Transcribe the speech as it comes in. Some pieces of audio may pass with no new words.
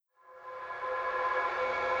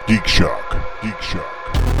GeekShock. GeekShock.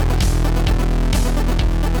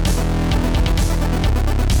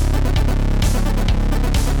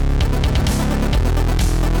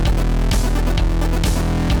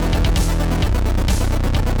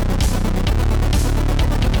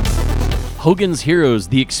 Hogan's Heroes,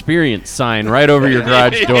 the experience sign right over your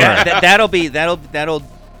garage door. Yeah, that'll be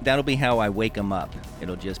how I wake him up.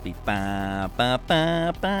 It'll just be ba ba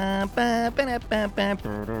ba ba ba ba ba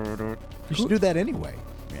ba. You should do that anyway.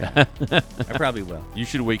 Yeah. I probably will. You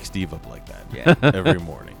should wake Steve up like that. Yeah. Every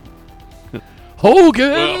morning. Hogan!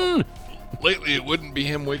 Well, lately it wouldn't be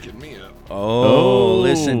him waking me up. Oh,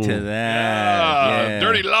 listen to that. Yeah.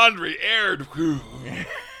 Dirty laundry aired.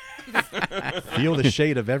 Feel the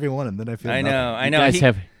shade of everyone, and then I feel. I nothing. know. You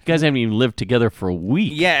guys haven't even lived together for a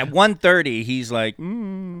week. Yeah, at 1:30, he's like,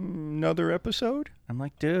 another episode? I'm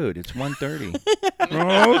like, dude, it's 1:30.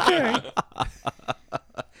 Okay.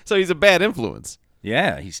 So he's a bad influence.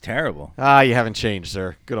 Yeah, he's terrible. You haven't changed,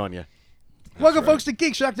 sir. Good on you. Welcome, folks, to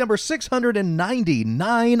GeekShock number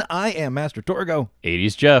 699. I am Master Torgo.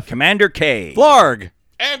 80s Jeff. Commander K. Flarg.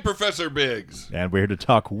 And Professor Biggs. And we're here to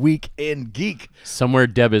talk Week in Geek. Somewhere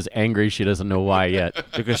Deb is angry. She doesn't know why yet.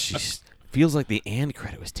 Because she feels like the and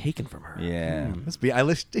credit was taken from her. Yeah. At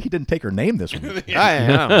least he didn't take her name this week. I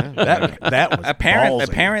know. That was ballsy.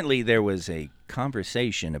 Apparently, there was a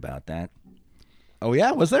conversation about that. Oh,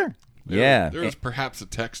 yeah? Was there? There was perhaps a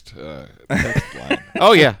text line.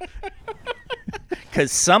 Oh, yeah.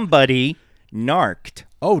 Because somebody narked.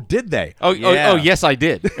 Oh, did they? Oh, Yeah. yes, I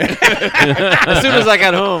did. As soon as I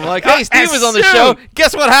got home, like, hey, Steve As was on the soon- show.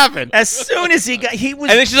 Guess what happened? As soon as he was.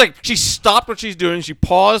 And then she's like, she stopped what she's doing. She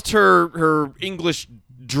paused her English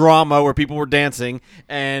drama where people were dancing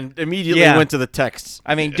and immediately Yeah. went to the texts.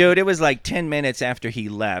 I mean, dude, it was like 10 minutes after he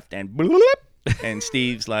left, and bloop, and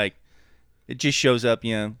Steve's like, it just shows up,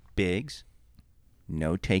 Biggs,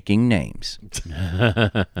 no taking names.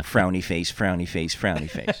 Frowny face, frowny face, frowny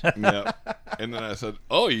face. Yeah. And then I said,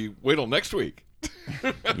 oh, you wait till next week.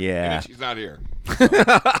 Yeah. And she's not here. So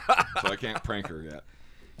I can't prank her yet.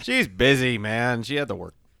 She's busy, man. She had to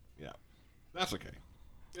work. Yeah. That's okay.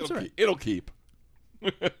 It'll It'll keep.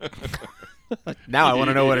 Now I want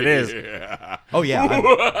to know what it is. Yeah. Oh, yeah.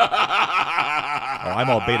 I'm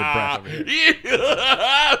all bated breath over here.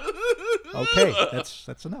 Okay,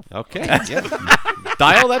 that's enough. Okay. Yeah.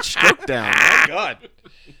 Dial that stroke down. My God.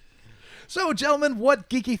 So, gentlemen, what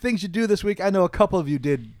geeky things you do this week? I know a couple of you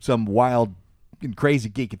did some wild and crazy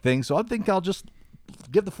geeky things, so I think I'll just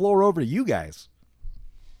give the floor over to you guys.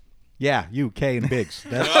 Yeah, you, Kay and Biggs.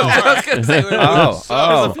 That's I was going to say, there's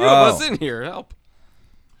a few of us in here. Help.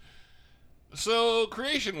 So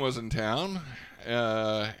Creation was in town.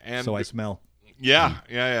 And so I smell. Yeah.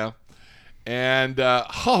 And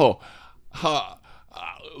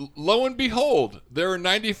lo and behold, there were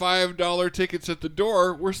 $95 tickets at the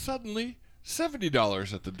door were suddenly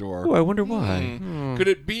 $70 at the door. Oh, I wonder why. Could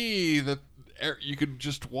it be that you could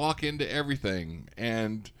just walk into everything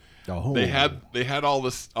and they had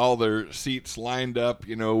all their seats lined up,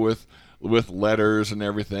 with letters and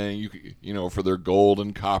everything, for their gold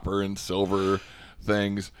and copper and silver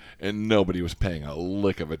things, and nobody was paying a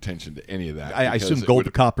lick of attention to any of that. I assume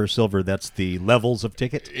gold, copper, silver, that's the levels of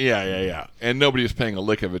ticket? Yeah. And nobody was paying a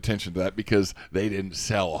lick of attention to that because they didn't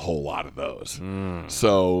sell a whole lot of those.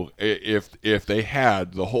 So if they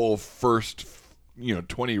had the whole first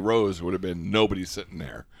 20 rows, would have been nobody sitting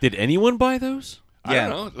there. Did anyone buy those? I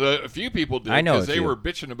don't know. A few people did. I know because a they few. were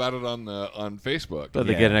bitching about it on Facebook. But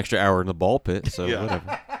they get an extra hour in the ball pit, so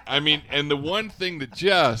whatever. I mean, and the one thing that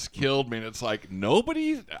just killed me, and it's like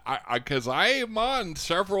nobody, because I am on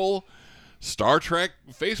several Star Trek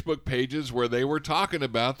Facebook pages where they were talking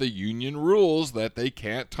about the union rules that they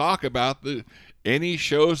can't talk about any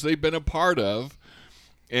shows they've been a part of.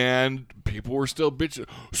 And people were still bitching.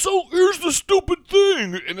 So here's the stupid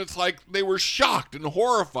thing, and it's like they were shocked and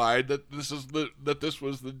horrified that this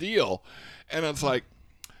was the deal. And it's like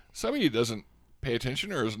somebody doesn't pay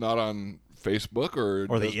attention or is not on Facebook or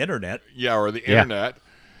the internet. Yeah, or the internet.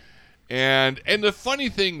 And the funny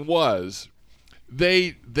thing was,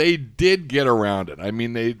 they did get around it. I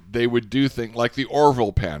mean, they would do things like the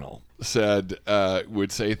Orville panel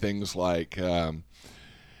would say things like.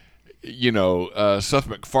 Seth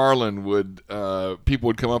MacFarlane people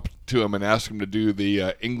would come up to him and ask him to do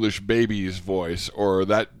the English baby's voice or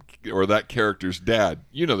that character's dad.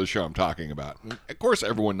 You know the show I'm talking about. And of course,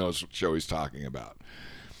 everyone knows what show he's talking about.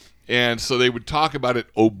 And so they would talk about it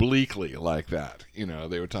obliquely like that.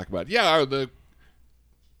 They would talk about, the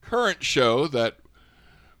current show that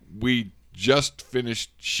we just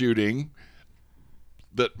finished shooting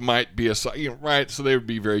that might be right. So they would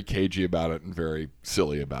be very cagey about it and very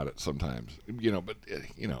silly about it sometimes, But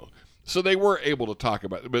so they were able to talk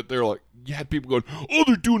about it. But they're like, you had people going, all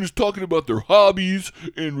they're doing is talking about their hobbies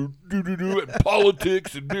and and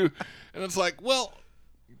politics and it's like, well,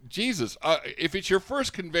 Jesus, if it's your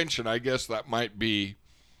first convention, I guess that might be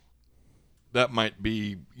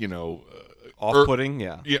Off-putting,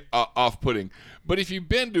 off-putting. But if you've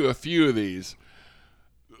been to a few of these,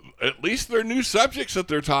 at least they're new subjects that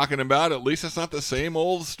they're talking about. At least it's not the same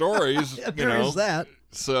old stories. There is that.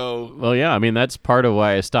 So, Well, yeah, I mean, that's part of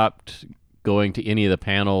why I stopped going to any of the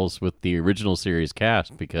panels with the original series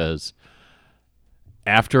cast, because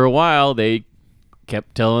after a while they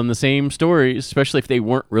kept telling the same stories, especially if they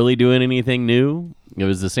weren't really doing anything new. It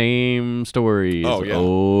was the same stories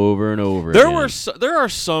over and over again. There are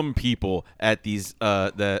some people at these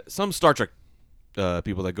some Star Trek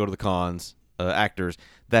people that go to the cons, actors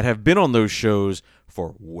that have been on those shows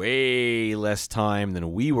for way less time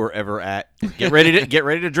than we were ever at. Get ready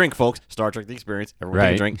to drink, folks. Star Trek: The Experience. Everyone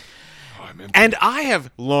take a drink. And I have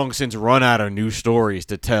long since run out of new stories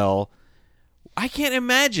to tell. I can't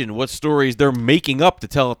imagine what stories they're making up to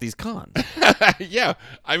tell at these cons. yeah,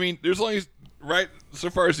 I mean, there's only so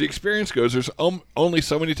far as the experience goes. There's only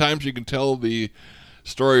so many times you can tell the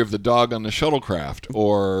story of the dog on the shuttlecraft,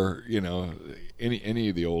 or any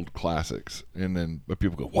of the old classics. And then, but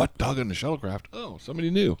people go, "What, dog on the shuttlecraft? Oh, somebody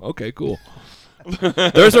new. Okay, cool."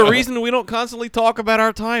 There's a reason we don't constantly talk about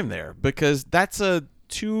our time there, because that's a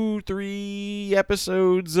 2-3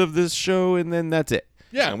 episodes of this show, and then that's it.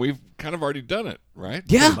 Yeah, and we've kind of already done it, right?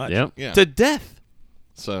 Yeah, Yeah. to death.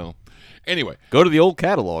 So, anyway, go to the old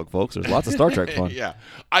catalog, folks. There's lots of Star Trek fun. Yeah,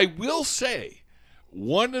 I will say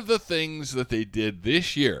one of the things that they did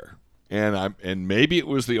this year, and maybe it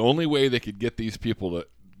was the only way they could get these people to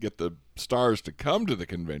get the stars to come to the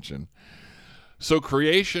convention. So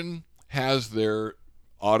Creation has their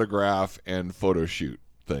autograph and photo shoot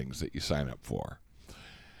things that you sign up for,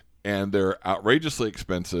 and they're outrageously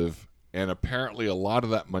expensive. And apparently a lot of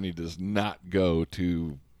that money does not go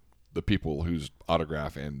to the people whose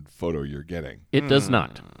autograph and photo you're getting. It does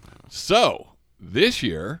not. So, this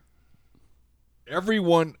year,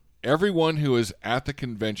 everyone who was at the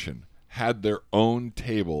convention had their own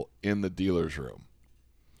table in the dealer's room.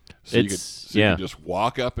 So you could just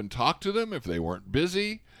walk up and talk to them if they weren't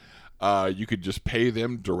busy. You could just pay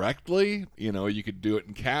them directly. You could do it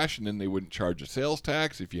in cash, and then they wouldn't charge a sales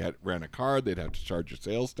tax. If you ran a card, they'd have to charge a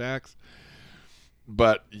sales tax.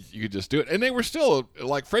 But you could just do it, and they were still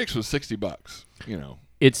like Frakes was $60.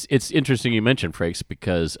 It's interesting you mentioned Frakes,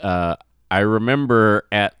 because I remember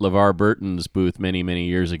at LeVar Burton's booth many, many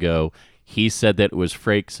years ago, he said that it was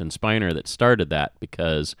Frakes and Spiner that started that,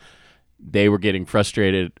 because they were getting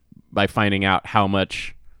frustrated by finding out how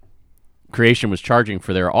much Creation was charging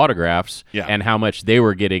for their autographs and how much they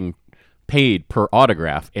were getting paid per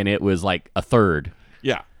autograph, and it was like a third.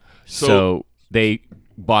 Yeah. So they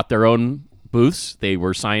bought their own booths. They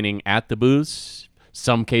were signing at the booths,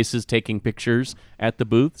 some cases taking pictures at the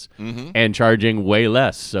booths, and charging way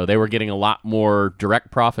less. So they were getting a lot more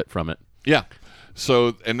direct profit from it. Yeah.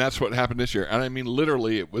 So, and that's what happened this year. And I mean,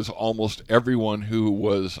 literally, it was almost everyone who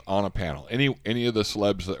was on a panel. Any of the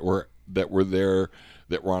celebs that were there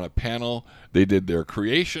that were on a panel, they did their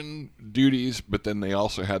creation duties, but then they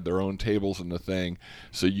also had their own tables in the thing.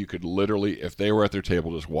 So you could literally, if they were at their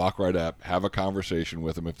table, just walk right up, have a conversation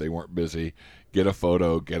with them if they weren't busy, get a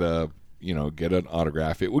photo, get an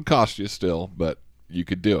autograph. It would cost you still, but you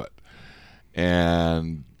could do it.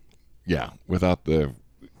 And yeah, without the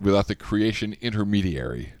creation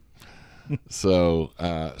intermediary. So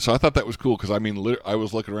I thought that was cool, because I mean, I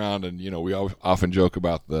was looking around, and we often joke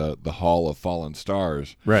about the Hall of Fallen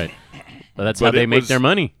Stars, right? Well, that's how they make their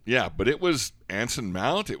money. Yeah, but it was Anson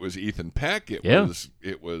Mount, it was Ethan Peck, it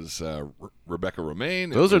was Rebecca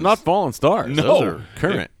Romaine. Those are not fallen stars. No, those are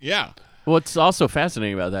current. Yeah. What's also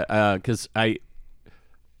fascinating about that, because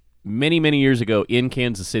many years ago in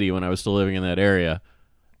Kansas City, when I was still living in that area,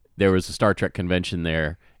 there was a Star Trek convention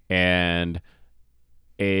there, and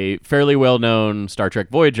a fairly well-known Star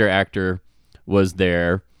Trek Voyager actor was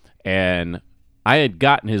there, and I had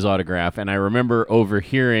gotten his autograph, and I remember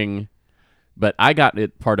overhearing, but I got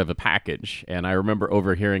it part of a package, and I remember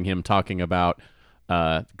overhearing him talking about,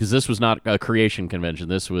 because this was not a creation convention,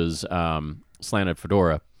 this was Slanted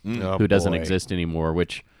Fedora, who doesn't exist anymore,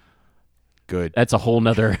 which that's a whole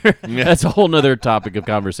nother that's a whole nother topic of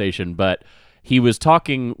conversation. But he was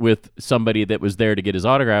talking with somebody that was there to get his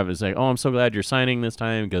autograph and saying, "Oh, I'm so glad you're signing this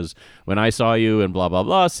time, because when I saw you in blah blah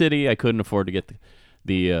blah city, I couldn't afford to get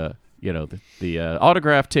the the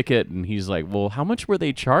autograph ticket, and he's like, well, how much were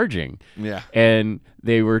they charging? Yeah. And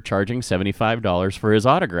they were charging $75 for his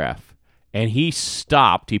autograph. And he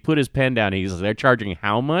stopped. He put his pen down. And he's like, they're charging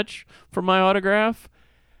how much for my autograph?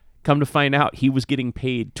 Come to find out, he was getting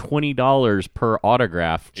paid $20 per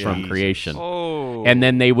autograph from Creation. Oh. And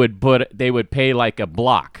then they would pay like a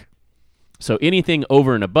block. So anything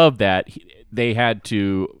over and above that, they had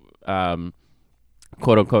to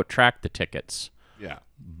quote unquote track the tickets. Yeah.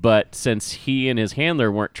 But since he and his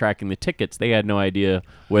handler weren't tracking the tickets, they had no idea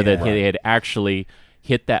whether they had actually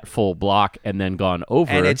hit that full block and then gone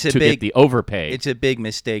over get the overpay. It's a big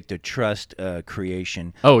mistake to trust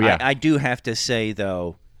Creation. Oh, yeah. I do have to say,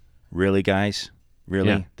 though, really, guys? Really?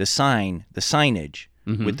 Yeah. The signage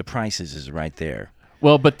with the prices is right there.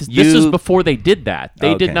 Well, but this is before they did that.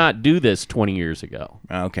 They did not do this 20 years ago.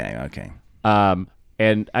 Okay.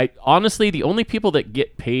 And I honestly, the only people that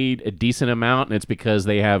get paid a decent amount, and it's because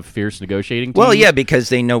they have fierce negotiating teams. Well, yeah, because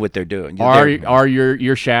they know what they're doing. Are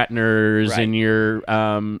your Shatners Right. and your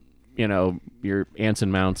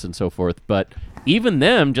Anson Mounts and so forth. But even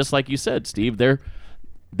them, just like you said, Steve, they're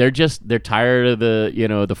tired of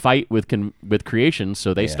the fight with Creation,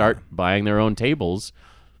 so they start buying their own tables.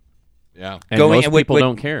 Yeah. And most people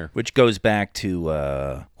don't care. Which goes back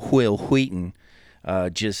to Will Wheaton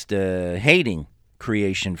just hating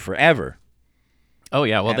Creation forever. Oh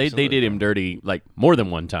yeah, well they did him dirty like more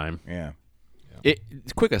than one time. Yeah.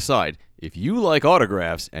 Quick aside, if you like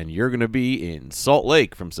autographs and you're going to be in Salt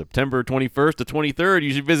Lake from September 21st to 23rd,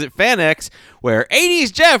 you should visit FanX, where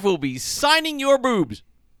 80s Jeff will be signing your boobs.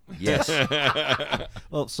 Yes.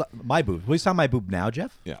 Well, my boob. Will you sign my boob now,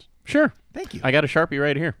 Jeff? Yeah. Sure. Thank you. I got a Sharpie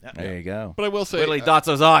right here. There you go. But I will say, Literally dots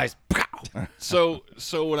those eyes. so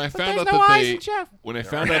when I found out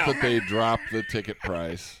that they dropped the ticket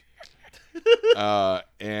price,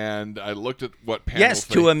 and I looked at what panels. Yes,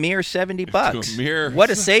 to a mere $70. To a mere- What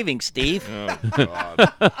a saving, Steve. Oh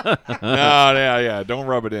God! No, don't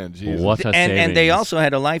rub it in. Jesus. What a And they savings. also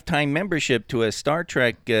had a lifetime membership to a Star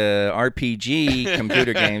Trek RPG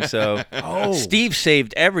computer game. So Steve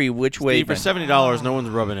saved every which way. Steve, for $70, no one's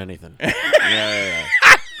rubbing anything. Yeah.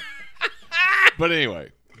 But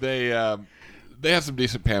anyway, they have some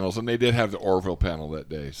decent panels, and they did have the Orville panel that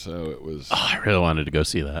day, so it was. Oh, I really wanted to go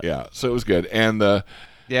see that. Yeah, so it was good, and I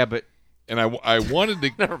wanted to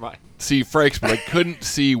Never mind. see Frakes, but I couldn't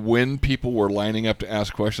see when people were lining up to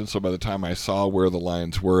ask questions. So by the time I saw where the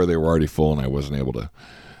lines were, they were already full, and I wasn't able to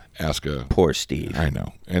ask a. Poor Steve. I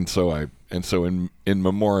know, and so in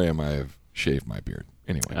memoriam, I have shaved my beard.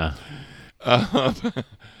 Anyway,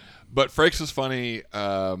 but Frakes is funny.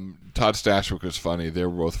 Todd Stashwick was funny. They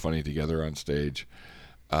were both funny together on stage.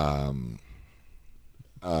 And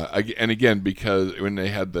again, because when they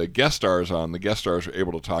had the guest stars on, the guest stars were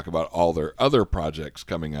able to talk about all their other projects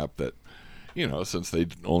coming up that, since they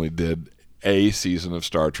only did a season of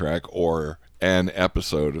Star Trek or an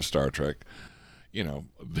episode of Star Trek,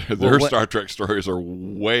 their Star Trek stories are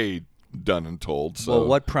way done and told. So. Well,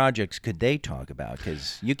 what projects could they talk about?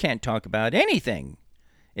 Because you can't talk about anything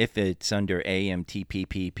if it's under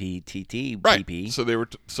AMTPPPTT. Right. So they were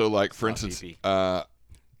like for instance,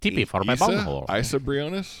 TP for my bunghole. Isa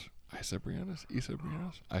Briones.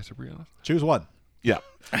 Choose one. Yeah.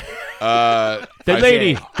 The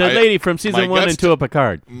lady from season 1 and 2 of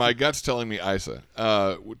Picard. My gut's telling me Isa.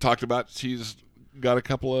 We talked about she's got a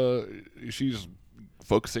couple of. She's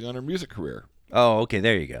focusing on her music career. Oh, okay.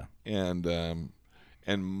 There you go.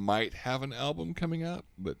 And might have an album coming out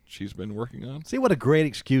that she's been working on. See what a great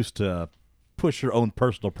excuse to push your own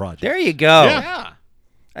personal project. There you go. Yeah.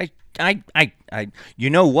 I you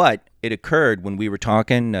know what? It occurred when we were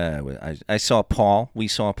talking. I saw Paul. We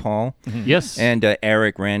saw Paul. Yes. And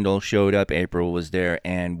Eric Randall showed up. April was there,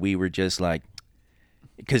 and we were just like,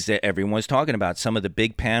 because everyone was talking about some of the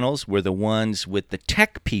big panels were the ones with the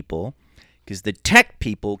tech people, because the tech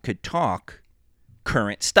people could talk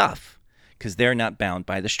current stuff, because they're not bound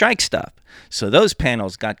by the strike stuff. So those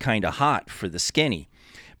panels got kind of hot for the skinny.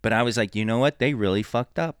 But I was like, you know what? They really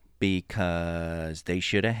fucked up, because they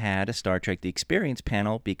should have had a Star Trek The Experience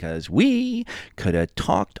panel, because we could have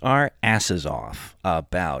talked our asses off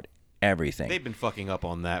about everything. They've been fucking up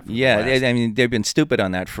on that. For Yeah, the last I mean, they've been stupid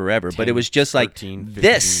on that forever. 10, but it was just like 13, 15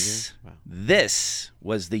 this. years. Wow. This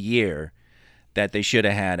was the year that they should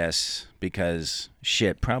have had us, because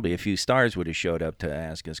shit, probably a few stars would have showed up to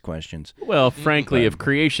ask us questions. Well, frankly, if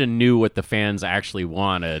Creation knew what the fans actually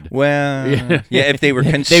wanted, Well, yeah, if they were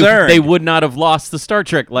concerned, they would not have lost the Star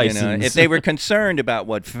Trek license. if they were concerned about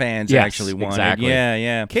what fans Yes, actually wanted. exactly.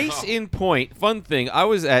 Yeah. Case in point, fun thing, I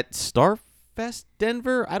was at Starfest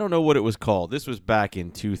Denver. I don't know what it was called. This was back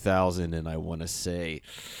in 2000, and I want to say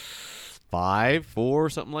 4,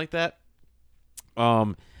 something like that.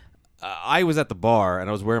 I was at the bar and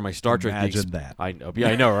I was wearing my Star Trek. Imagine that. I know. Yeah,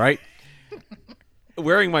 I know, right?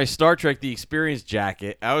 Wearing my Star Trek The Experience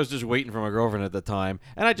jacket. I was just waiting for my girlfriend at the time,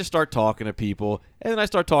 and I just start talking to people, and then I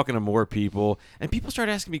start talking to more people, and people start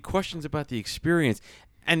asking me questions about the experience.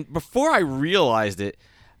 And before I realized it,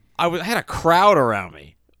 I had a crowd around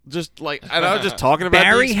me. Just like, and I was just talking about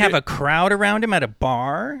Barry have a crowd around him at a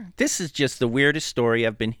bar? This is just the weirdest story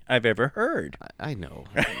I've ever heard. I know.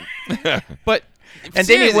 But and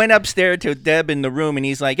then he went upstairs to Deb in the room, and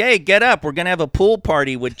he's like, "Hey, get up. We're going to have a pool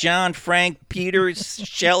party with John, Frank, Peter,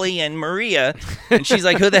 Shelley, and Maria." And she's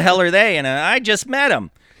like, "Who the hell are they?" And I just met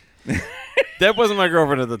them. That wasn't my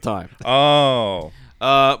girlfriend at the time. Oh.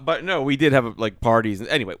 But no, we did have like parties.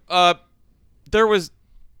 Anyway,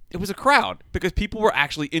 it was a crowd because people were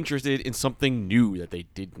actually interested in something new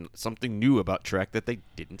something new about Trek that they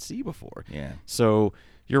didn't see before. Yeah. So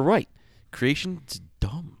you're right. Creation's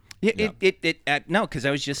dumb. Yeah, no, because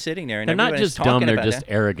I was just sitting there, and They're not just dumb; they're just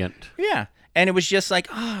arrogant. Yeah, and it was just like,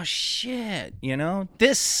 oh shit,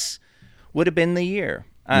 this would have been the year.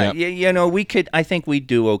 We could. I think we'd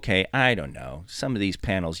do okay. I don't know. Some of these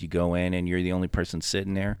panels, you go in, and you're the only person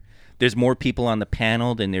sitting there. There's more people on the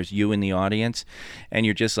panel than there's you in the audience, and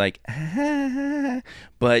you're just like,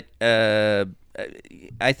 but I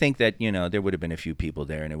think that there would have been a few people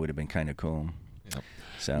there, and it would have been kind of cool. Yep.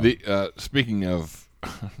 So speaking of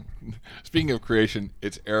Creation,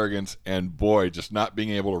 it's arrogance and boy, just not being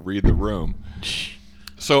able to read the room.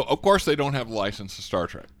 So of course they don't have a license to Star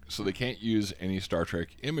Trek, so they can't use any Star Trek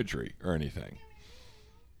imagery or anything.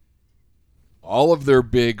 All of their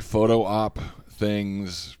big photo op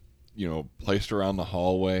things, placed around the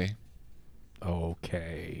hallway.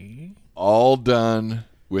 Okay. All done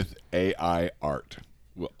with AI art.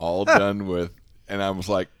 All done with, and I was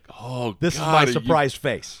like, oh, this God, is my surprised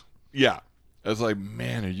face. Yeah. I was like,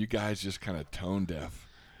 man, are you guys just kind of tone deaf?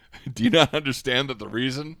 Do you not understand that the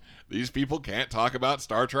reason these people can't talk about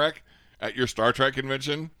Star Trek at your Star Trek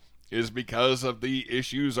convention is because of the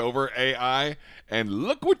issues over AI? And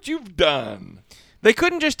look what you've done. They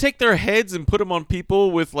couldn't just take their heads and put them on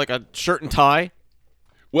people with like a shirt and tie?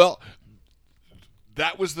 Well,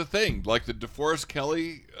 that was the thing. Like the DeForest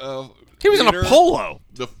Kelley he was in a polo.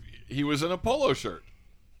 He was in a polo shirt.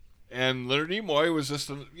 And Leonard Nimoy was just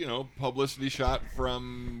a publicity shot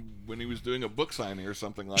from when he was doing a book signing or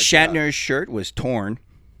something like that. Shatner's shirt was torn.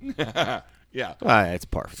 Yeah. It's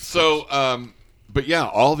perfect. So, but yeah,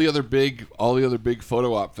 all the other big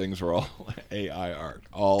photo op things were all AI art.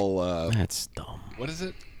 All that's dumb. What is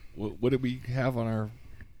it? What did we have on our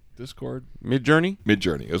Discord? Midjourney?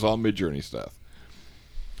 Midjourney. It was all Midjourney stuff.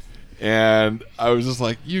 And I was just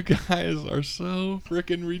like, you guys are so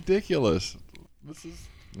freaking ridiculous. This is.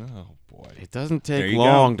 Oh boy! It doesn't take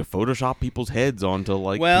long to Photoshop people's heads onto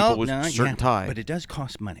people with shirt and tie. But it does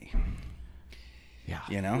cost money. Yeah,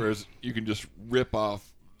 Whereas you can just rip off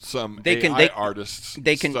some AI artists'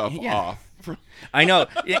 stuff off. I know.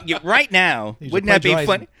 Right now, wouldn't that be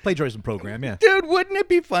funny? Plagiarism program, yeah. Dude, wouldn't it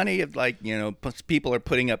be funny if people are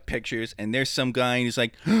putting up pictures and there's some guy and he's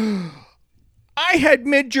like, I had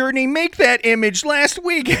Midjourney make that image last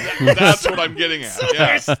week. That's what I'm getting at. So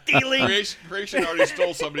they're stealing. Creation already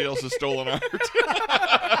stole somebody else's stolen art.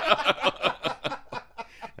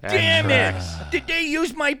 Damn it! Did they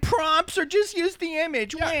use my prompts or just use the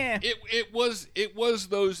image? Yeah, it was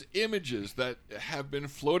those images that have been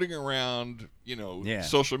floating around,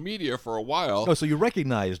 social media for a while. Oh, so you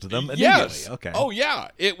recognized them immediately? Yes. Okay. Oh yeah,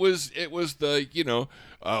 it was the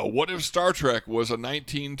what if Star Trek was a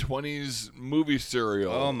 1920s movie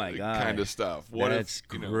serial? Oh my God, kind of stuff. That's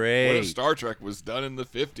great. What if Star Trek was done in the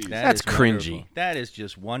 50s? That's cringy. Wonderful. That is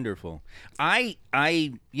just wonderful. I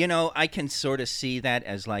can sort of see that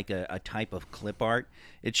as like a type of clip art.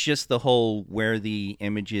 It's just the whole where the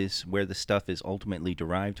stuff is ultimately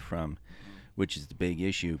derived from, which is the big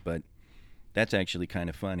issue. But that's actually kind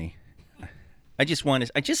of funny. I just want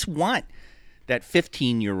that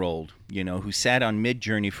 15-year-old, who sat on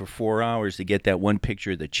Midjourney for 4 hours to get that one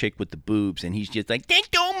picture of the chick with the boobs, and he's just like, they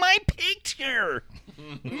stole my picture.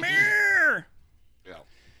 Yeah.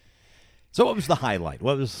 So what was the highlight?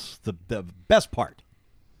 What was the best part?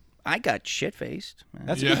 I got shit-faced.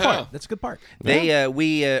 That's a good part. That's a good part.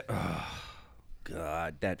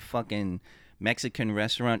 That fucking Mexican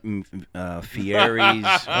restaurant, Fieri's.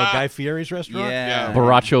 Guy Fieri's restaurant? Yeah.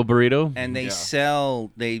 Borracho burrito. And they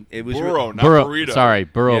sell, it was burro, not burro. burrito. Sorry,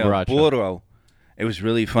 burro borracho. Burro. It was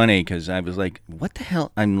really funny because I was like, what the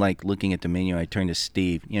hell? I'm like looking at the menu. I turned to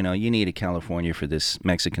Steve, you need a California for this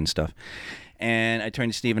Mexican stuff. And I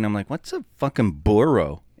turned to Steve and I'm like, what's a fucking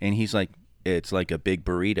burro? And he's like, it's like a big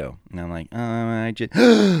burrito. And I'm like, I just,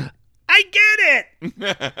 I get it.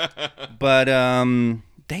 But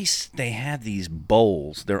they have these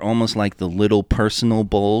bowls. They're almost like the little personal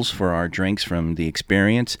bowls for our drinks from the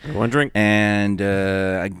experience. One drink. And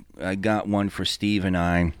I got one for Steve and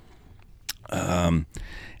I.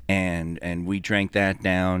 And we drank that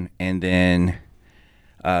down, and then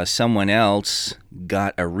someone else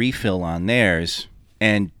got a refill on theirs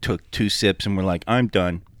and took 2 sips and were like, I'm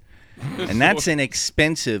done. And that's an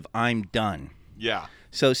expensive I'm done. Yeah.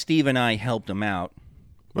 So Steve and I helped him out.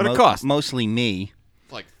 What'd it cost? Mostly me.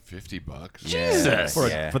 It's like $50. Jesus.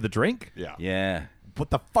 For the drink? Yeah. Yeah. What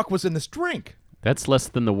the fuck was in this drink? That's less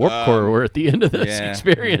than the warp core were at the end of this yeah.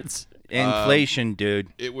 experience. Inflation, dude.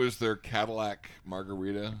 It was their Cadillac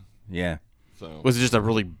margarita. Yeah. So Was it just a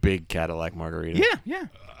really big Cadillac margarita? Yeah.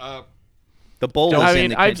 The bowl was I in mean,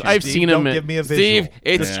 the I've kitchen. I've Steve, seen don't him. give me a visual. Steve,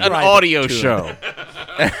 it's Yeah. an audio show.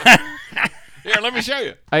 Here, let me show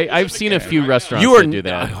you. I've seen a few restaurants You are that do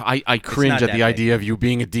that. I cringe not at that the big. idea of you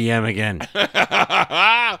being a DM again.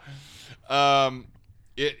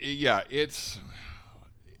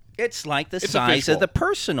 It's like the It's a size fishbowl. of the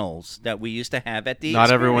personals that we used to have at the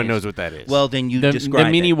Not everyone experience. knows what that is. Well, then you The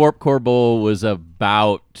describe mini it. warp core bowl was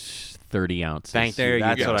about 30 ounces. Thank There you. you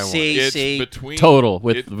That's go. what I want. See, It's between Total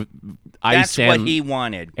with it- ice That's and, what he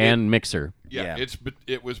wanted. and mixer. Yeah, Yeah.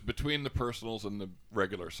 it was between the personals and the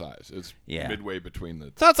regular size. It's Yeah. midway between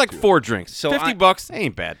the. Sounds like 4 drinks. So $50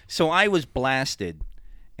 ain't bad. So I was blasted,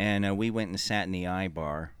 and we went and sat in the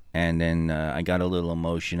I-bar, and then I got a little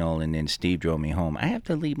emotional, and then Steve drove me home. I have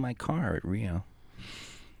to leave my car at Rio.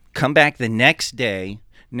 Come back the next day.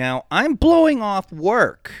 Now, I'm blowing off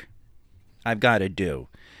work I've got to do.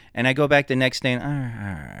 And I go back the next day, and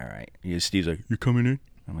all right. Steve's like, you coming in?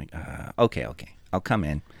 I'm like, okay. I'll come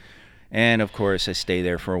in. And, of course, I stay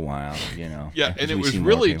there for a while, Yeah, as and it we was see more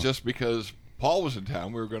really people. just because Paul was in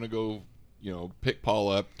town. We were going to go, pick Paul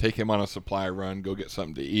up, take him on a supply run, go get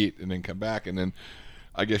something to eat, and then come back. And then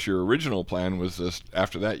I guess your original plan was just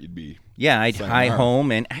after that you'd be. Yeah, I'd hie Sayonara.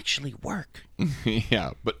 home and actually work.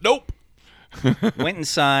 Yeah, but nope. Went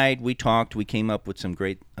inside, we talked, we came up with some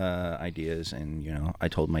great ideas, and I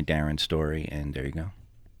told my Darren story, and there you go.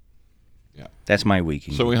 Yeah. That's my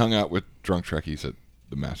weekend. So we hung out with drunk Trekkies at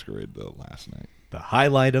the Masquerade the last night. The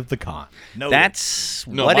highlight of the con. No, That's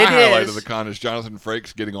No, what my it highlight is. of the con is Jonathan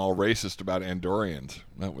Frakes getting all racist about Andorians.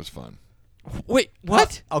 That was fun. Wait,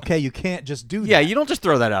 what? Okay, you can't just do that. Yeah, you don't just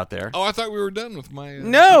throw that out there. Oh, I thought we were done with my.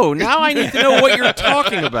 No, now I need to know what you're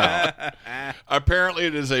talking about. Apparently,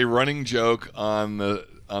 it is a running joke on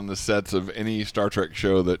the sets of any Star Trek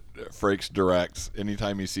show that Frakes directs.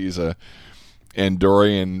 Anytime he sees a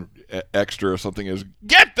Andorian extra or something, is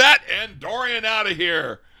get that Andorian out of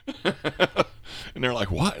here. And they're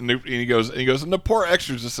like, what? And he goes, and the poor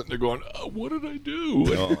extras just sitting there going, what did I do?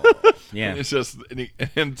 Yeah. And it's just,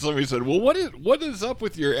 and somebody said, well, what is up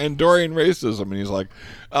with your Andorian racism? And he's like,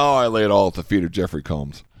 oh, I lay it all at the feet of Jeffrey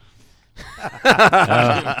Combs.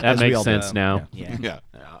 That As we makes all sense know. now. Yeah. Yeah.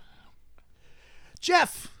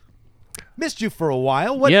 Jeff, missed you for a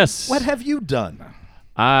while. Yes. What have you done?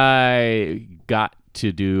 I got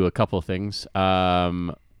to do a couple of things.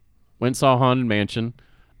 Went and saw Haunted Mansion.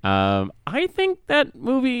 I think that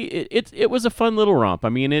movie it was a fun little romp. I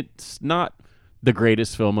mean, it's not the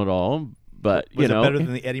greatest film at all, but Was you know, it better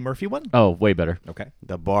than the Eddie Murphy one? oh, way better. Okay.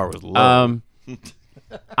 The bar was low.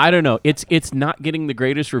 I don't know. It's not getting the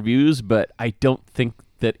greatest reviews, but I don't think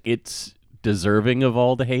that it's deserving of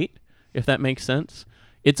all the hate, if that makes sense.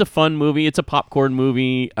 It's a fun movie. It's a popcorn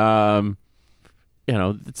movie. You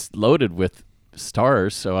know, it's loaded with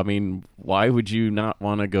stars. So, I mean, why would you not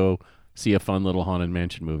want to go see a fun little Haunted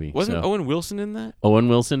Mansion movie? Wasn't So, Owen Wilson in that? Owen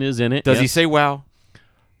Wilson is in it. Does he yes. say wow?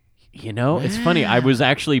 You know, it's funny. I was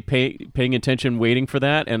actually paying attention, waiting for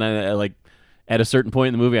that, and I like at a certain point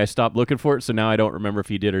in the movie, I stopped looking for it. So now I don't remember if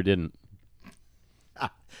he did or didn't.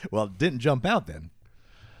 Well, it didn't jump out then.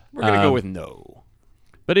 We're gonna go with no.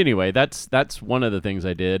 But anyway, that's one of the things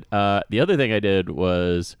I did. The other thing I did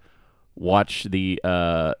was watch the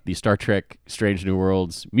Star Trek Strange New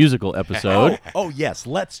Worlds musical episode Oh, yes.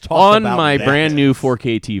 Let's talk on about my that. brand new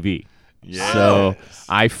 4K TV. So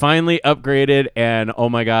I finally upgraded, and oh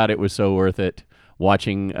my god, it was so worth it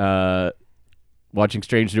watching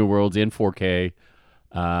Strange New Worlds in 4K.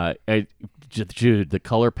 The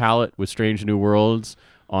color palette with Strange New Worlds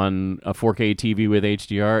on a 4K TV with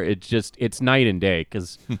HDR, it's night and day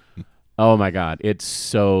because oh my god, it's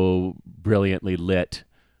so brilliantly lit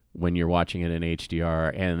when you're watching it in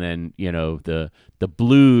HDR. And then, you know, the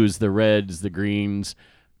blues, the reds, the greens,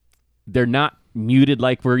 they're not muted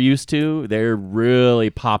like we're used to. They're really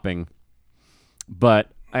popping.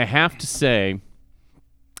 But I have to say,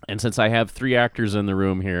 and since I have 3 actors in the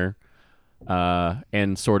room here,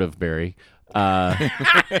 and sort of Barry,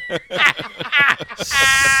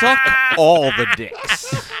 Suck all the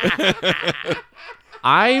dicks.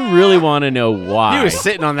 I really want to know why. He was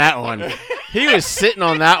sitting on that one.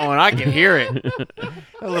 I can hear it.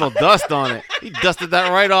 A little dust on it. He dusted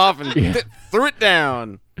that right off and threw it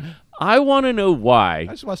down. I want to know why I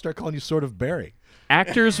just want to start calling you sort of Barry.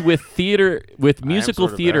 actors with musical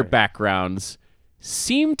sort of theater Barry. backgrounds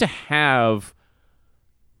seem to have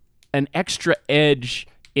an extra edge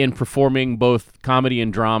in performing both comedy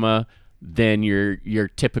and drama than your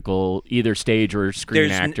typical either stage or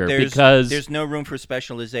screen actor, because there's no room for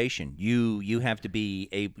specialization. You have to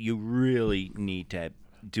be you really need to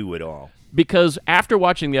do it all. Because after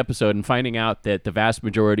watching the episode and finding out that the vast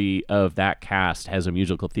majority of that cast has a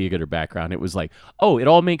musical theater background, it was like, oh, it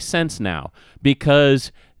all makes sense now,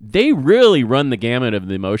 because they really run the gamut of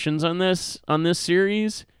the emotions on this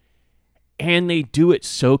series, and they do it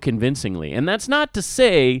so convincingly. And that's not to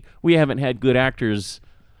say we haven't had good actors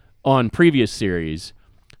on previous series,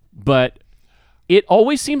 but it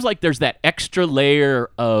always seems like there's that extra layer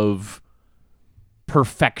of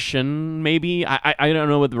perfection, maybe. I don't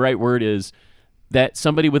know what the right word is, that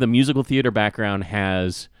somebody with a musical theater background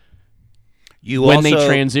has when they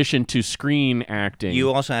transition to screen acting.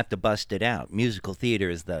 You also have to bust it out. Musical theater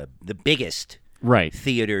is the biggest right.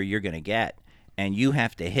 theater you're going to get, and you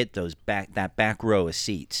have to hit that back row of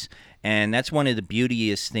seats. And that's one of the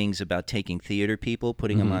beautiest things about taking theater people,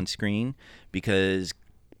 putting them on screen, because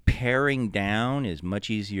paring down is much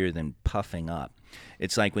easier than puffing up.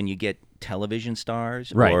 It's like when you get television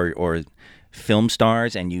stars right. or film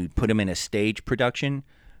stars and you put them in a stage production.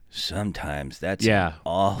 Sometimes that's an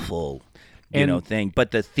awful thing. But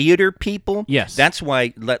the theater people, yes, that's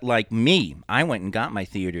why, like me, I went and got my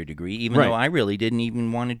theater degree, even though I really didn't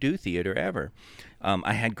even want to do theater ever.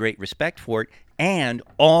 I had great respect for it, and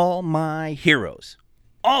all my heroes,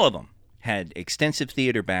 all of them, had extensive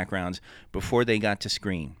theater backgrounds before they got to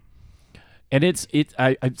screen. And it's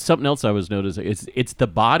something else I was noticing. It's the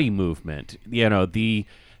body movement. The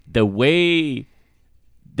way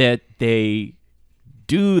that they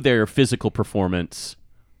do their physical performance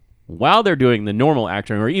while they're doing the normal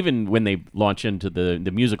acting, or even when they launch into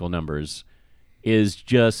the musical numbers, is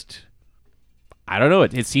just, I don't know.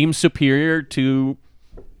 It seems superior to,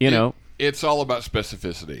 It's all about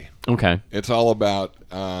specificity. Okay. It's all about,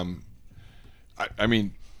 I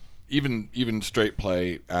mean, even straight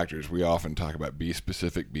play actors, we often talk about be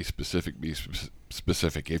specific, be specific, be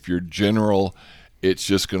specific. If you're general, it's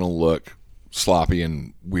just going to look sloppy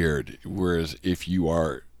and weird. Whereas if you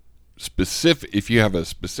are specific, if you have a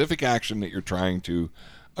specific action that you're trying to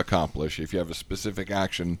accomplish, if you have a specific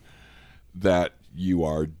action that you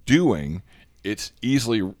are doing, it's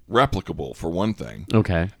easily replicable, for one thing.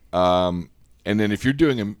 Okay. And then if you're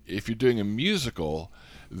doing a musical,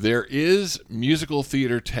 there is musical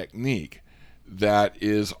theater technique that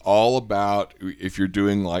is all about, if you're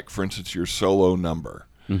doing, like, for instance, your solo number,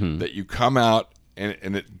 that you come out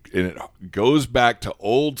and it goes back to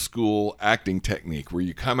old school acting technique, where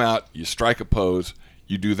you come out, you strike a pose,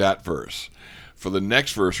 you do that verse. For the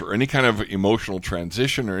next verse or any kind of emotional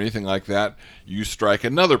transition or anything like that, you strike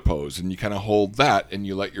another pose and you kind of hold that, and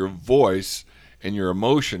you let your voice and your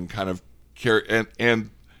emotion kind of carry and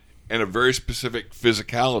a very specific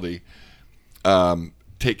physicality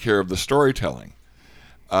take care of the storytelling.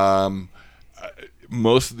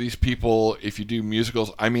 Most of these people, if you do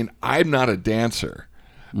musicals, I mean, I'm not a dancer.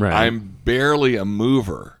 Right. I'm barely a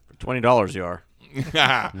mover. For $20 you are.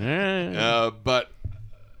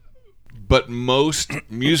 But most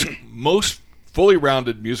fully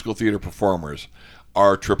rounded musical theater performers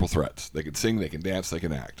are triple threats. They can sing, they can dance, they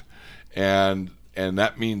can act, and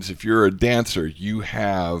that means if you're a dancer, you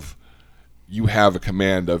have a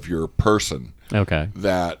command of your person. Okay.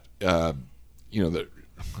 That I don't know,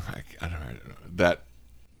 that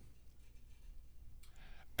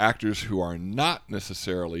actors who are not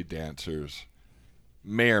necessarily dancers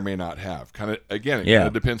may or may not have. Kind of kind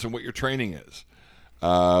of depends on what your training is.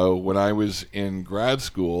 When I was in grad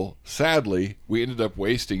school, sadly, we ended up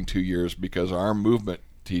wasting 2 years because our movement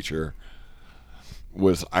teacher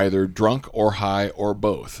was either drunk or high or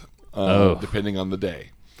both, depending on the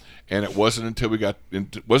day. And it wasn't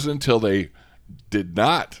until they did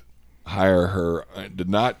not hire her, did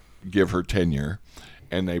not give her tenure,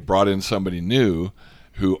 and they brought in somebody new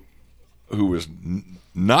who was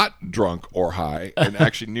not drunk or high and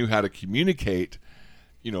actually knew how to communicate,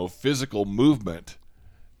 physical movement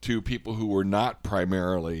to people who were not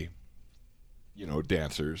primarily,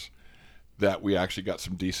 dancers, that we actually got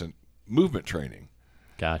some decent movement training.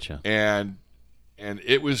 Gotcha. And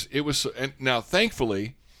it was and now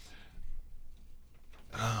thankfully.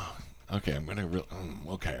 Okay, I'm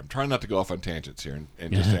trying not to go off on tangents here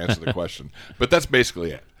and just answer the question, but that's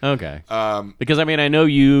basically it. Okay. Because I know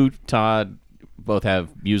you, Todd, both have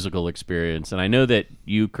musical experience, and I know that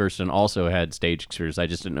you, Kirsten, also had stage experience. I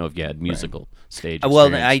just didn't know if you had musical stage Well,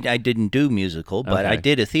 experience. I didn't do musical, but I Okay.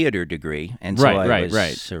 did a theater degree, and so Right, I was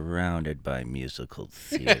right. surrounded by musical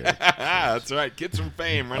theater. That's right. Get some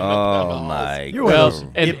fame. Running up and down the Oh halls. my You're one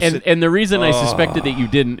of god! those and the reason I suspected that you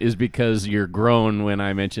didn't is because you're grown when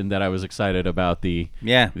I mentioned that I was excited about the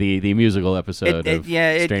musical episode of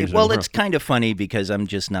Stranger Than Well, World. it's kind of funny because I'm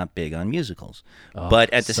just not big on musicals. Oh,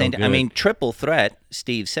 but at the so same time, I good. mean, triple threat,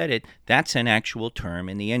 Steve said it, that's an actual term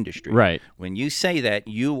in the industry. Right. When you say that,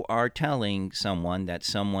 you are telling someone that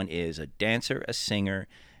someone is a dancer, a singer,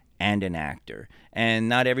 and an actor. And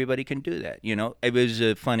not everybody can do that. You know, it was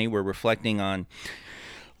funny. We're reflecting on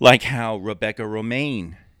like how Rebecca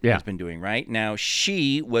Romaine has been doing, right? Now,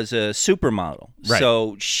 she was a supermodel. Right.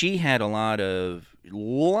 So she had lots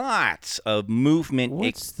of movement.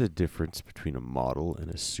 What's the difference between a model and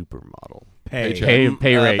a supermodel? Pay.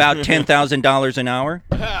 Pay rate. About $10,000 an hour.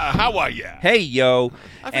 How are you? Hey, yo.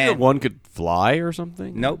 I figured one could fly or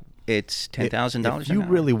something. Nope. It's $10,000 If you an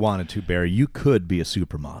hour. really wanted to, Barry, you could be a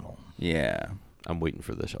supermodel. Yeah. I'm waiting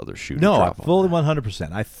for this other shoe to No, drop on fully that.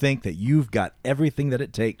 100%. I think that you've got everything that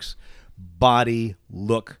it takes: body,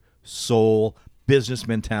 look, soul, business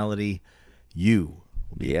mentality. You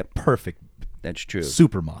will be a perfect That's true.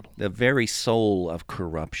 supermodel The very soul of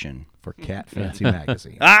corruption. for Cat Fancy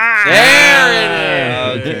Magazine.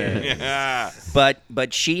 There it is. Okay. Yeah.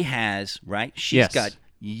 But she has, right? She's Yes. got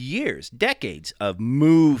years, decades of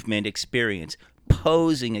movement experience,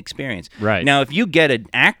 posing experience. Right. Now, if you get an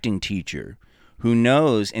acting teacher who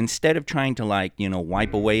knows, instead of trying to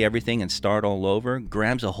wipe away everything and start all over,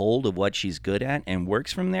 grabs a hold of what she's good at and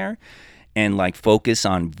works from there and focus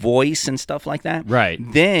on voice and stuff like that. Right.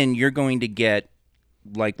 Then you're going to get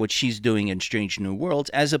like what she's doing in Strange New Worlds,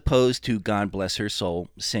 as opposed to, God bless her soul,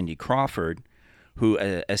 Cindy Crawford, who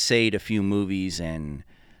essayed a few movies and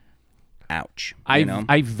ouch.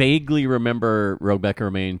 I vaguely remember Rebecca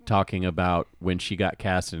Romaine talking about when she got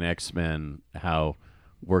cast in X-Men, how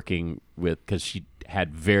working with, because she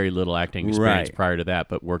had very little acting experience Right. prior to that,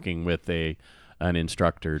 but working with an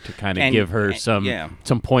instructor to kind of And- give her yeah.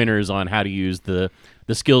 some pointers on how to use the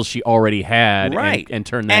skills she already had Right. and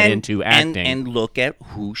turn that into acting. And look at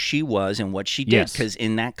who she was and what she did. Yes. Because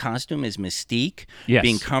in that costume is mystique, Yes.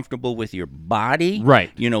 being comfortable with your body,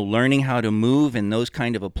 Right. Learning how to move and those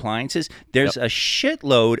kind of appliances. There's a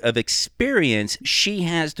shitload of experience she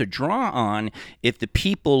has to draw on if the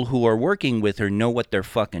people who are working with her know what they're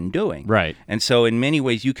fucking doing. Right. And so in many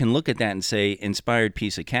ways you can look at that and say, inspired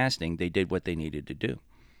piece of casting, they did what they needed to do.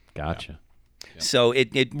 Gotcha. So it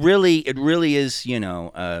really is,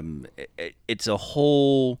 it's a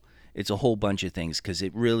whole bunch of things, because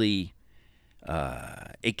it really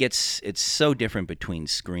it's so different between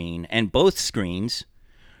screen and both screens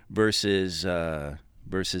versus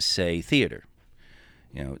say theater.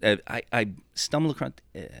 I stumbled across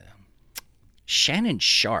Shannon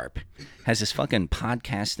Sharp has this fucking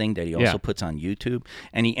podcast thing that he also puts on YouTube,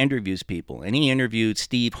 and he interviews people, and he interviewed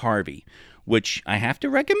Steve Harvey, which I have to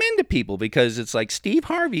recommend to people because it's like Steve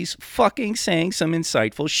Harvey's fucking saying some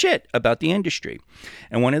insightful shit about the industry.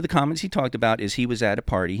 And one of the comments he talked about is he was at a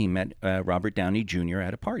party. He met Robert Downey Jr.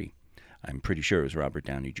 at a party. I'm pretty sure it was Robert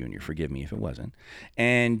Downey Jr. Forgive me if it wasn't.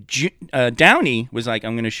 And Downey was like,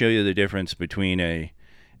 I'm going to show you the difference between a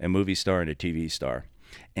movie star and a TV star.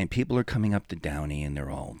 And people are coming up to Downey, and they're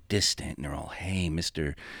all distant, and they're all, hey,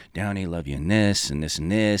 Mr. Downey, love you in this and this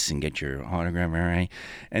and this, and get your autograph, all right?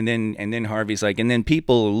 And then Harvey's like, and then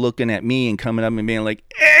people are looking at me and coming up and being like,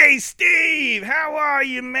 hey, Steve, how are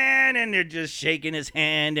you, man? And they're just shaking his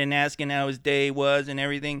hand and asking how his day was and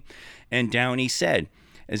everything. And Downey said,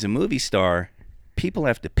 as a movie star, people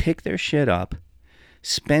have to pick their shit up,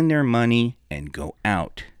 spend their money, and go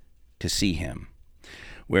out to see him.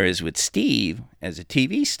 Whereas with Steve, as a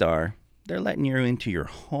TV star, they're letting you into your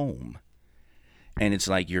home, and it's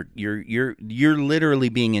like you're literally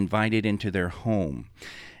being invited into their home,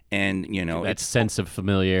 and That sense of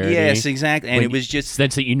familiarity. yes, exactly. And When it was just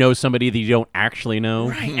sense that you know somebody that you don't actually know.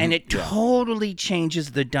 right, and it totally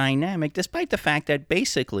changes the dynamic, despite the fact that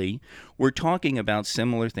basically we're talking about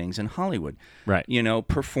similar things in Hollywood. Right.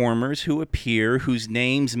 Performers who appear, whose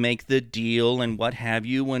names make the deal and what have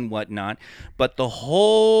you and whatnot. But the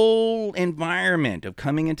whole environment of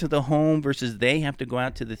coming into the home versus they have to go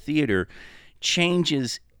out to the theater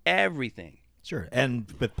changes everything. Sure. And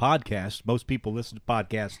with podcasts, most people listen to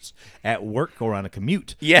podcasts at work or on a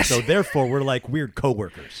commute. Yes. So therefore, we're like weird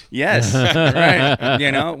coworkers. Yes, right.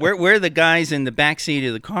 You know, we're the guys in the back seat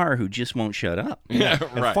of the car who just won't shut up. Yeah,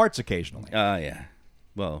 And right. farts occasionally. Yeah.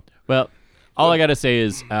 Well, all I got to say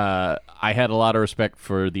is I had a lot of respect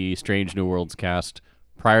for the Strange New Worlds cast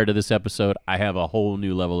prior to this episode. I have a whole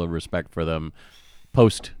new level of respect for them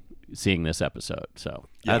post seeing this episode. So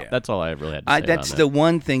that's all I really had to say. that's on the it.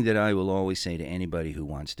 one thing that I will always say to anybody who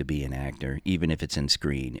wants to be an actor, even if it's in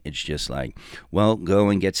screen. It's just like, well, go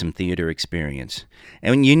and get some theater experience.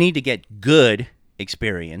 And you need to get good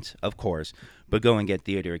experience, of course, but go and get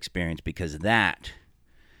theater experience because that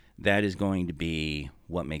is going to be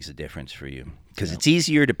what makes a difference for you. Because it's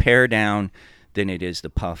easier to pare down than it is to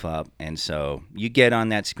puff up. And so you get on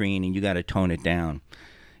that screen and you got to tone it down.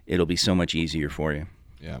 It'll be so much easier for you.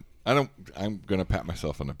 Yeah. I'm going to pat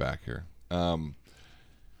myself on the back here. Must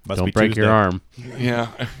Don't be break Tuesday. your arm.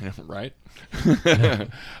 Yeah, right.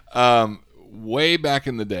 Way back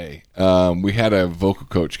in the day, we had a vocal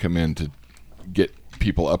coach come in to get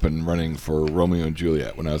people up and running for Romeo and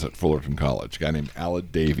Juliet when I was at Fullerton College. A guy named Alan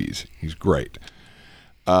Davies. He's great.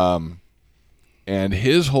 And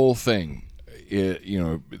his whole thing,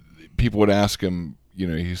 people would ask him,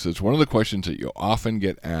 he says, one of the questions that you often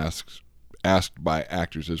get asked by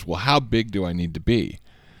actors is, well, how big do I need to be?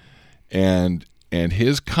 And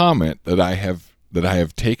his comment that I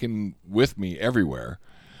have taken with me everywhere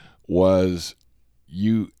was,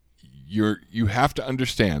 you have to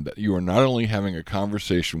understand that you are not only having a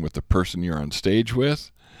conversation with the person you're on stage with,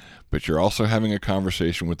 but you're also having a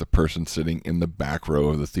conversation with the person sitting in the back row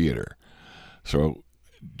of the theater. So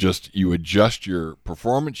you adjust your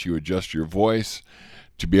performance, you adjust your voice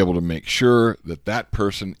to be able to make sure that that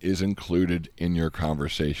person is included in your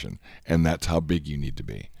conversation, and that's how big you need to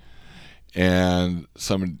be. And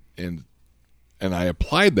I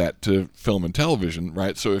applied that to film and television,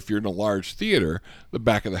 right? So if you're in a large theater, the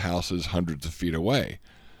back of the house is hundreds of feet away.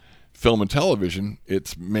 Film and television,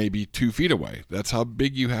 it's maybe 2 feet away. That's how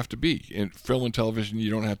big you have to be. In film and television, you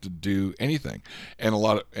don't have to do anything. And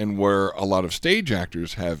where a lot of stage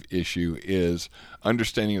actors have issue is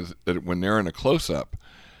understanding that when they're in a close-up,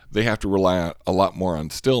 they have to rely a lot more on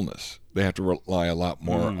stillness. They have to rely a lot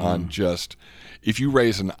more on just, if you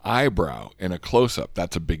raise an eyebrow in a close-up,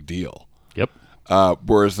 that's a big deal. Yep.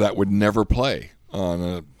 Whereas that would never play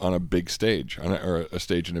on a big stage, or a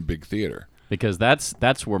stage in a big theater. Because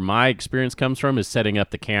that's where my experience comes from, is setting up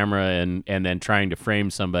the camera and then trying to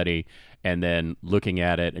frame somebody and then looking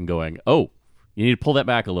at it and going, oh, you need to pull that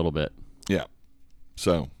back a little bit. Yeah.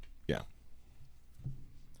 So, yeah.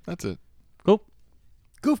 That's it. Cool.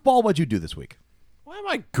 Goofball, what'd you do this week? Why am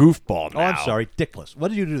I goofball now? Oh, I'm sorry. Dickless. What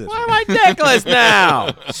did you do this Why week? am I dickless now?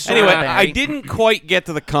 Anyway, Sorry. I didn't quite get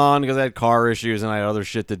to the con because I had car issues and I had other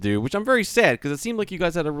shit to do, which I'm very sad because it seemed like you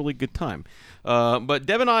guys had a really good time. But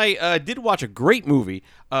Deb and I did watch a great movie.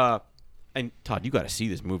 And Todd, you got to see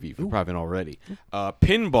this movie if you haven't already.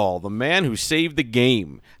 Pinball, the man who saved the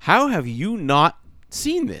game. How have you not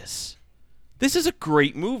seen this? This is a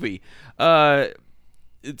great movie.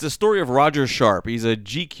 It's a story of Roger Sharp. He's a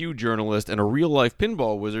GQ journalist and a real-life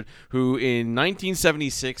pinball wizard who, in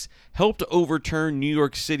 1976, helped overturn New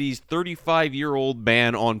York City's 35-year-old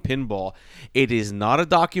ban on pinball. It is not a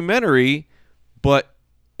documentary, but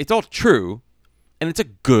it's all true, and it's a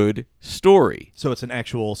good story. So it's an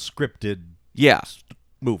actual scripted Yeah.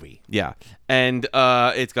 movie. Yeah. And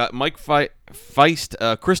it's got Mike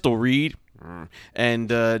Feist, Crystal Reed, and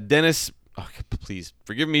Dennis... Oh, please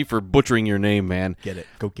forgive me for butchering your name, man. Get it.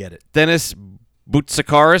 Go get it. Dennis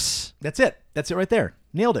Boutsikaris. That's it. That's it right there.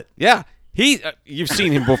 Nailed it. Yeah, you've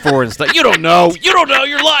seen him before and stuff. You don't know.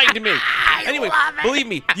 You're lying to me. Anyway, believe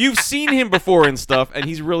me, you've seen him before and stuff, and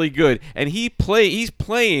he's really good. And he's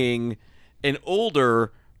playing an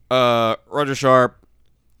older Roger Sharp,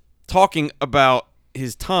 talking about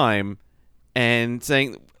his time and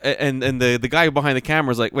saying, and the guy behind the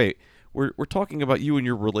camera is like, wait. We're talking about you and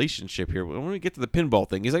your relationship here. When we get to the pinball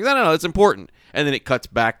thing, he's like, no, it's important. And then it cuts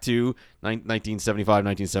back to 1975,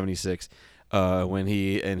 1976, when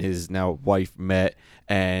he and his now wife met,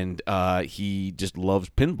 and he just loves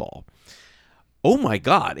pinball. Oh my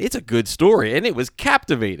God, it's a good story, and it was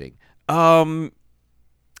captivating. And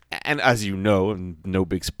as you know, and no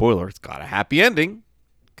big spoiler, it's got a happy ending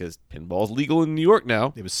because pinball's legal in New York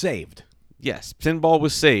now. It was saved. Yes, pinball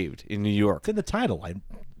was saved in New York. It's in the title.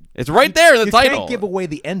 It's right there in the you title. You can't give away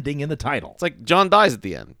the ending in the title. It's like John dies at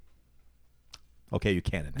the end. Okay, you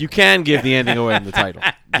can. You can give the ending away in the title.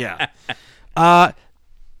 Yeah.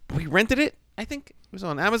 We rented it. I think it was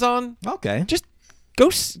on Amazon. Okay. Just go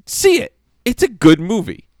see it. It's a good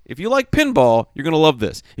movie. If you like pinball, you're going to love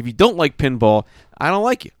this. If you don't like pinball, I don't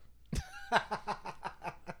like you.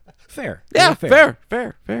 Fair. Yeah, Very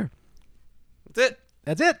fair. That's it.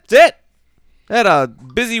 That's it. That's it. I had a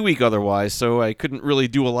busy week otherwise, so I couldn't really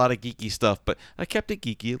do a lot of geeky stuff, but I kept it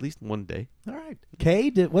geeky at least one day. All right. Kay,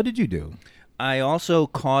 what did you do? I also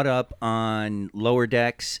caught up on Lower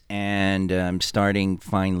Decks, and I'm starting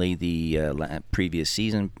finally the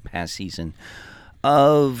past season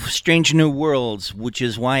of Strange New Worlds, which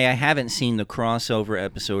is why I haven't seen the crossover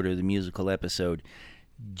episode or the musical episode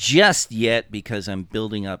just yet, because I'm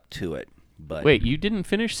building up to it. But Wait, you didn't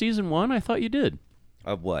finish season 1? I thought you did.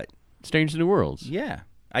 Of what? Strange New Worlds. Yeah,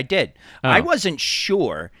 I did. Oh. I wasn't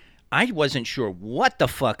sure what the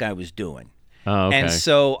fuck I was doing. Oh, okay. And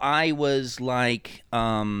so I was like,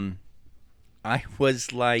 I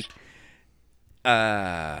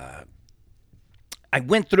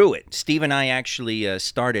went through it. Steve and I actually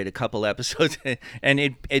started a couple episodes, and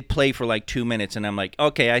it played for like 2 minutes, and I'm like,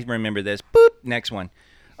 okay, I remember this. Boop, next one.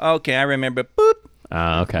 Okay, I remember. Boop.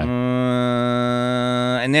 Okay.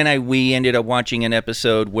 And then we ended up watching an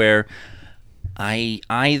episode where I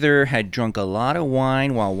either had drunk a lot of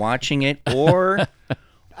wine while watching it, or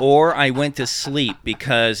I went to sleep,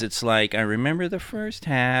 because it's like I remember the first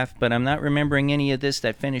half, but I'm not remembering any of this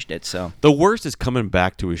that finished it. So The worst is coming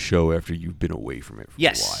back to a show after you've been away from it for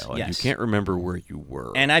Yes, a while. And yes. you can't remember where you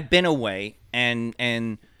were. and I've been away, and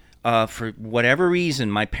for whatever reason,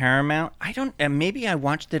 my Paramount, maybe I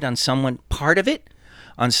watched it on part of it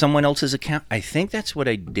on someone else's account. I think that's what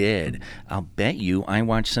I did. I'll bet you I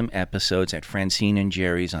watched some episodes at Francine and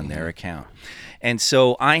Jerry's on their account. And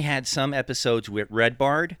so I had some episodes with Red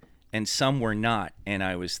Barred, and some were not, and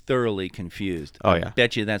I was thoroughly confused. Oh, yeah. I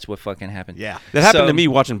bet you that's what fucking happened. Yeah. That happened So- to me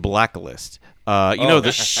watching Blacklist.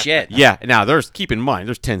 Shit. Yeah. Now, keep in mind,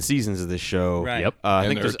 there's 10 seasons of this show. Right. Yep. I and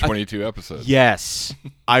think there are there's 22 episodes. Yes.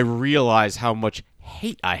 I realize how much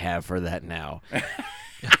hate I have for that now.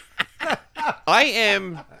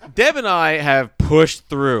 Deb and I have pushed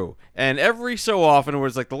through, and every so often, where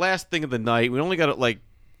it's like the last thing of the night, we only got like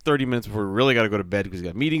 30 minutes before we really got to go to bed because we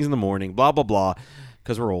got meetings in the morning, blah, blah, blah,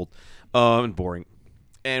 because we're old and boring.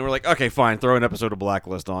 And we're like, okay, fine, throw an episode of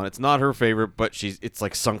Blacklist on. It's not her favorite, but it's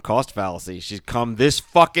like sunk cost fallacy. She's come this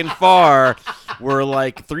fucking far. We're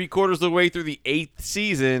like 3/4 of the way through the 8th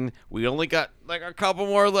season. We only got like a couple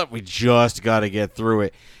more left. We just got to get through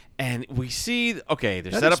it. And we see, okay,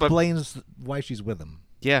 they're That set up explains why she's with him.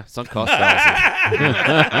 yeah, sunk cost fallacy.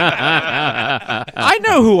 I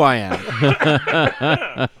know who I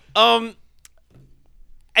am.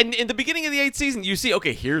 And in the beginning of the 8th season, you see,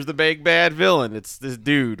 okay, here's the big bad villain. It's this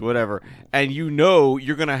dude, whatever. And you know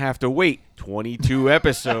you're going to have to wait 22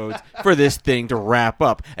 episodes for this thing to wrap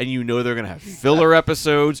up. And you know they're going to have filler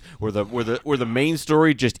episodes where the main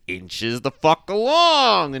story just inches the fuck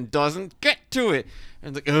along and doesn't get to it.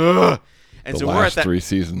 And it's like, ugh. And The so we're at last that. 3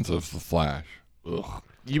 seasons of The Flash. Ugh.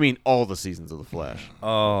 You mean all the seasons of The Flash?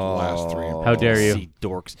 Oh. The last 3. How dare you? See,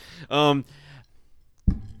 dorks.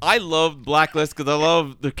 I love Blacklist because I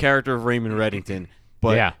love the character of Raymond Reddington,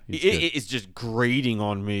 but Yeah, he's good. it's just grating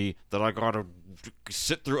on me that I gotta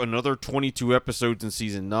sit through another 22 episodes in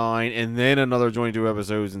season 9 and then another 22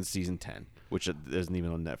 episodes in season 10, which isn't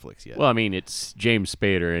even on Netflix yet. Well, I mean, it's James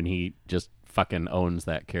Spader, and he just fucking owns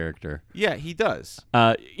that character. Yeah, he does.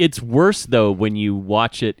 It's worse, though, when you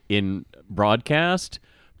watch it in broadcast,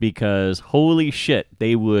 because holy shit,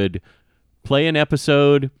 they would play an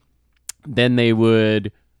episode, then they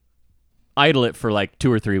would idle it for like 2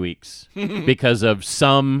 or 3 weeks because of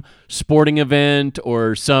some sporting event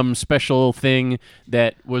or some special thing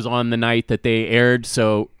that was on the night that they aired.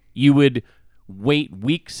 So you would wait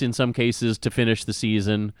weeks in some cases to finish the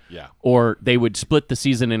season. Yeah. Or they would split the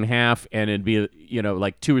season in half, and it'd be,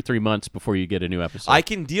 like 2 or 3 months before you get a new episode. I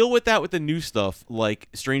can deal with that with the new stuff, like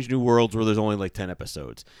Strange New Worlds, where there's only like 10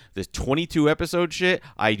 episodes. This 22 episode shit,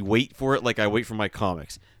 I wait for it like I wait for my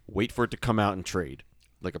comics. Wait for it to come out and trade,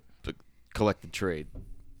 like a collected trade.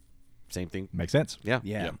 Same thing. Makes sense. Yeah.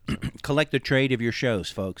 Yeah. Collect the trade of your shows,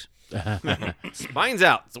 folks. Spine's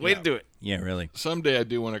out. It's the way to do it. Yeah, really. Someday I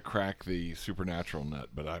do want to crack the supernatural nut,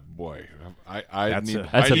 but I That's need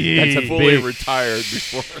a fully big- retired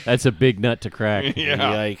before. That's a big nut to crack. Yeah.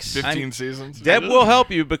 Yikes. 15 seasons. Deb will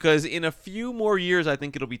help you because in a few more years, I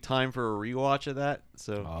think it'll be time for a rewatch of that.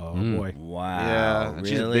 So Oh boy. Wow. Yeah, and really?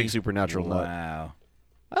 she's a big supernatural nut. Wow.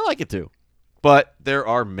 I like it too. But there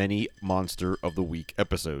are many Monster of the Week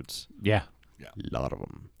episodes. Yeah. A lot of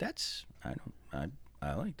them.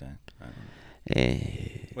 I like that.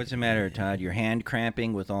 What's the matter, Todd? Your hand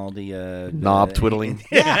cramping with all the Knob twiddling.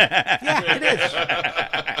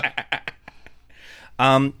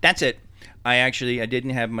 That's it. I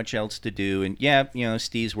didn't have much else to do, and yeah,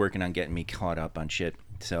 Steve's working on getting me caught up on shit.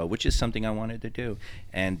 So, which is something I wanted to do.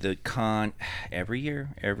 And the con, every year,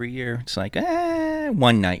 it's like,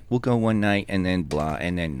 one night. We'll go one night, and then blah,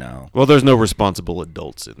 and then no. Well, there's no responsible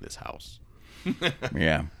adults in this house.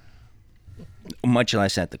 Yeah. Much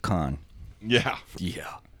less at the con. Yeah.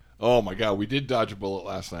 Yeah. Oh, my God. We did dodge a bullet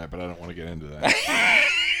last night, but I don't want to get into that.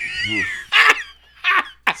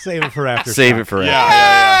 Save it for after. Save it for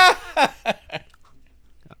Yeah.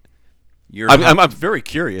 I'm very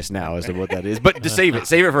curious now as to what that is, but to save it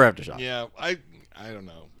for Aftershock. Yeah, I don't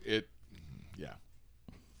know.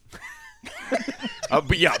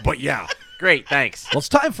 Yeah. But yeah. Great, thanks. Well, it's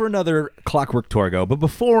time for another Clockwork Torgo, but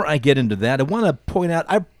before I get into that, I want to point out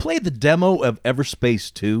I played the demo of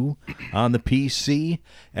Everspace 2 on the PC.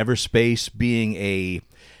 Everspace being an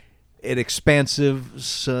expansive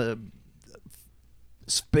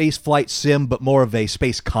space flight sim, but more of a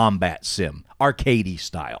space combat sim, arcadey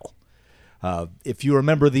style. If you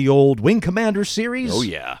remember the old Wing Commander series, oh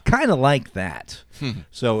yeah, kind of like that.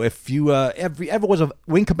 So if you ever was a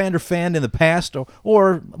Wing Commander fan in the past,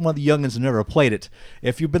 or one of the youngins who never played it,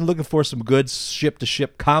 if you've been looking for some good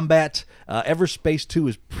ship-to-ship combat, Everspace 2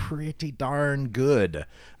 is pretty darn good.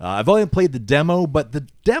 I've only played the demo, but the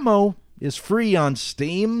demo is free on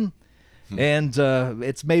Steam. And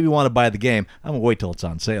it's maybe want to buy the game. I'm going to wait till it's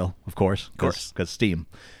on sale, of course, because Steam.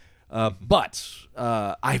 But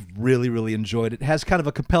I really, really enjoyed it. It has kind of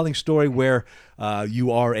a compelling story where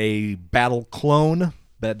you are a battle clone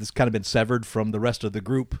that has kind of been severed from the rest of the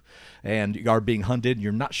group, and you are being hunted.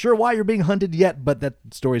 You're not sure why you're being hunted yet, but that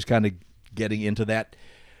story is kind of getting into that.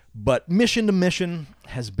 But mission to mission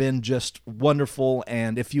has been just wonderful,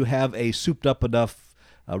 and if you have a souped-up enough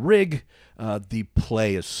rig, the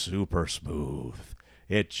play is super smooth.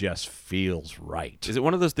 It just feels right. Is it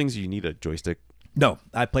one of those things you need a joystick? No,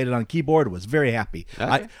 I played it on keyboard. Was very happy.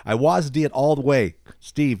 Okay. I WASD it all the way.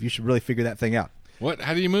 Steve, you should really figure that thing out. What?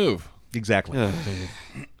 How do you move? Exactly.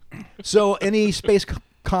 So, any space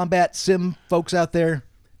combat sim folks out there,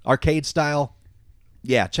 arcade style,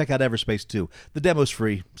 yeah, check out Everspace 2. The demo's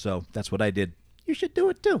free, so that's what I did. You should do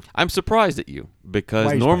it too. I'm surprised at you because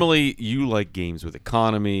Why are you normally you like games with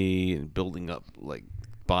economy and building up, like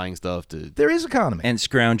buying stuff to. There is economy. And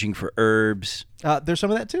scrounging for herbs. There's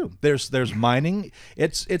some of that too. There's mining.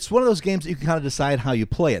 It's one of those games that you can kind of decide how you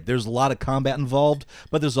play it. There's a lot of combat involved,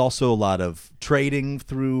 but there's also a lot of trading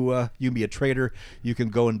through. You can be a trader. You can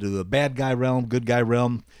go into the bad guy realm, good guy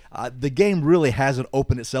realm. The game really hasn't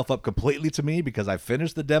opened itself up completely to me because I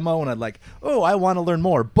finished the demo and I'm like, oh, I want to learn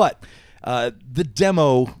more. But the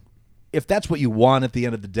demo, if that's what you want at the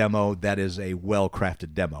end of the demo, that is a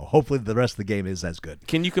well-crafted demo. Hopefully the rest of the game is as good.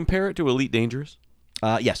 Can you compare it to Elite Dangerous?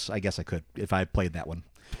 Yes, I guess I could if I played that one.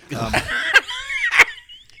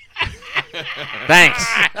 Thanks,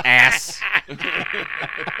 ass.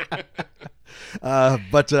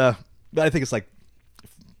 But I think it's like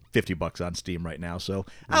 $50 on Steam right now, so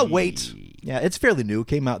I'll wait. Yeah, it's fairly new.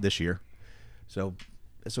 Came out this year, so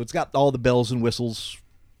it's got all the bells and whistles.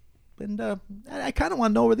 And I kind of want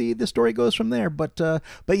to know where the story goes from there. But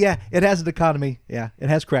yeah, it has an economy. Yeah, it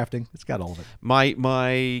has crafting. It's got all of it.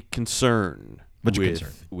 My concern What's your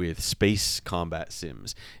concern? with space combat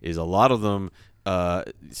sims is a lot of them.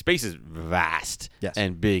 Space is vast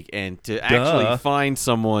and big, and to actually find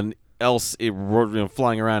someone else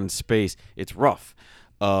flying around in space, it's rough.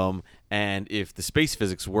 And if the space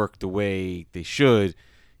physics work the way they should,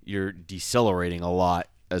 you're decelerating a lot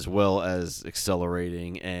as well as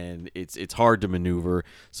accelerating, and it's hard to maneuver.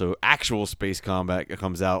 So actual space combat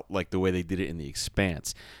comes out like the way they did it in The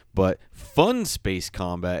Expanse. But fun space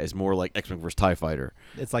combat is more like X-Wing vs. TIE Fighter.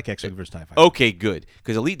 It's like X-Wing vs. TIE Fighter. Okay, good.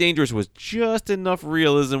 Because Elite Dangerous was just enough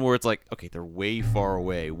realism where it's like, okay, they're way far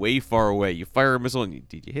away. You fire a missile, and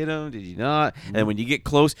did you hit them? Did you not? And when you get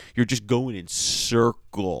close, you're just going in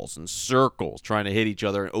circles and circles, trying to hit each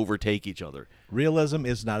other and overtake each other. Realism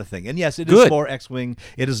is not a thing. And yes, it Good. is more X-Wing.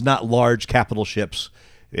 It is not large capital ships.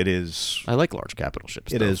 It is... I like large capital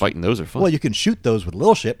ships. It is. Fighting those are fun. Well, you can shoot those with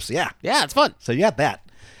little ships. Yeah. Yeah, it's fun. So you got that.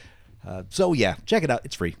 So yeah, check it out.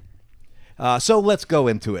 It's free. So let's go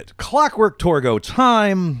into it. Clockwork Torgo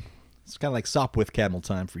time. It's kind of like Sopwith Camel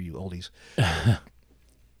time for you oldies.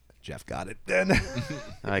 Jeff got it.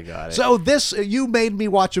 I got it. So you made me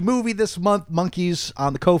watch a movie this month, Monkeys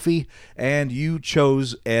on the Ko-fi, and you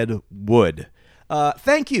chose Ed Wood.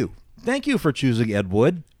 Thank you. Thank you for choosing Ed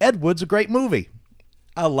Wood. Ed Wood's a great movie.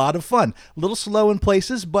 A lot of fun. A little slow in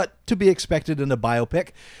places, but to be expected in a biopic,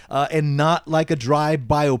 and not like a dry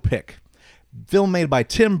biopic. Film made by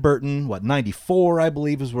Tim Burton, 94, I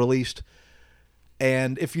believe, was released.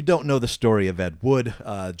 And if you don't know the story of Ed Wood,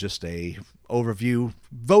 just a overview,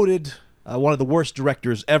 voted one of the worst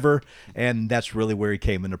directors ever, and that's really where he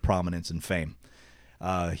came into prominence and fame.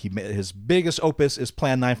 His biggest opus is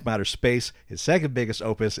Plan 9 from Outer Space. His second biggest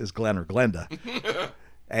opus is Glen or Glenda.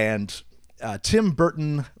 And Tim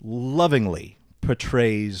Burton lovingly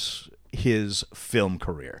portrays his film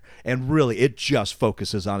career. And really, it just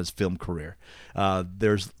focuses on his film career.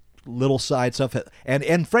 There's little side stuff.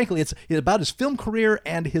 And frankly, it's about his film career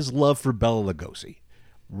and his love for Bela Lugosi.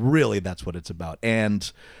 Really, that's what it's about.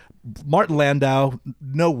 And Martin Landau,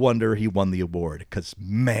 no wonder he won the award, because,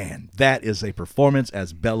 man, that is a performance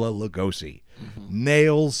as Bela Lugosi.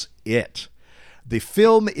 Nails it. The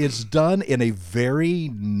film is done in a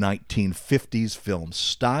very 1950s film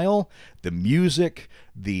style. The music,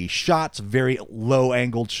 the shots, very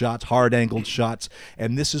low-angled shots, hard-angled shots.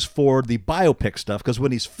 And this is for the biopic stuff, because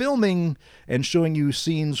when he's filming and showing you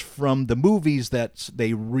scenes from the movies that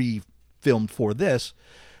they re-filmed for this,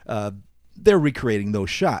 they're recreating those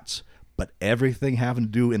shots. But everything having to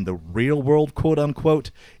do in the real world, quote unquote,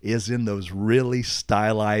 is in those really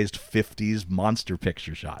stylized 50s monster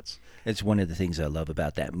picture shots. It's one of the things I love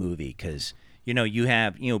about that movie, because you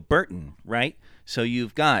have Burton, right? So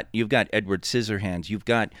you've got Edward Scissorhands, you've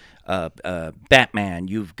got Batman,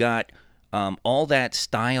 you've got all that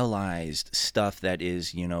stylized stuff that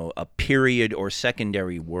is a period or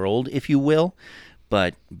secondary world, if you will.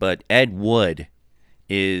 But Ed Wood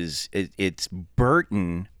it's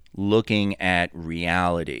Burton looking at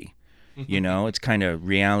reality. It's kind of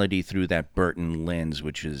reality through that Burton lens,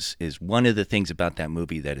 which is one of the things about that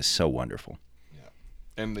movie that is so wonderful. Yeah,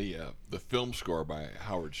 and the film score by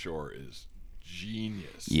Howard Shore is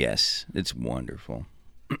genius. Yes, it's wonderful.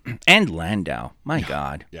 And Landau, my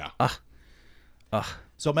God. Yeah.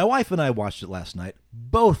 So my wife and I watched it last night.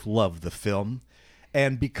 Both loved the film.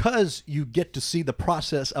 And because you get to see the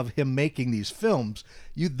process of him making these films,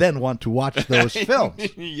 you then want to watch those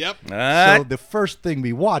films. Yep. So the first thing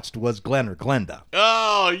we watched was Glen or Glenda.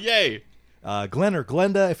 Oh, yay. Glen or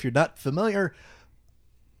Glenda, if you're not familiar,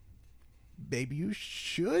 maybe you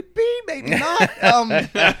should be, maybe not.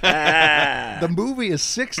 The movie is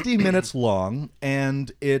 60 minutes long,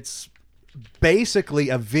 and it's basically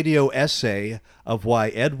a video essay of why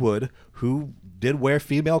Ed Wood, who did wear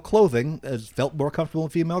female clothing, felt more comfortable in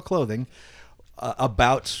female clothing,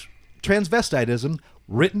 about transvestitism,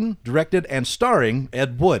 written, directed, and starring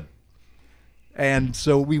Ed Wood. And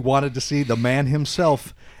so we wanted to see the man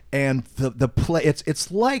himself, and the play. It's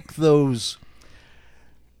like the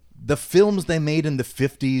films they made in the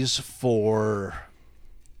 50s for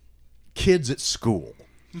kids at school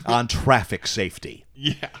on traffic safety.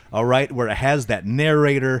 Yeah. All right, where it has that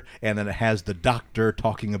narrator, and then it has the doctor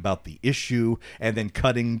talking about the issue, and then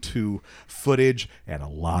cutting to footage, and a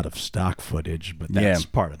lot of stock footage, but that's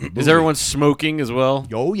part of the movie. Is everyone smoking as well?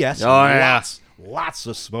 Oh, yes. Oh, yeah. Lots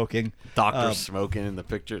of smoking. Doctor smoking in the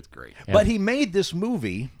picture. It's great. But he made this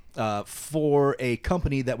movie for a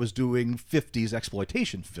company that was doing 50s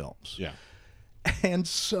exploitation films. Yeah. And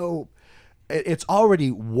so it's already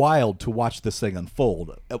wild to watch this thing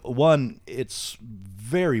unfold. One, it's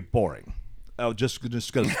very boring. I'm just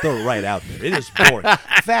going to throw it right out there. It is boring.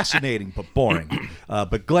 Fascinating, but boring.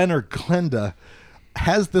 But Glen or Glenda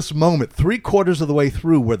has this moment 3/4 of the way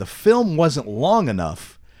through where the film wasn't long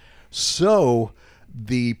enough, so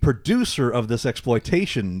the producer of this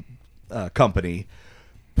exploitation company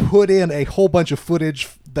put in a whole bunch of footage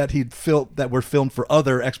that were filmed for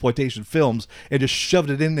other exploitation films and just shoved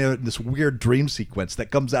it in there in this weird dream sequence that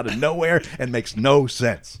comes out of nowhere and makes no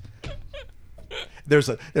sense. There's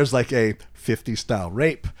like a 50s style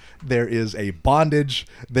rape. There is a bondage.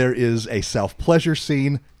 There is a self-pleasure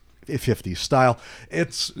scene, 50s style.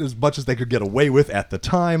 It's as much as they could get away with at the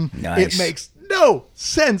time. Nice. It makes no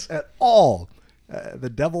sense at all. The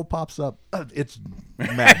devil pops up. It's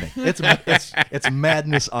maddening. It's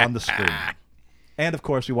madness on the screen. And of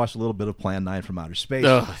course, we watched a little bit of Plan 9 from Outer Space.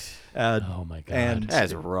 Oh my God. And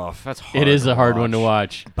That's rough. That's hard. It is a hard one to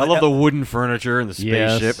watch. I love the wooden furniture and the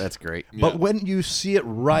spaceship. Yes. That's great. But when you see it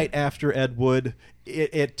right after Ed Wood,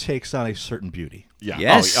 it takes on a certain beauty. Yeah.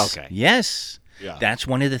 Yes. Oh, okay. Yes. Yeah. That's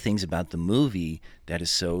one of the things about the movie that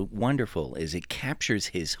is so wonderful, is it captures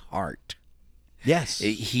his heart. Yes.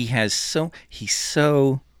 He's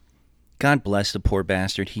so, God bless the poor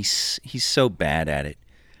bastard. He's so bad at it,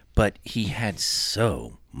 but he had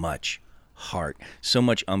so much heart, so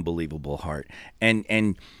much unbelievable heart.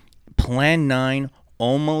 And Plan 9,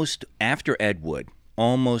 almost after Ed Wood,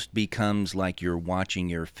 almost becomes like you're watching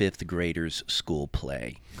your 5th grader's school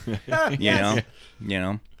play. You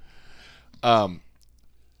know?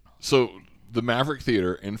 So the Maverick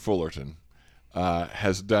Theater in Fullerton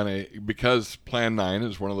has done because Plan 9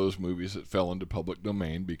 is one of those movies that fell into public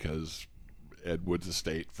domain because Ed Wood's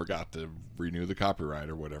estate forgot to renew the copyright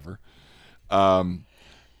or whatever.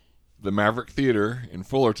 The Maverick Theater in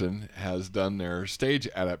Fullerton has done their stage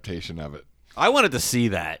adaptation of it. I wanted to see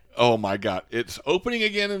that. Oh my God. It's opening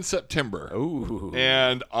again in September. Ooh.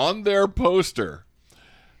 And on their poster,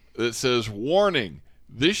 it says, "Warning,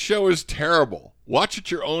 this show is terrible. Watch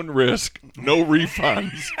at your own risk. No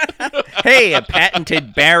refunds." Hey, a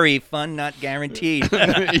patented Barry fun not guaranteed.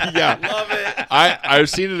 Yeah. Love it. I've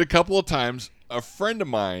seen it a couple of times. A friend of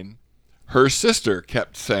mine, her sister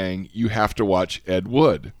kept saying, "You have to watch Ed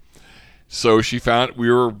Wood." So we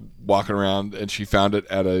were walking around and she found it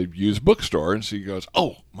at a used bookstore and she goes,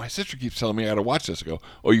 "Oh, my sister keeps telling me I got to watch this." I go,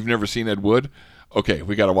 "Oh, you've never seen Ed Wood? Okay,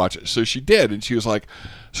 we got to watch it." So she did, and she was like,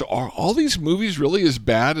 "So are all these movies really as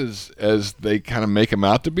bad as they kind of make them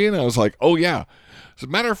out to be?" And I was like, "Oh yeah." As a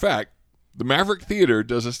matter of fact, the Maverick Theater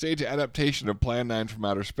does a stage adaptation of Plan 9 from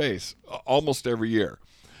Outer Space almost every year.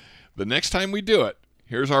 The next time we do it,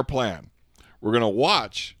 here's our plan. We're going to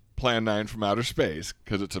watch Plan 9 from Outer Space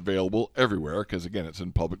because it's available everywhere because, again, it's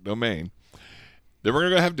in public domain. Then we're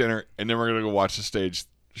going to go have dinner, and then we're going to go watch the stage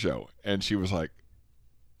show. And she was like,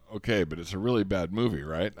 "Okay, but it's a really bad movie,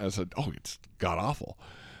 right?" I said, "Oh, it's god-awful."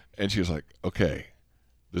 And she was like, "Okay,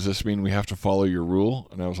 does this mean we have to follow your rule?"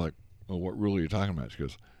 And I was like, "Well, what rule are you talking about?" She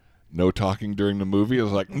goes, "No talking during the movie." I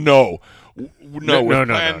was like, No. With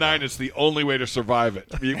Plan 9, it's the only way to survive it.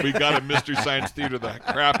 We got to Mystery Science Theater the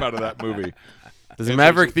crap out of that movie. Does the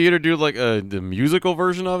Maverick Theater do like the musical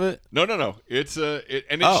version of it? No. It's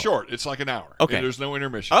short. It's like an hour. Okay. There's no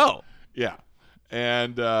intermission. Oh. Yeah.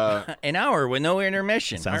 And An hour with no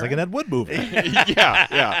intermission. Sounds like an Ed Wood movie.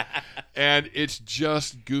 yeah. And it's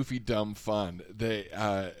just goofy, dumb fun.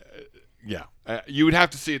 You would have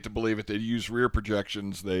to see it to believe it. They use rear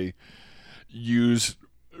projections. They use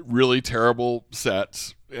really terrible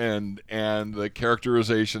sets and the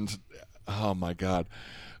characterizations. Oh my God,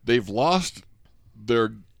 they've lost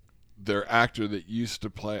their actor that used to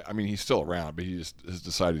play. I mean, he's still around, but he just has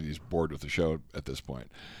decided he's bored with the show at this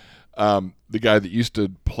point. The guy that used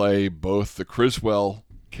to play both the Criswell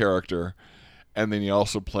character, and then he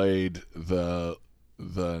also played the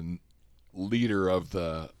leader of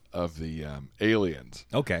the aliens.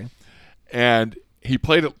 Okay. And he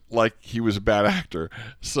played it like he was a bad actor.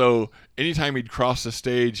 So anytime he'd cross the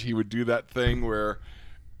stage, he would do that thing where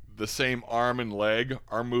the same arm and leg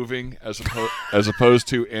are moving as opposed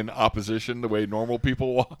to in opposition the way normal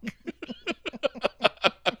people walk.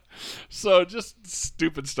 So just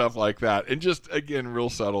stupid stuff like that, and just again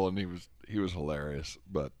real subtle, and he was hilarious.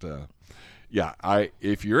 But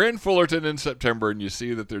if you're in Fullerton in September and you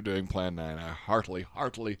see that they're doing Plan 9, I heartily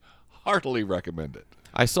recommend it.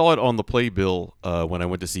 I saw it on the playbill when I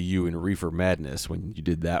went to see you in Reefer Madness when you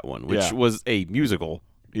did that one, which was a musical.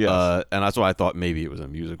 Yes. And that's why I thought maybe it was a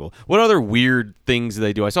musical. What other weird things do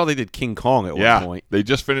they do? I saw they did King Kong at one point. They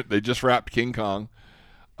just finished. They just wrapped King Kong.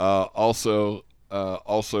 Also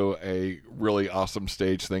a really awesome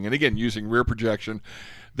stage thing, and again using rear projection.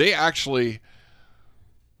 They actually,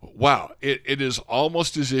 wow! It is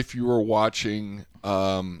almost as if you were watching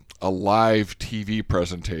a live TV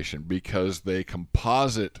presentation because they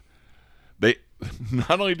composite. They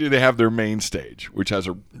not only do they have their main stage, which has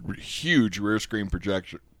a huge rear screen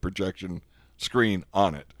projection screen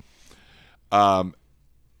on it.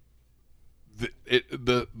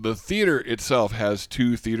 The theater itself has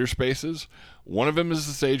two theater spaces. One of them is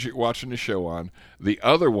the stage you're watching the show on. The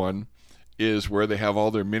other one is where they have all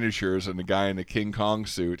their miniatures and the guy in a King Kong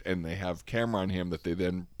suit, and they have camera on him that they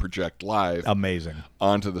then project live. Amazing.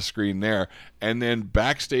 Onto the screen there. And then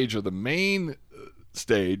backstage of the main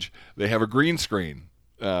stage, they have a green screen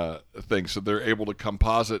thing, so they're able to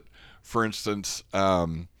composite, for instance,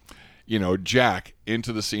 Jack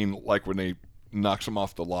into the scene, like when they knocks him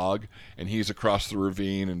off the log and he's across the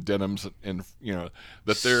ravine and Denham's, and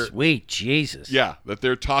that they're sweet Jesus, that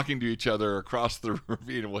they're talking to each other across the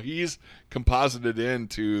ravine. Well, he's composited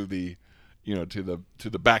into the to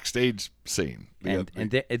the backstage scene,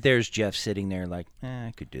 there's Jeff sitting there like,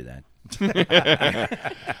 I could do that.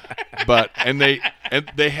 But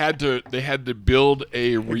they had to build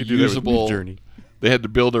a reusable journey. They had to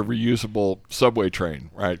build a reusable subway train,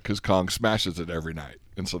 right? Because Kong smashes it every night,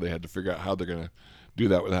 and so they had to figure out how they're going to do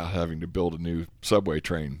that without having to build a new subway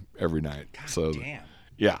train every night. Damn.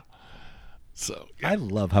 Yeah. So I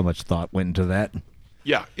love how much thought went into that.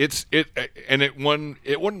 Yeah, it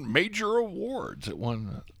won major awards. It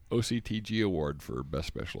won OCTG award for best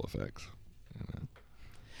special effects.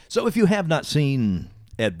 So if you have not seen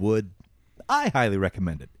Ed Wood, I highly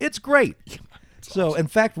recommend it. It's great. So, in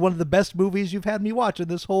fact, one of the best movies you've had me watch in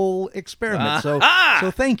this whole experiment. So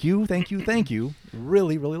thank you.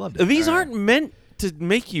 Really, really loved it. These aren't meant to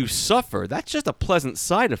make you suffer. That's just a pleasant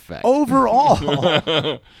side effect. Overall,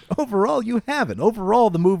 you haven't. Overall,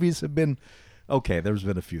 the movies have been okay. There's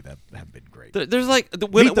been a few that have been great. There's like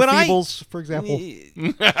Meet when the I Feebles, for example.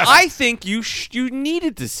 I think you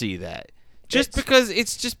needed to see that. Just because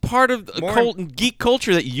it's just part of geek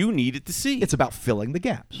culture that you needed to see. It's about filling the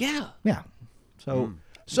gaps. Yeah. Yeah. So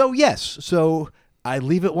yes. So I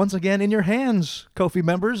leave it once again in your hands, Ko-fi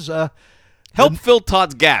members. Help fill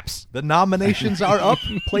Todd's gaps. The nominations are up.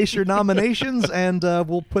 Place your nominations, and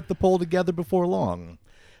we'll put the poll together before long.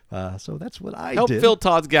 So that's what I Help did. fill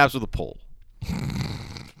Todd's gaps with a poll.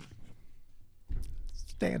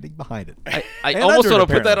 Standing behind it. I And almost under it, want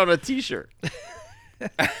to put that apparently. on a T-shirt.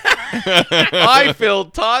 I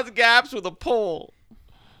filled Todd's gaps with a poll.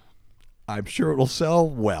 I'm sure it'll sell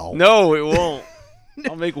well. No, it won't.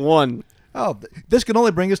 I'll make one. Oh, this can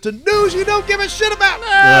only bring us to news you don't give a shit about.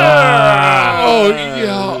 Oh,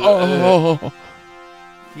 yeah. Oh.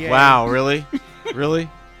 Wow, really? Really?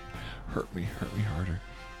 Hurt me harder.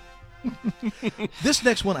 This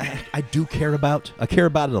next one I do care about. I care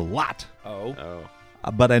about it a lot. Oh.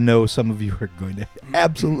 But I know some of you are going to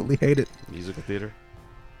absolutely hate it. Musical theater.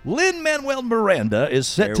 Lin-Manuel Miranda is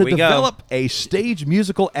set There to we go. develop a stage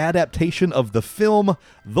musical adaptation of the film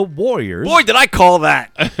The Warriors, Boy, did I call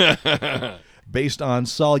that. based on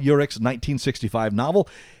Saul Urich's 1965 novel.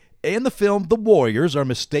 In the film, the Warriors are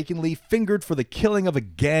mistakenly fingered for the killing of a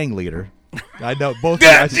gang leader. I know, both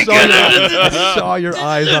of you. I saw your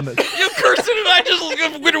eyes on it. You cursed it, and I just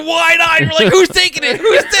looked with wide-eyed. You're like, who's taking it?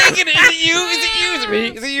 Who's taking it? Is it you? Is it you? Is it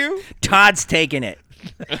me? Is it you? Todd's taking it.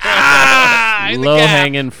 Ah! in the Low gap.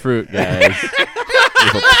 hanging fruit, guys.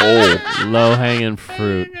 With a pole. Low hanging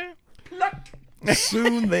fruit.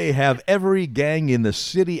 Soon they have every gang in the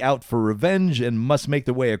city out for revenge and must make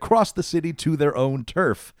their way across the city to their own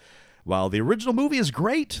turf. While the original movie is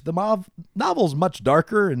great, the novel's much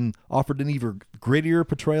darker and offered an even grittier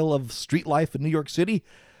portrayal of street life in New York City.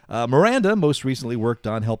 Miranda most recently worked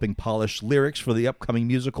on helping polish lyrics for the upcoming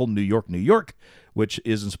musical New York, New York, which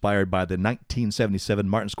is inspired by the 1977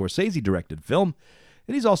 Martin Scorsese directed film.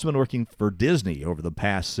 And he's also been working for Disney over the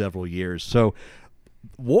past several years. So,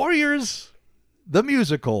 Warriors, the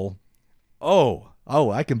musical,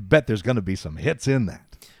 I can bet there's going to be some hits in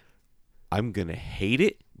that. I'm going to hate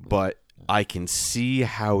it, but I can see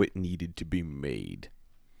how it needed to be made.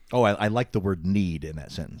 Oh, I like the word need in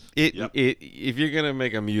that sentence. If you're going to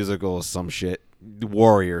make a musical of some shit, the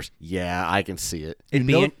Warriors, yeah, I can see it. It'd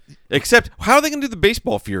be Except, how are they going to do the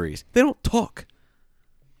baseball Furies? They don't talk.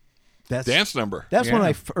 That's Dance number. That's one of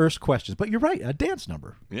my first questions. But you're right, a dance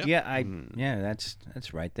number. Yeah.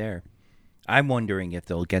 that's right there. I'm wondering if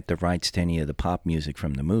they'll get the rights to any of the pop music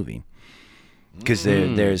from the movie, because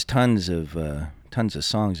there's tons of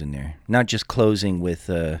songs in there. Not just closing with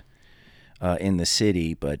In the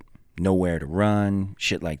City, but Nowhere to Run,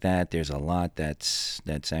 shit like that. There's a lot that's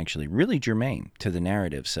actually really germane to the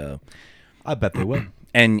narrative. So, I bet they will.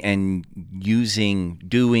 and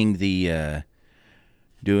doing the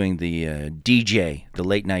DJ, the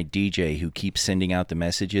late night DJ who keeps sending out the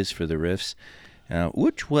messages for the riffs,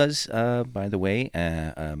 which was, by the way,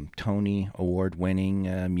 Tony Award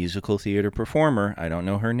winning musical theater performer. I don't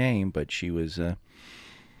know her name, but she was.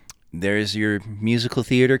 There's your musical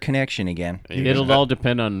theater connection again. It'll all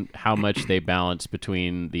depend on how much they balance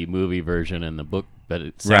between the movie version and the book, but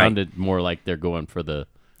it sounded more like they're going for the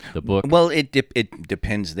book. Well, it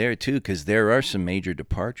depends there too, because there are some major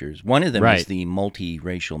departures. One of them is the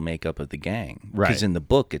multiracial makeup of the gang. Because in the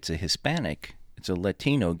book, it's a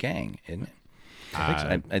Latino gang, isn't it?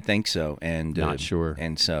 I think so, and Not sure.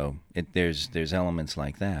 And so there's elements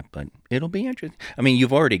like that, but it'll be interesting. I mean,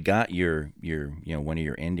 you've already got your one of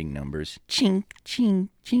your ending numbers. Chink chink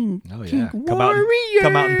chink. Oh yeah, chink, come out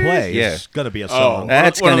and play. Yeah. It's gonna be a song.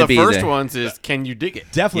 That's one going to of the be first ones is Can You Dig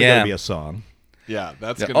It? Definitely Yeah. gonna be a song. Yeah,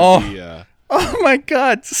 that's going to be... Oh my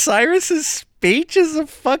God, Cyrus's speech is a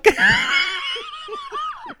fucking.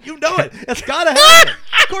 You know it. It's gotta happen.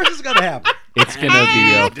 Of course, it's gonna happen. It's going to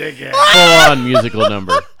be a full-on musical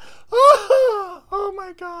number. Oh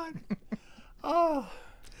my God. Oh.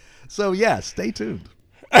 So yeah, stay tuned.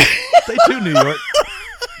 Stay tuned, New York.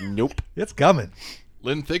 Nope. It's coming.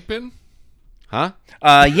 Lynn Thigpen? Huh?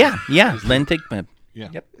 Yeah, Len Thigpen. Yeah.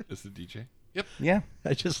 Yep. Is the DJ. Yep. Yeah.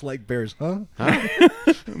 I just like bears, huh?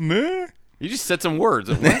 You just said some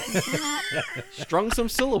words. Strung some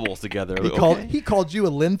syllables together. He called you a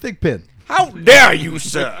Lynn Thigpen. How dare you,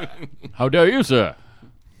 sir? How dare you, sir?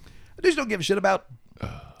 I just don't give a shit about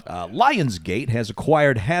Lionsgate has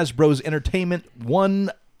acquired Hasbro's Entertainment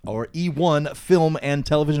E1 film and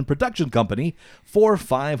television production company for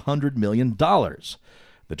 $500 million.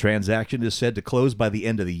 The transaction is said to close by the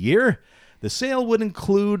end of the year. The sale would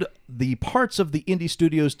include the parts of the indie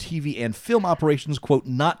studio's TV and film operations, quote,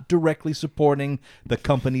 not directly supporting the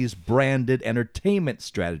company's branded entertainment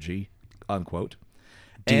strategy, unquote.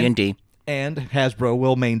 D&D. And Hasbro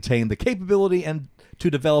will maintain the capability and to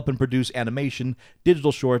develop and produce animation,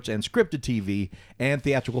 digital shorts, and scripted TV and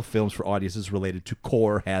theatrical films for audiences related to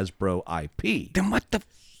core Hasbro IP. Then what the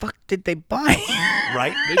fuck did they buy?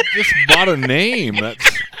 Right? They just bought a name.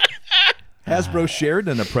 That's Hasbro shared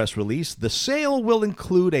in a press release, the sale will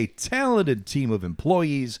include a talented team of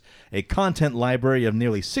employees, a content library of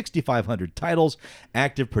nearly 6,500 titles,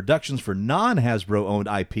 active productions for non-Hasbro-owned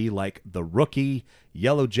IP like The Rookie,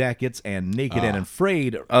 Yellow Jackets, and Naked and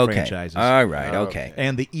Afraid franchises. All right, okay.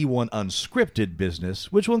 And the E1 unscripted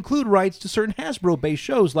business, which will include rights to certain Hasbro-based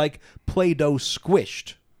shows like Play-Doh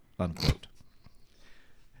Squished, unquote.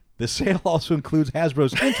 The sale also includes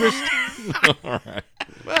Hasbro's interest...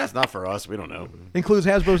 Well, that's not for us. We don't know. Includes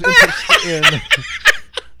Hasbro's interest in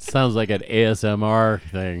Sounds like an ASMR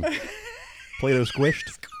thing. Play-Doh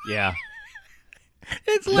Squished. Yeah.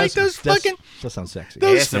 It's like those fucking... That sounds sexy.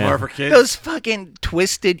 ASMR for kids. Those fucking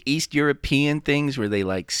twisted East European things where they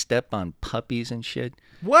like step on puppies and shit.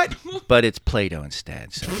 What? But it's Play-Doh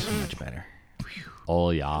instead, so it's so much better.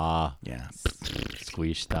 Oh, yeah. Yeah.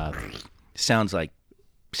 Squish that. Sounds like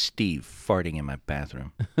Steve farting in my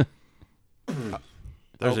bathroom.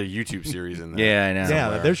 There's a YouTube series in there. Yeah, I know.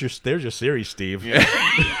 Yeah, there's your series, Steve.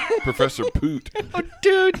 Professor Poot. Oh,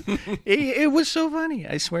 dude, it was so funny.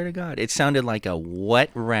 I swear to God, it sounded like a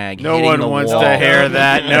wet rag. No hitting one the wants wall. to hear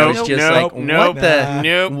that. It Nope, was just nope, like,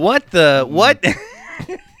 nope, what the what?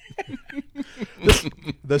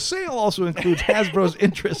 The sale also includes Hasbro's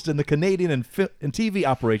interest in the Canadian and TV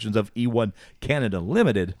operations of E1 Canada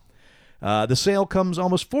Limited. The sale comes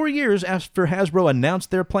almost 4 years after Hasbro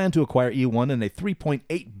announced their plan to acquire E1 in a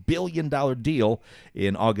 $3.8 billion deal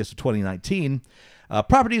in August of 2019.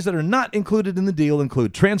 Properties that are not included in the deal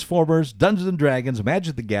include Transformers, Dungeons & Dragons,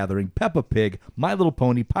 Magic the Gathering, Peppa Pig, My Little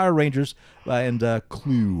Pony, Power Rangers, and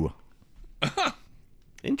Clue.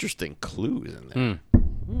 Interesting clues in there.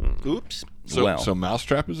 Oops. So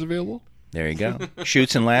Mousetrap is available? There you go.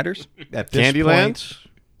 Shoots and ladders. At this Candyland?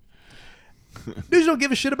 point, news don't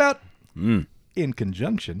give a shit about. In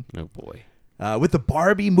conjunction Oh, boy. with the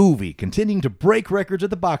Barbie movie continuing to break records at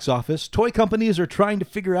the box office, toy companies are trying to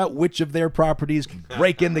figure out which of their properties can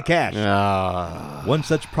break in the cash. One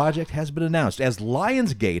such project has been announced as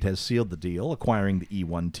Lionsgate has sealed the deal, acquiring the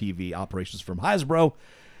E1 TV operations from Hasbro.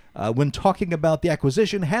 When talking about the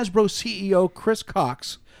acquisition, Hasbro CEO Chris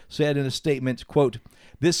Cox said in a statement, quote,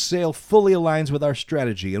 "This sale fully aligns with our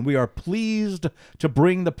strategy, and we are pleased to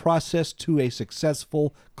bring the process to a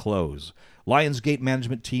successful close. Lionsgate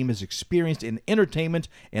management team is experienced in entertainment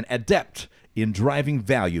and adept in driving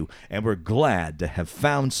value, and we're glad to have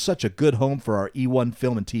found such a good home for our E1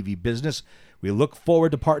 film and TV business. We look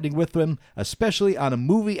forward to partnering with them, especially on a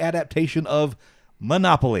movie adaptation of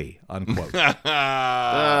Monopoly," unquote.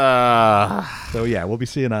 So, yeah, we'll be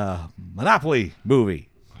seeing a Monopoly movie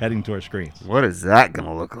heading to our screens. What is that going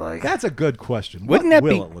to look like? That's a good question. Wouldn't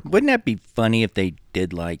What that be funny if they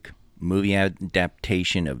did like movie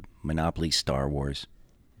adaptation of Monopoly Star Wars?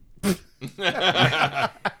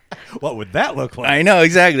 What would that look like? I know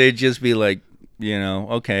exactly. It'd just be like,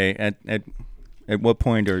 okay, at what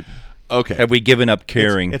point have we given up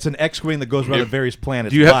caring? It's an X-wing that goes around the various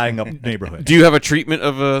planets, you have- flying up neighborhoods. Do you have a treatment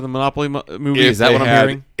of the Monopoly movie? Is that If what they I'm had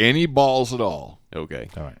hearing? any balls at all, Okay.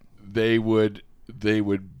 All right. they would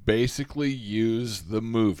basically use the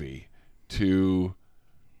movie to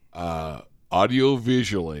audio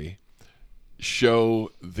visually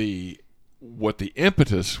show what the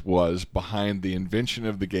impetus was behind the invention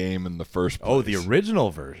of the game in the first place. Oh, the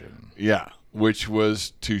original version. Yeah, which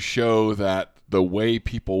was to show that the way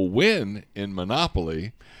people win in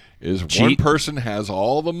Monopoly is one Cheat. person has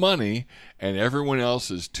all the money and everyone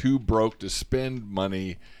else is too broke to spend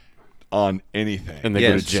money on anything. And they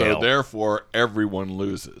go to So jail. therefore, everyone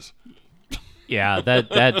loses. Yeah,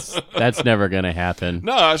 that's never gonna happen.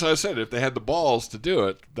 No, as I said, if they had the balls to do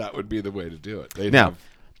it, that would be the way to do it. They'd Now, have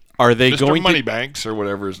are they Mr. going to Moneybanks or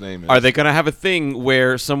whatever his name is. Are they going to have a thing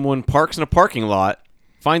where someone parks in a parking lot,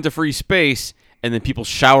 finds a free space, and then people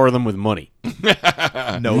shower them with money?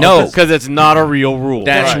 No. Because it's not a real rule.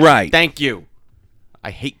 That's right. Thank you.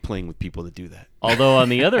 I hate playing with people that do that. Although on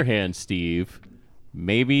the other hand, Steve,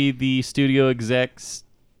 maybe the studio execs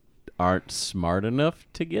aren't smart enough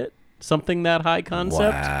to get something that high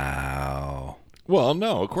concept. Wow. Well,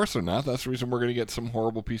 no, of course they're not. That's the reason we're going to get some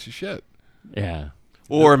horrible piece of shit. Yeah.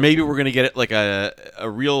 Or maybe we're gonna get it like a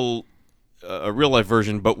real life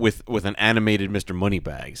version, but with an animated Mr.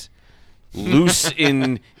 Moneybags, loose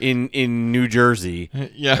in New Jersey,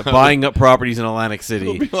 Yeah. buying up properties in Atlantic City,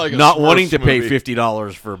 It'll be like a not wanting to Smurfs pay movie.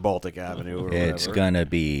 $50 for Baltic Avenue. Or It's whatever. gonna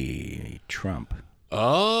be Trump.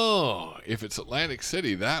 Oh, if it's Atlantic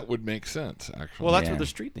City, that would make sense, actually. Well, that's Yeah. where the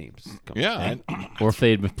street names come. yeah. Or if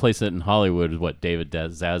they'd place it in Hollywood, what David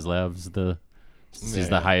Zaslav's he's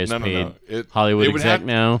the highest paid Hollywood it would exec have-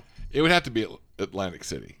 now. It would have to be Atlantic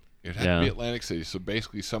City. It would have Yeah. to be Atlantic City. So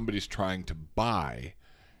basically, somebody's trying to buy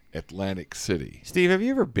Atlantic City. Steve, have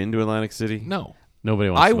you ever been to Atlantic City? No. Nobody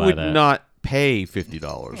wants I to buy would that. not pay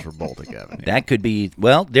 $50 for Baltic Avenue. That could be.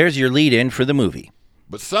 Well, there's your lead-in for the movie.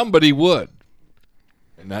 But somebody would.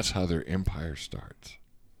 And that's how their empire starts.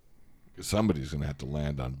 Because somebody's going to have to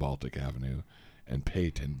land on Baltic Avenue and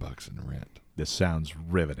pay $10 in rent. This sounds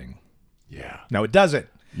riveting. Yeah. No, it doesn't.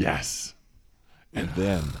 Yes. And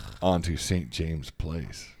then on to St. James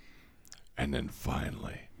Place. And then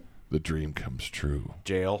finally, the dream comes true.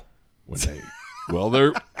 Jail. When they, well,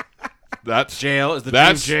 they're, that's Jail is the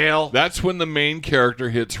that's dream jail. That's when the main character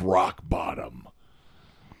hits rock bottom.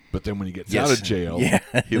 But then when he gets out of jail,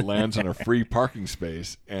 he lands on a free parking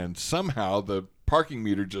space, and somehow the parking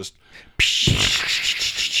meter just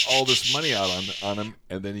all this money out on him,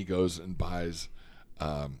 and then he goes and buys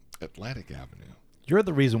Atlantic Avenue. You're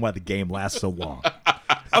the reason why the game lasts so long.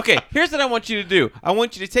 Okay, here's what I want you to do. I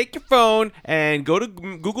want you to take your phone and go to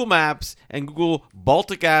Google Maps and Google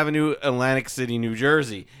Baltic Avenue, Atlantic City, New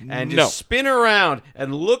Jersey, and just spin around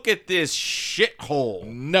and look at this shithole.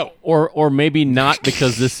 No. Or maybe not,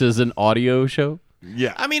 because this is an audio show,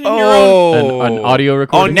 Yeah. I mean, in your own... an audio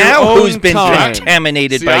recording. your Now own who's been time.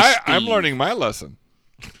 contaminated See, by I'm Steve? learning my lesson.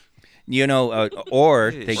 You know,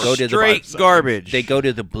 or they go to Straight the garbage. They go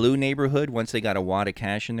to the blue neighborhood once they got a wad of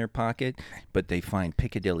cash in their pocket, but they find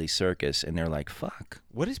Piccadilly Circus and they're like, "Fuck,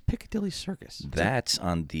 What is Piccadilly Circus? that's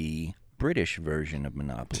on the British version of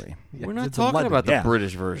Monopoly." We're not It's in talking London, about the yeah.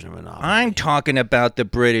 British version of Monopoly. I'm talking about the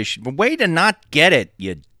British. Way to not get it,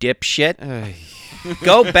 you dipshit.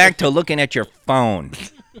 Go back to looking at your phone.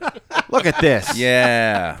 Look at this.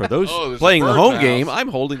 Yeah. For those Oh, there's a playing the bird home mouse. game, I'm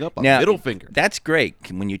holding up a Now, middle finger. That's great.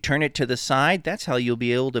 When you turn it to the side, that's how you'll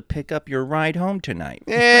be able to pick up your ride home tonight.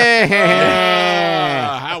 How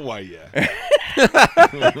are you?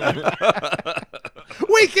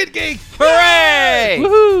 Wicked Geek! Hooray!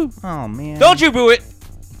 Oh, man. Don't you boo it.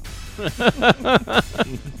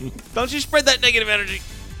 Don't you spread that negative energy.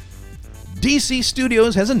 DC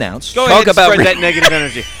Studios has announced Go Talk ahead and about spread that negative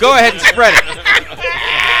energy. Go ahead and spread it.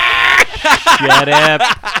 Shut up.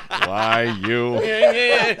 Why you?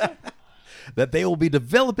 that they will be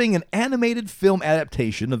developing an animated film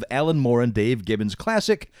adaptation of Alan Moore and Dave Gibbons'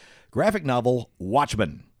 classic graphic novel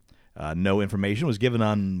Watchmen. No information was given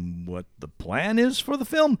on what the plan is for the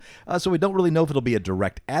film, so we don't really know if it'll be a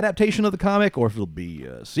direct adaptation of the comic or if it'll be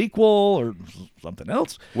a sequel or something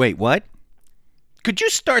else. Wait, what? Could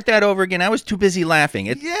you start that over again? I was too busy laughing.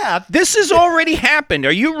 Yeah. This has already happened.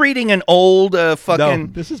 Are you reading an old fucking... No,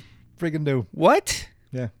 this is friggin' new. What?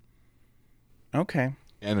 Yeah. Okay.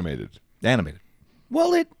 Animated. Animated.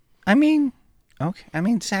 Well,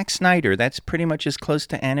 okay. Zack Snyder, that's pretty much as close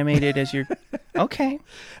to animated as you're... Okay.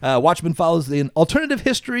 Watchmen follows an alternative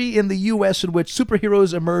history in the U.S. in which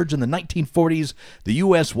superheroes emerged in the 1940s. The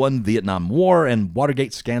U.S. won the Vietnam War, and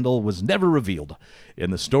Watergate scandal was never revealed. In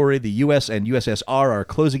the story, the U.S. and USSR are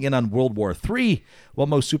closing in on World War III, while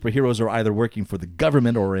most superheroes are either working for the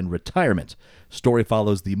government or in retirement. Story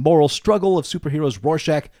follows the moral struggle of superheroes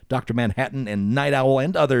Rorschach, Dr. Manhattan, and Night Owl,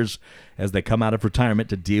 and others as they come out of retirement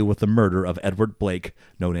to deal with the murder of Edward Blake,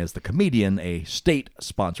 known as the Comedian, a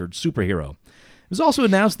state-sponsored superhero. It was also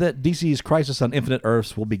announced that DC's Crisis on Infinite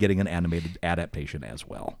Earths will be getting an animated adaptation as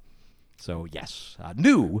well. So, yes, a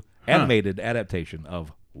new animated adaptation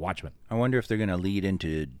of Watchmen. I wonder if they're going to lead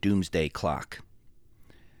into Doomsday Clock.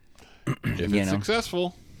 If You it's know.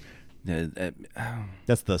 successful.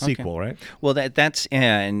 That's the sequel, right? Well, that's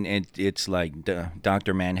and it's like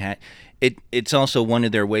Dr. Manhattan. It's also one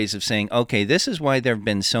of their ways of saying, okay, this is why there have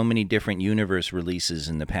been so many different universe releases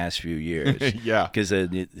in the past few years. Yeah. Because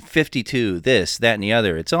 52, this, that, and the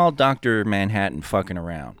other. It's all Dr. Manhattan fucking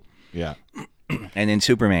around. Yeah. And then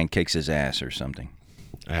Superman kicks his ass or something.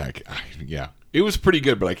 Yeah. It was pretty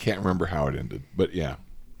good, but I can't remember how it ended. But yeah.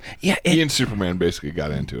 Yeah. He and Superman basically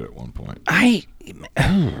got into it at one point.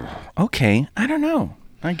 Okay. I don't know.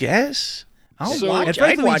 I guess. I'd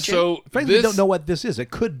frankly, watch it. So Frankly, we this, don't know what this is.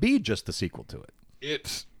 It could be just the sequel to it.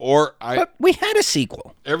 it's or I But we had a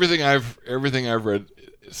sequel. everything I've read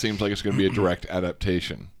seems like it's going to be a direct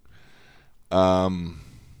adaptation.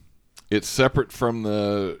 It's separate from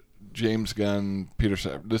the James Gunn, Peter.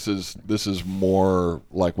 This is more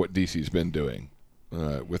like what DC's been doing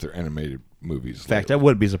with their animated movies. In fact, I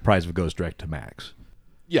wouldn't be surprised if it goes direct to Max.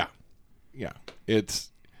 Yeah. It's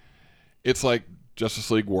like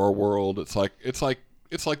Justice League War World. It's like the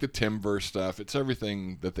Timverse stuff. It's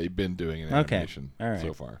everything that they've been doing in animation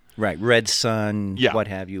so far. Right, Red Sun, what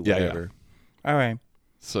have you, whatever. All right.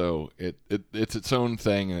 So it's its own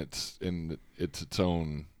thing, and it's its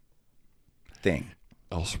own thing.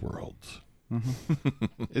 Elseworlds.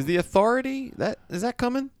 Is the Authority is that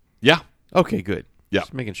coming? Yeah. Okay, good. Yeah.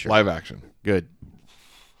 Just making sure. Live action. Good.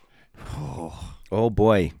 Oh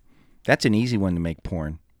boy, that's an easy one to make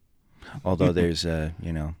porn. Although there's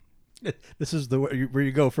This is where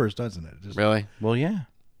you go first, doesn't it? Just, Really? well, yeah,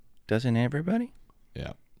 doesn't everybody?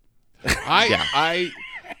 Yeah.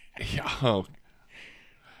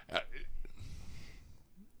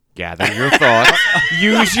 Gather your thoughts.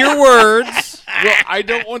 Use your words. Well, I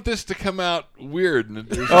don't want this to come out weird. And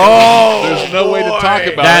there's no way to talk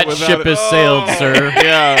about That it without ship has sailed, sir.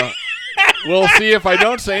 Yeah. We'll see if I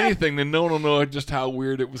don't say anything, then no one will know just how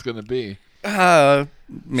weird it was going to be.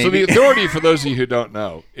 Maybe. So the Authority, for those of you who don't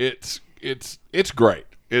know, it's great.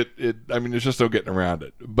 I mean, there's just no getting around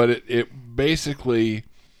it. But it basically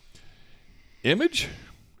Image?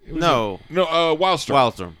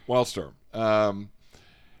 Wildstorm. Wildstorm.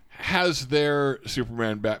 Has their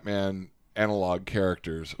Superman, Batman analog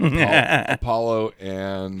characters, Apollo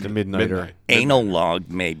and the Midnighter. Analog,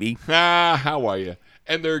 maybe. How are you?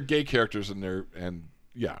 And they're gay characters,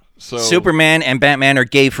 so Superman and Batman are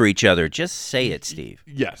gay for each other. Just say it, Steve.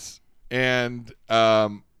 Yes, and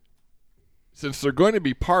since they're going to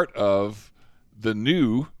be part of the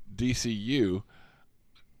new DCU,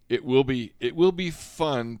 it will be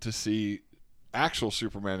fun to see actual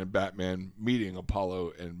Superman and Batman meeting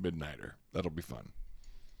Apollo and Midnighter. That'll be fun.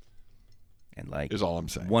 And is all I'm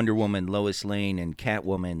saying. Wonder Woman, Lois Lane, and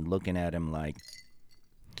Catwoman looking at him like.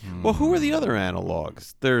 Well, who are the other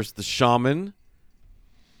analogs? There's the Shaman.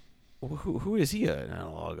 Who is he an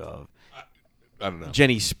analog of? I don't know.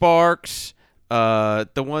 Jenny Sparks. The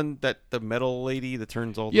one the metal lady that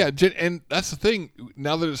turns all. Yeah, and that's the thing.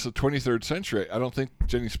 Now that it's the 23rd century, I don't think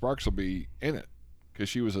Jenny Sparks will be in it because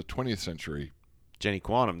she was a 20th century. Jenny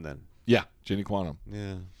Quantum, then. Yeah, Jenny Quantum.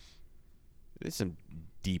 Yeah. There's some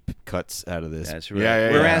deep cuts out of this. That's right.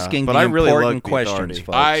 Yeah, We're asking but the I really important like the questions, Authority.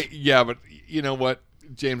 folks. But you know what?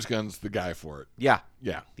 James Gunn's the guy for it. Yeah.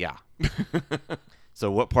 Yeah.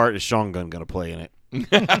 So what part is Sean Gunn going to play in it?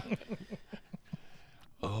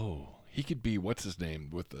 Oh, he could be, what's his name,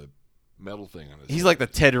 with the metal thing on his He's head. like the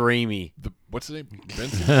Ted Raimi. What's his name?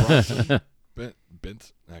 Benson Bronson?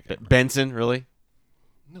 Benson? Okay. Benson, really?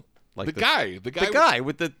 No. Like the guy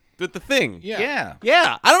with the thing. Yeah.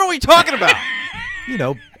 Yeah. I don't know what you're talking about. you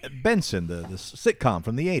know, Benson, the sitcom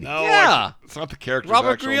from the 80s. No, Yeah. it's not the character's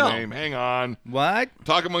Robert actual Griot. name. Hang on. What?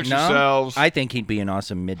 Talk amongst No? yourselves. I think he'd be an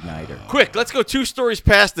awesome Midnighter. Quick, let's go 2 stories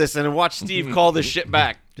past this and watch Steve call this shit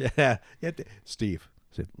back. Yeah. Steve,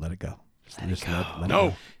 let it go. Let it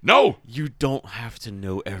go. No. You don't have to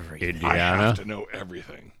know everything. I have to know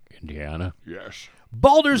everything. Indiana. Yes.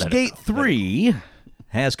 Baldur's Gate 3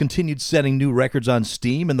 has continued setting new records on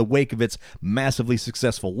Steam in the wake of its massively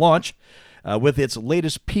successful launch, with its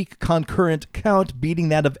latest peak concurrent count beating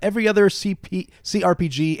that of every other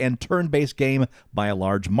CRPG and turn-based game by a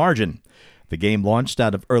large margin. The game launched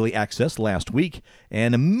out of early access last week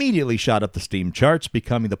and immediately shot up the Steam charts,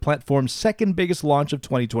 becoming the platform's second biggest launch of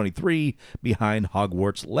 2023 behind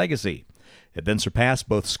Hogwarts Legacy. It then surpassed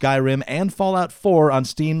both Skyrim and Fallout 4 on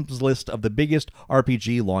Steam's list of the biggest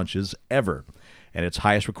RPG launches ever. And its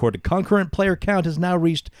highest recorded concurrent player count has now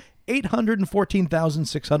reached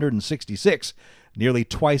 814,666, nearly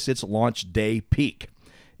twice its launch day peak.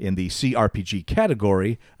 In the CRPG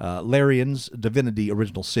category, Larian's Divinity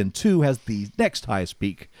Original Sin 2 has the next highest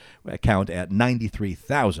peak count at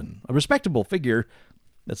 93,000, a respectable figure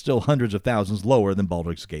that's still hundreds of thousands lower than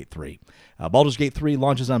Baldur's Gate 3. Baldur's Gate 3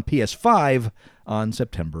 launches on PS5 on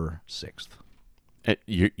September 6th.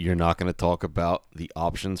 You're not going to talk about the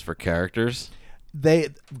options for characters?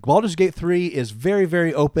 Baldur's Gate 3 is very,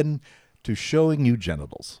 very open to showing you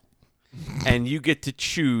genitals. And you get to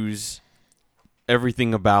choose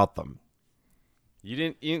everything about them. You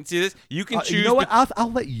didn't see this? You can choose. You know what?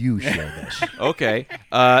 I'll let you share this. Okay.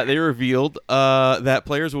 They revealed that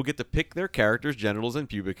players will get to pick their character's genitals and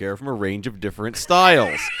pubic hair from a range of different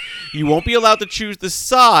styles. You won't be allowed to choose the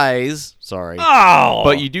size, Sorry. Oh!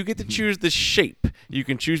 But you do get to choose the shape. You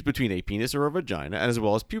can choose between a penis or a vagina, as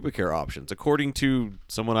well as pubic hair options. According to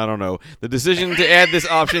someone I don't know, the decision to add this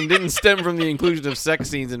option didn't stem from the inclusion of sex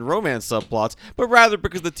scenes and romance subplots, but rather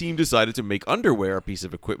because the team decided to make underwear a piece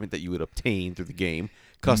of equipment that you would obtain through the game,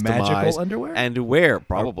 customize, Magical underwear? and wear,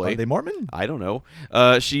 probably. Are they Mormon? I don't know.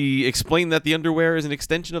 She explained that the underwear is an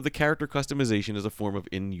extension of the character customization as a form of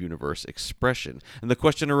in-universe expression. And the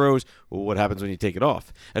question arose, well, what happens when you take it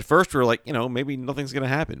off? At first, we were like, maybe nothing's going to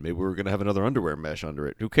happen. Maybe we're going to have another underwear mesh under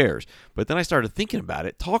it. Who cares? But then I started thinking about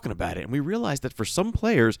it, talking about it, and we realized that for some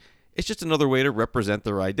players, it's just another way to represent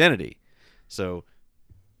their identity. So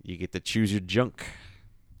you get to choose your junk.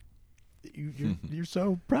 You're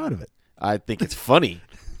so proud of it. I think it's funny.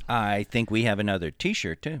 I think we have another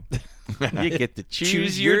T-shirt, too. You get to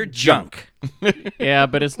choose your junk. Yeah,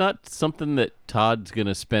 but it's not something that Todd's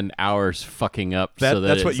gonna spend hours fucking up so that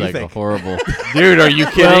that's it's what you like think. a horrible. Dude, are you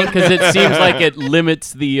kidding? Because it seems like it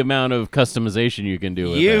limits the amount of customization you can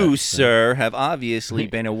do with You, that. sir, have obviously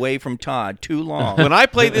been away from Todd too long. When I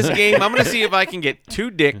play this game, I'm going to see if I can get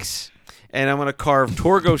 2 dicks, and I'm going to carve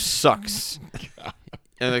Torgo sucks.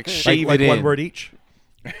 And shave like it in. one word each.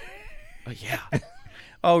 Yeah.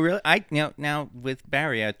 Oh, really? Now with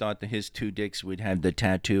Barry, I thought that his 2 dicks would have the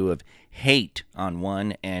tattoo of hate on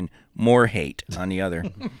one and more hate on the other.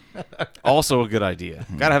 Also a good idea.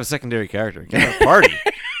 Got to have a secondary character. Got to have a party.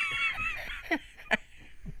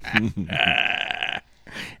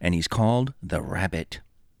 And he's called the Rabbit.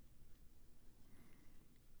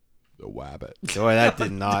 The wabbit. Boy, that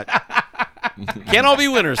did not. Can't all be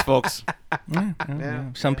winners, folks.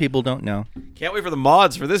 Some people don't know. Can't wait for the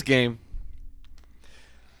mods for this game.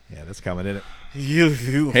 Yeah, that's coming in it.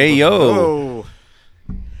 Hey, yo. Oh.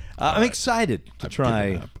 I'm excited to I've try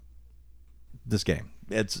given up. this game.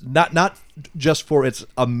 It's not just for its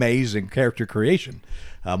amazing character creation.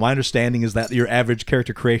 My understanding is that your average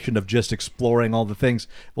character creation of just exploring all the things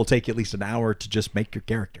will take you at least an hour to just make your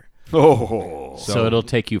character. Oh. So it'll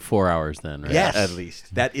take you 4 hours then, right? Yes, At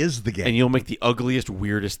least. that is the game. And you'll make the ugliest,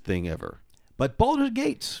 weirdest thing ever. But Baldur's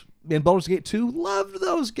Gate and Baldur's Gate 2, loved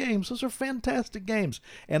those games. Those are fantastic games.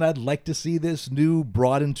 And I'd like to see this new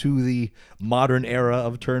brought into the modern era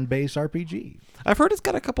of turn-based RPG. I've heard it's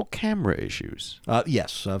got a couple camera issues.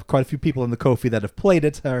 Yes, quite a few people in the Ko-fi that have played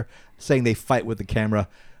it are saying they fight with the camera.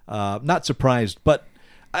 Not surprised, but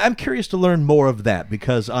I'm curious to learn more of that,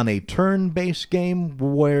 because on a turn-based game,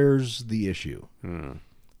 where's the issue?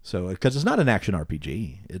 So, because it's not an action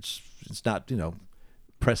RPG. It's not,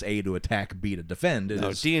 press A to attack, B to defend. It No,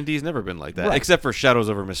 is- D&D's never been like that, Right. except for Shadows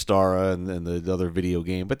over Mystara and the other video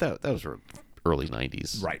game. But that was early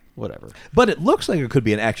 90s. Right. Whatever. But it looks like it could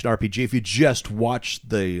be an action RPG if you just watch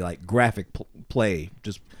the graphic play,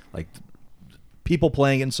 just like people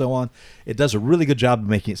playing and so on. It does a really good job of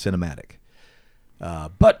making it cinematic.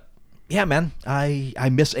 But yeah, man, I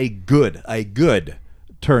miss a good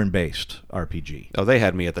turn-based RPG. Oh, they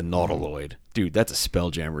had me at the Nautiloid. Dude, that's a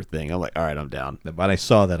Spelljammer thing. I'm like, all right, I'm down. When I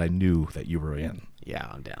saw that, I knew that you were in. Yeah,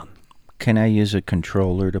 I'm down. Can I use a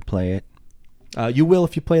controller to play it? You will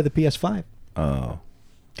if you play the PS5. Oh.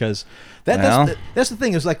 Because Well. that's the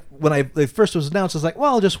thing, is like when it first was announced, I was like,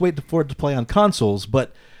 well, I'll just wait for it to play on consoles.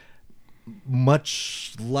 But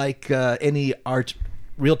much like any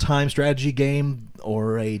real-time strategy game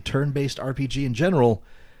or a turn-based RPG in general,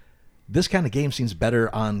 this kind of game seems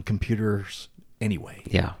better on computers anyway.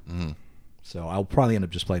 Yeah. So I'll probably end up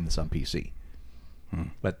just playing this on PC.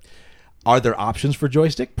 But are there options for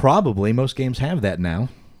joystick? Probably. Most games have that now.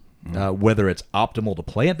 Whether it's optimal to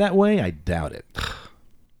play it that way, I doubt it.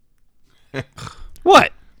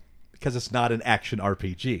 What? Because it's not an action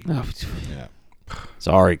RPG. Yeah.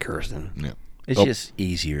 Sorry, Kirsten. Yeah. It's just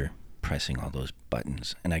easier pressing all those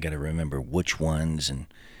buttons. And I got to remember which ones and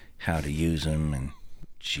how to use them. And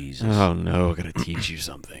Jesus. Oh, no. I got to teach you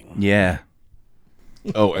something. Yeah.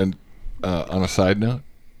 Oh, and on a side note,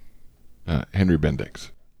 Henry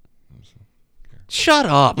Bendix. Shut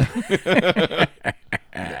up.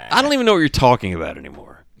 I don't even know what you're talking about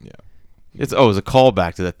anymore. Yeah. It's a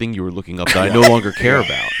callback to that thing you were looking up that I no longer care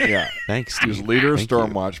about. Yeah. Thanks, He was Steve. leader of Thank you.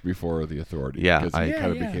 Stormwatch before the Authority. Yeah, because he I-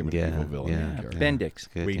 kind of Yeah, became an yeah. evil villain. Yeah. character.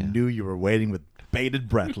 Bendix. Good, We yeah. knew you were waiting with bated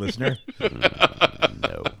breath, listener.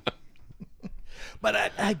 No.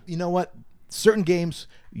 But you know what? Certain games,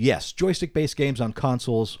 yes, joystick-based games on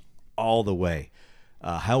consoles, all the way.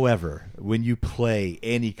 However, when you play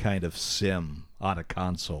any kind of sim on a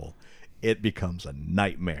console, it becomes a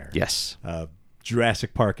nightmare. Yes.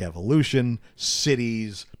 Jurassic Park Evolution,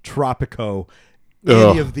 Cities, Tropico,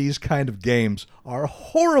 any of these kind of games are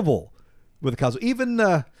horrible with a console. Even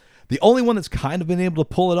the only one that's kind of been able to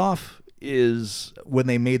pull it off is when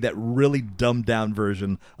they made that really dumbed down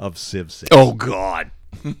version of Civ 6. Oh, God.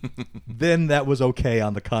 Then that was okay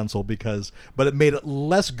on the console but it made it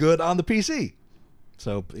less good on the PC.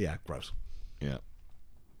 So, yeah, gross. Yeah.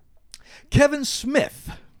 Kevin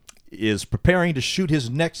Smith is preparing to shoot his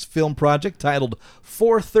next film project titled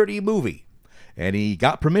 4:30 Movie, and he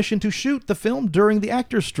got permission to shoot the film during the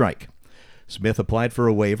actors' strike. Smith applied for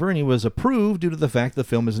a waiver, and he was approved due to the fact the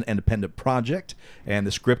film is an independent project, and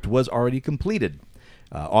the script was already completed.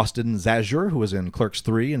 Austin Zazur, who was in Clerks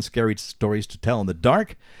 3 and Scary Stories to Tell in the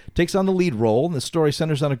Dark, takes on the lead role, and the story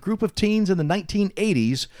centers on a group of teens in the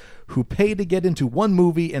 1980s who pay to get into one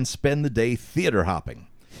movie and spend the day theater hopping.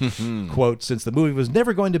 Quote, since the movie was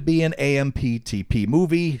never going to be an AMPTP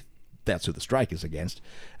movie, that's who the strike is against,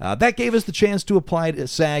 that gave us the chance to apply to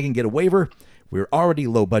SAG and get a waiver. We're already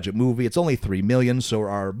low-budget movie. It's only $3 million, so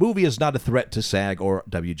our movie is not a threat to SAG or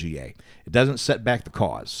WGA. It doesn't set back the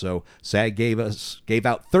cause. So SAG gave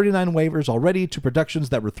out 39 waivers already to productions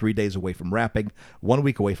that were 3 days away from wrapping, 1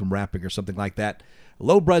 week away from wrapping, or something like that.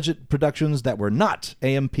 Low-budget productions that were not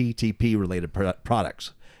AMPTP-related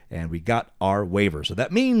products. And we got our waiver. So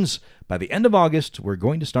that means by the end of August, we're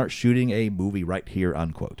going to start shooting a movie right here,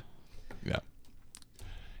 unquote. Yeah.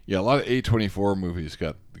 Yeah, a lot of A24 movies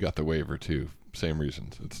got the waiver, too. Same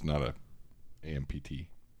reasons. It's not a AMPT.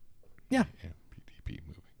 Yeah. AMPTP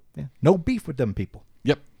movie. Yeah. No beef with them people.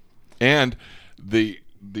 Yep. And the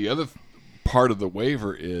other part of the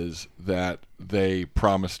waiver is that they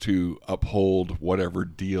promise to uphold whatever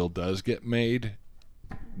deal does get made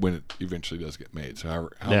when it eventually does get made. So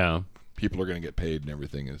how people are going to get paid and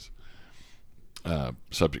everything is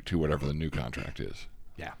subject to whatever the new contract is.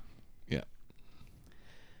 Yeah. Yeah.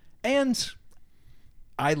 And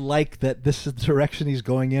I like that this is the direction he's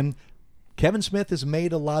going in. Kevin Smith has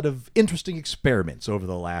made a lot of interesting experiments over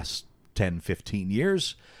the last 10, 15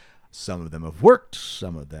 years. Some of them have worked,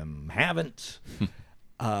 some of them haven't.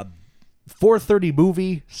 4:30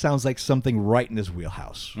 Movie sounds like something right in his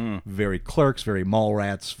wheelhouse. Very Clerks, very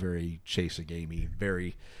Mallrats, very Chasing Amy,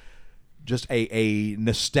 very just a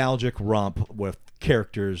nostalgic romp with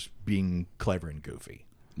characters being clever and goofy.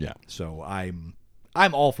 Yeah. So I'm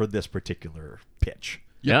all for this particular pitch.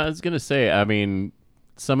 Yeah, I was gonna say. I mean,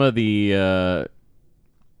 some of the, I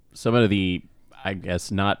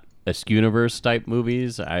guess not Askewniverse type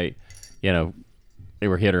movies. They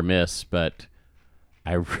were hit or miss, but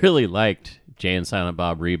I really liked Jay and Silent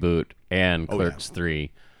Bob Reboot and Clerks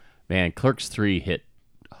 3. Man, Clerks 3 hit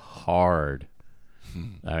hard.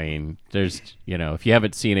 I mean, there's if you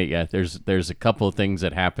haven't seen it yet, there's a couple of things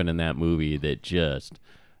that happen in that movie that just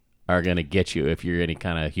are gonna get you if you're any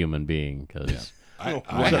kind of human being. Because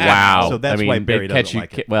wow, so that's why Barry doesn't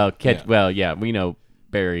like it. Well, we know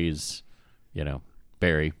Barry's,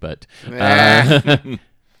 Barry, but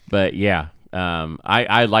but yeah,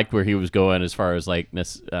 I liked where he was going as far as like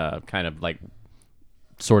this kind of like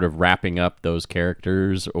sort of wrapping up those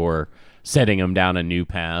characters or setting them down a new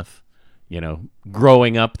path.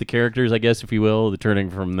 Growing up the characters, I guess, if you will, turning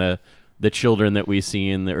from the children that we see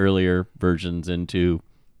in the earlier versions into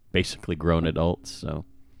basically grown adults. So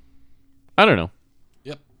I don't know.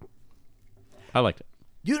 Yep. I liked it.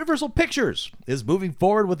 Universal Pictures is moving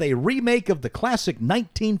forward with a remake of the classic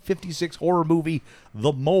 1956 horror movie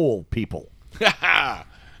The Mole People.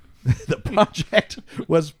 The project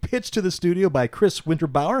was pitched to the studio by Chris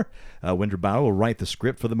Winterbauer. Winterbauer will write the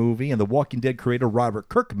script for the movie, and The Walking Dead creator Robert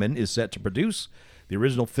Kirkman is set to produce. The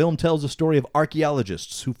original film tells the story of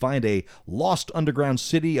archaeologists who find a lost underground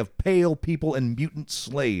city of pale people and mutant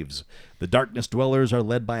slaves. The darkness dwellers are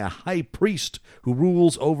led by a high priest who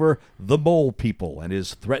rules over the Mole People and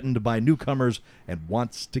is threatened by newcomers and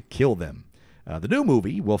wants to kill them. The new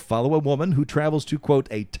movie will follow a woman who travels to, quote,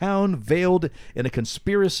 a town veiled in a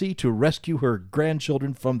conspiracy to rescue her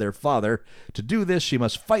grandchildren from their father. To do this, she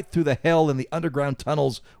must fight through the hell in the underground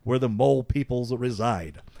tunnels where the Mole Peoples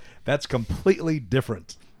reside. That's completely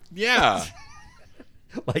different. Yeah.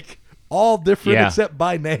 Like, all different Yeah. except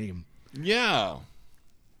by name. Yeah.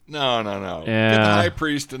 No. Get the Yeah. high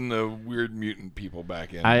priest and the weird mutant people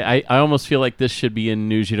back in. I almost feel like this should be in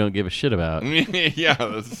news you don't give a shit about. Yeah,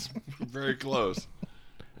 that's very close.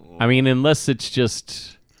 I mean, unless it's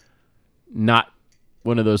just not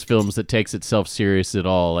one of those films that takes itself serious at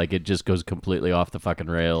all, like it just goes completely off the fucking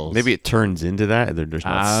rails. Maybe it turns into that. They're just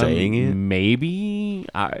not saying it. Maybe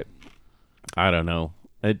I don't know.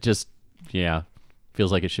 It just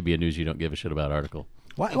feels like it should be a news you don't give a shit about article.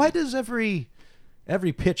 Why does every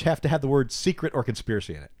pitch have to have the word secret or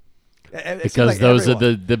conspiracy in it? Because those are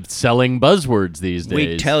the selling buzzwords these days.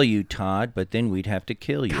 We'd tell you, Todd, but then we'd have to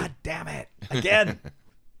kill you. God damn it. Again.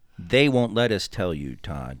 They won't let us tell you,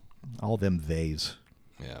 Todd. All them theys.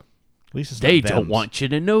 Yeah. At least it's They not don't thems. want you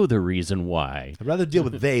to know the reason why. I'd rather deal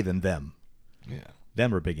with they than them. Yeah.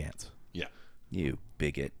 Them are big ants. Yeah. You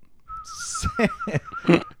bigot.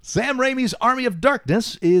 Sam Raimi's Army of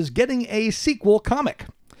Darkness is getting a sequel comic.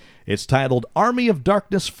 It's titled Army of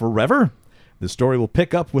Darkness Forever. The story will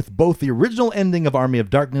pick up with both the original ending of Army of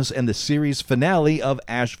Darkness and the series finale of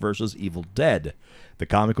Ash vs. Evil Dead. The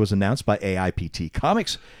comic was announced by AIPT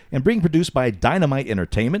Comics and being produced by Dynamite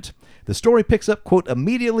Entertainment. The story picks up, quote,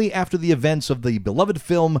 immediately after the events of the beloved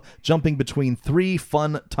film, jumping between three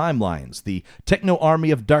fun timelines: the Techno Army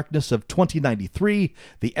of Darkness of 2093,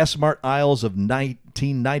 the S-Mart Isles of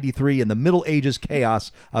 1993, and the Middle Ages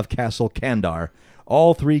Chaos of Castle Kandar.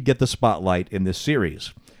 All three get the spotlight in this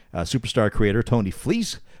series. Superstar creator Tony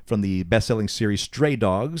Fleece, from the best-selling series Stray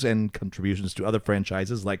Dogs and contributions to other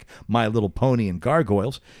franchises like My Little Pony and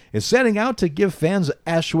Gargoyles, is setting out to give fans of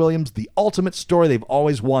Ash Williams the ultimate story they've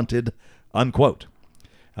always wanted, unquote.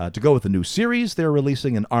 To go with the new series, they're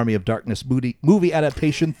releasing an Army of Darkness movie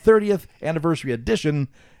adaptation 30th Anniversary Edition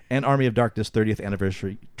and Army of Darkness 30th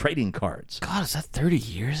Anniversary trading cards. God, is that 30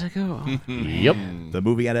 years ago? Yep. The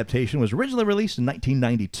movie adaptation was originally released in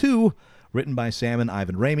 1992, written by Sam and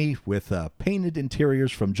Ivan Raimi, with painted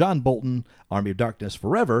interiors from John Bolton. Army of Darkness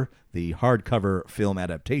Forever, the hardcover film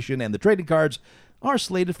adaptation, and the trading cards are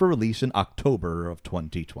slated for release in October of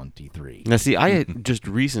 2023. Now, see, I had just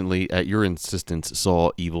recently, at your insistence,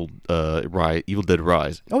 saw Evil Dead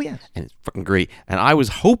Rise. Oh, yes. And it's fucking great. And I was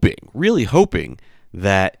hoping, really hoping,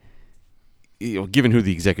 that, given who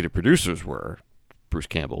the executive producers were, Bruce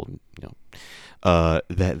Campbell,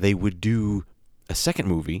 that they would do a second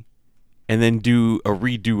movie and then do a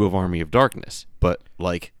redo of Army of Darkness, but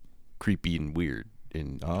like creepy and weird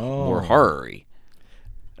and more horror-y.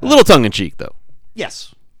 A little tongue-in-cheek, though.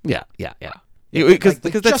 Yes. Yeah. Because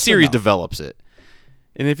that just series enough. develops it.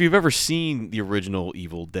 And if you've ever seen the original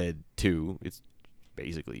Evil Dead 2, it's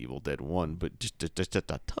basically Evil Dead 1, but just a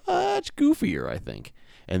touch goofier, I think.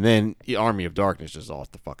 And then the Army of Darkness just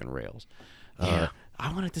off the fucking rails. I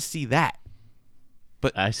wanted to see that.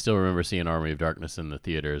 But I still remember seeing Army of Darkness in the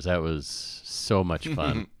theaters. That was so much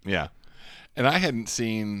fun. Yeah. And I hadn't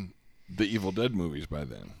seen the Evil Dead movies by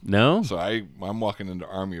then. No? So I'm walking into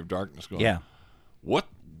Army of Darkness going, Yeah.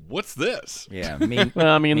 What's this? Yeah. Me.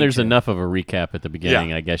 Well, I mean, there's too. enough of a recap at the beginning.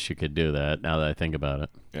 Yeah. I guess you could do that now that I think about it.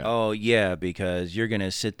 Yeah. Oh, yeah, because you're going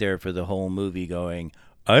to sit there for the whole movie going,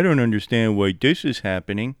 I don't understand why this is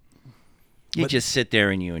happening. You just sit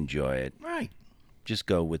there and you enjoy it. Right. Just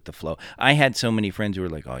go with the flow. I had so many friends who were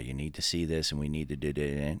like, "Oh, you need to see this, and we need to do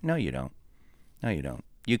it." No, you don't. No, you don't.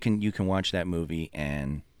 You can watch that movie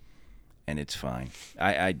and it's fine.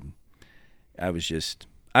 I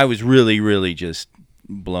was really just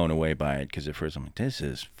blown away by it, because at first I'm like, this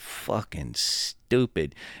is fucking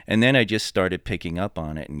stupid, and then I just started picking up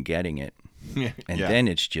on it and getting it, and then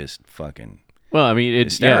it's just fucking. Well, I mean,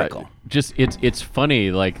 it's hysterical. Yeah, just it's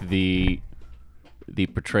funny, like the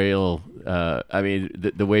portrayal. I mean,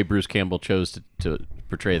 the way Bruce Campbell chose to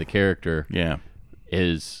portray the character,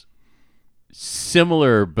 is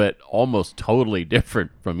similar but almost totally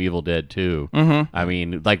different from Evil Dead 2. Mm-hmm. I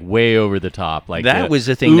mean, like way over the top. Like that was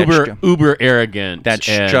the thing uber arrogant that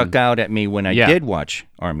struck out at me when I did watch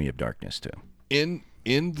Army of Darkness too. In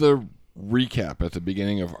the recap at the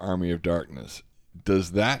beginning of Army of Darkness,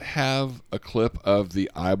 does that have a clip of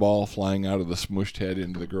the eyeball flying out of the smushed head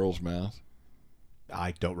into the girl's mouth?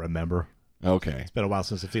 I don't remember. Okay. It's been a while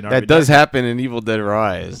since I've seen Army That of does Darkness. happen in Evil Dead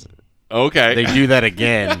Rise. Okay. They do that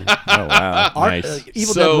again. Oh wow! Nice.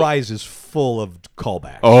 Evil So- Dead Rise is full of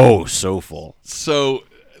callbacks. Oh, so full. So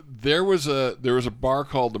there was a bar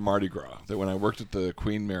called the Mardi Gras that when I worked at the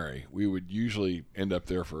Queen Mary, we would usually end up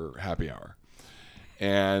there for happy hour.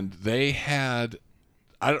 And they had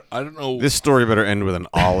I don't know. This story better end with an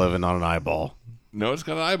olive and not an eyeball. No, it's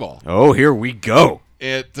got an eyeball. Oh, here we go.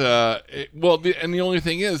 The only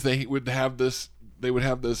thing is they would have this. They would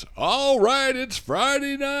have this. All right, it's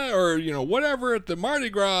Friday night, or whatever at the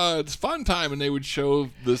Mardi Gras. It's fun time, and they would show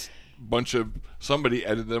this bunch of somebody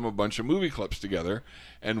edited them a bunch of movie clips together,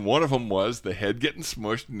 and one of them was the head getting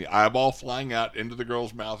smushed and the eyeball flying out into the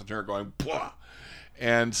girl's mouth and her going blah,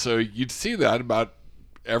 and so you'd see that about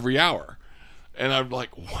every hour, and I'm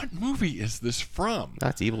like, what movie is this from?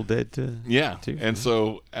 That's Evil Dead too. Yeah, too. and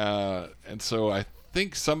so I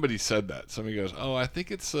think somebody said that. Somebody goes, "Oh, I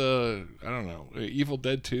think it's I don't know, Evil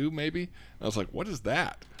Dead 2 maybe." And I was like, "What is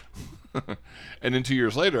that?" And then 2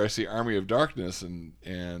 years later, I see Army of Darkness, and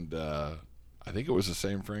I think it was the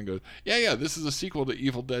same friend goes, "Yeah, this is a sequel to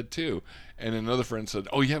Evil Dead 2." And another friend said,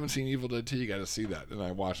 "Oh, you haven't seen Evil Dead 2? You got to see that." And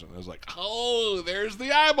I watched it, and I was like, "Oh, there's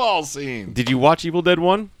the eyeball scene." Did you watch Evil Dead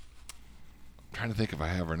 1? trying to think if I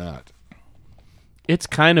have or not. It's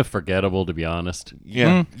kind of forgettable, to be honest.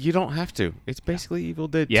 Yeah. You don't have to. It's basically Evil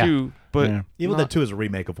Dead Yeah. 2, but Yeah. Evil not- Dead 2 is a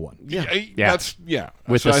remake of 1. Yeah. That's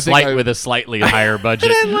With So a I think with a slightly higher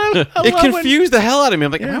budget. It confused the hell out of me.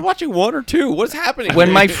 I'm like, am I watching 1 or 2? What's happening?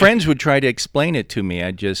 When my friends would try to explain it to me,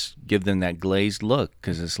 I'd just give them that glazed look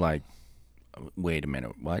because it's like, wait a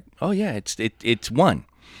minute, what? Oh yeah, it's 1.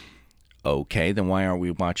 Okay, then why aren't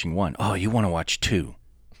we watching 1? Oh, you want to watch 2?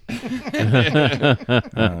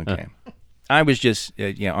 Okay. I was just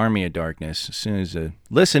Army of Darkness. As soon as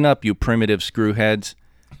listen up, you primitive screwheads.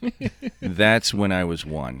 That's when I was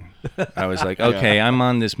 1. I was like, okay, I'm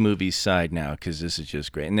on this movie's side now because this is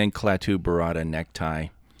just great. And then Klaatu Barada necktie.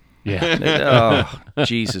 Yeah. Oh,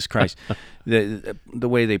 Jesus Christ! The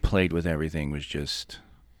way they played with everything was just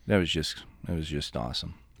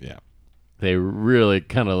awesome. Yeah. They really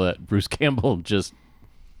kind of let Bruce Campbell just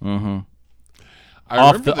I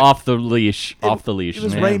off remember the leash. Off the leash. It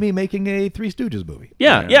was Raimi making a Three Stooges movie.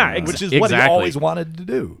 Which Which is what he always wanted to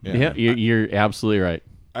do. Yeah, you're absolutely right.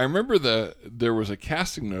 I remember there was a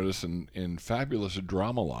casting notice in Fabulous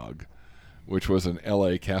Dramalog, which was an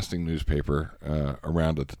L.A. casting newspaper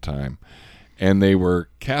around at the time, and they were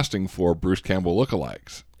casting for Bruce Campbell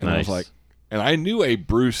lookalikes. And I was Nice. like, and I knew a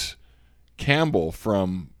Bruce Campbell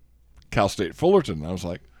from Cal State Fullerton. And I was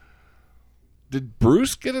like, did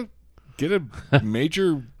Bruce get a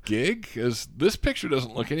major gig? Because this picture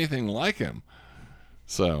doesn't look anything like him.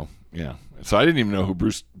 So yeah, so I didn't even know who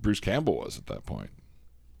Bruce Campbell was at that point.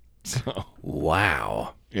 So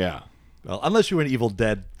Wow. yeah, Well, unless you were an Evil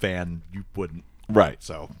Dead fan, you wouldn't. right.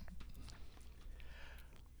 So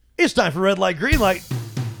it's time for Red Light, Green Light.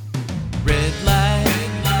 Red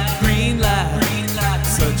light, green light,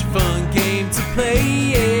 such a fun game to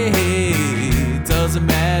play. Doesn't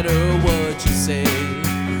matter what you say,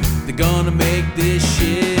 they're gonna make this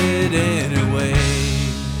shit anyway.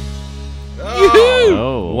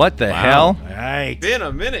 Oh, What the wow. hell? All right. Been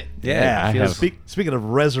a minute. Yeah, I it feels- have- Speaking of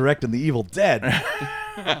resurrecting the Evil Dead.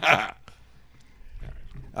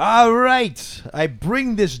 All right. I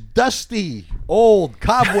bring this dusty, old,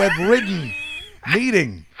 cobweb-ridden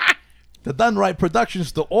meeting to Done Right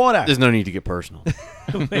Productions to order. There's no need to get personal.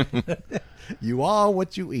 You are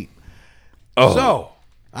what you eat. Oh. So,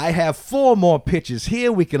 I have 4 more pitches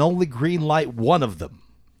here. We can only green light one of them.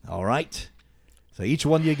 All right? So each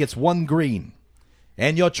one of you gets 1 green.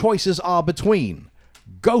 And your choices are between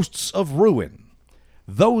Ghosts of Ruin,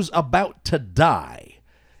 Those About to Die,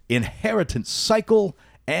 Inheritance Cycle,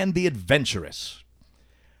 and The Adventurous.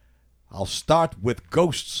 I'll start with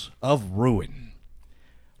Ghosts of Ruin.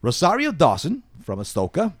 Rosario Dawson from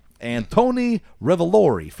Ahsoka and Tony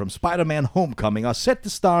Revolori from Spider-Man Homecoming are set to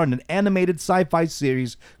star in an animated sci-fi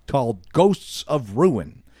series called Ghosts of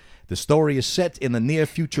Ruin. The story is set in the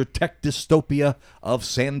near-future tech dystopia of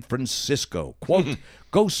San Francisco. Quote,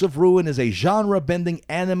 Ghosts of Ruin is a genre-bending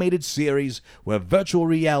animated series where virtual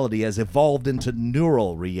reality has evolved into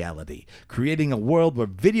neural reality, creating a world where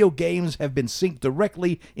video games have been synced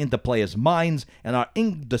directly into players' minds and are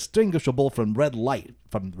indistinguishable from red light.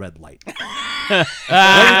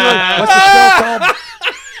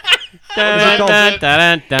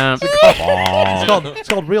 What's the show called? It's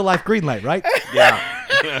called Real Life Green Light, right?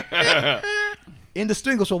 Yeah.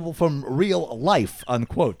 Indistinguishable from real life,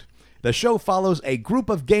 unquote. The show follows a group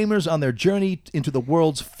of gamers on their journey into the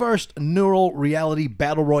world's first neural reality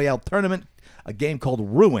battle royale tournament, a game called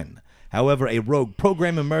Ruin. However, a rogue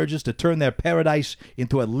program emerges to turn their paradise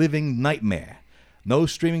into a living nightmare. No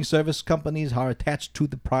streaming service companies are attached to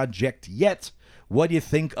the project yet. What do you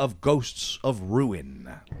think of Ghosts of Ruin?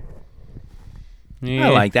 I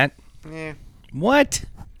like that. What?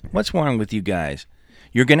 What's wrong with you guys?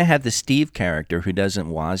 You're going to have the Steve character who doesn't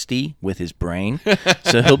WASD with his brain.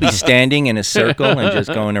 So he'll be standing in a circle and just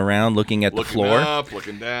going around looking at the Looking floor. up,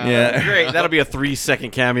 looking down. Yeah. Great. That'll be a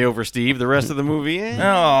 3-second cameo for Steve. The rest of the movie,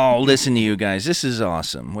 Oh, listen to you guys. This is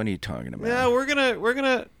awesome. What are you talking about? yeah, we're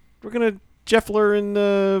gonna Jeffler and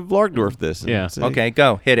Vlargdorf this. and Yeah. say, Okay,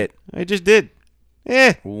 go. Hit it. I just did.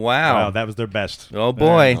 Wow. Wow, that was their best. Oh,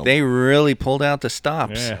 boy. They really pulled out the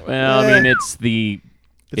stops. Yeah. Well, I mean, it's the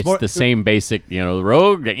more- the same basic,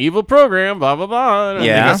 rogue, the evil program, blah blah blah.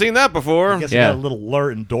 Yeah. I've seen that before. I guess Yeah. I got a little Lur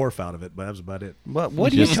and Dorf out of it, but that was about it.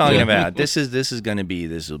 What are you talking about? This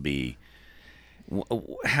will be.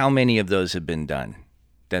 How many of those have been done?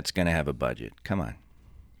 That's going to have a budget. Come on.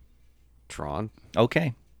 Tron.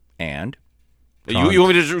 Okay. And You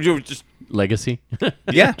want me to just Legacy.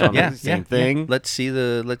 yeah, Tron, yeah, same thing. Yeah. Let's see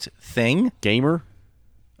the thing. gamer?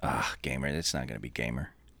 Gamer. It's not going to be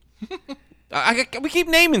gamer. We keep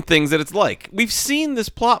naming things that it's like. We've seen this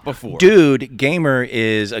plot before. Dude, Gamer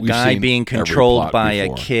is a We've guy seen being every controlled plot by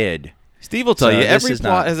before. a kid. Steve will tell So you this every is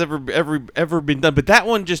plot not- has ever been done, but that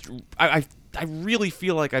one just I really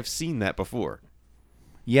feel like I've seen that before.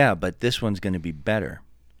 Yeah, but this one's going to be better.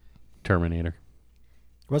 Terminator.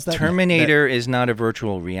 What's that? Terminator is not a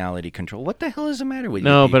virtual reality control. What the hell is the matter with you?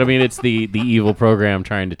 No, but I people? mean it's the evil program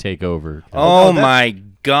trying to take over. Oh my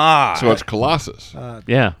God! So it's Colossus.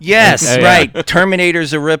 Yeah. Yes, Yeah. right.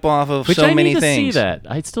 Terminator's a ripoff of Which so I many need to things. see that.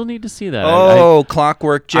 I still need to see that. Oh,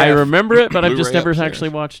 Clockwork Jeff. I remember it, but I've just Blu-ray never upstairs. actually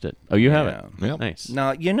watched it. Oh, you have Yeah. it? Yep. Nice.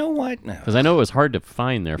 No, you know what? No. Because I know it was hard to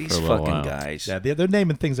find there These for a little fucking while. guys. Yeah, they're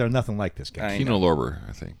naming things that are nothing like this guy. I Kino know. Lorber,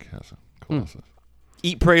 I think, has a Colossus.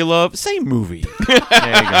 Eat, Pray, Love, same movie. There you go.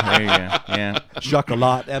 There you go. Yeah.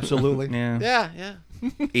 Chocolat, absolutely. Yeah. yeah.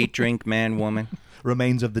 Eat, drink, man, woman.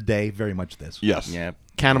 Remains of the Day, very much this. Yes. Yeah.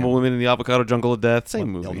 Cannibal Women in the Avocado Jungle of Death,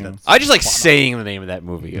 same Well, movie. that's I just like saying the name of that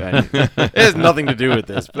movie. It has nothing to do with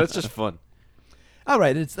this, but it's just fun. All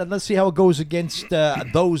right, let's see how it goes against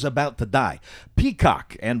Those About to Die.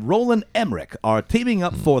 Peacock and Roland Emmerich are teaming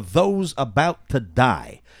up for Those About to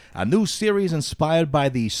Die, a new series inspired by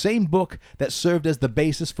the same book that served as the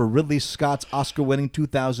basis for Ridley Scott's Oscar-winning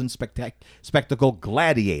 2000 spectacle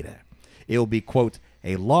Gladiator. It will be, quote,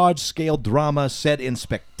 a large-scale drama set in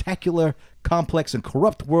spectacular, complex, and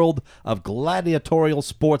corrupt world of gladiatorial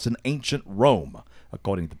sports in ancient Rome,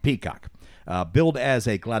 according to Peacock. Billed as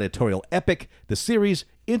a gladiatorial epic, the series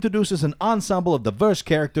introduces an ensemble of diverse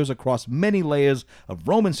characters across many layers of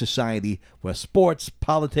Roman society where sports,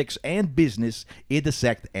 politics, and business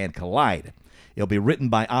intersect and collide. It'll be written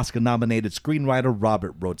by Oscar-nominated screenwriter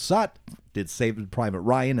Robert Rodsott, did Saving Private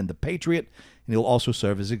Ryan and The Patriot, and he'll also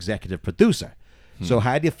serve as executive producer. So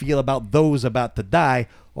how do you feel about Those About to Die,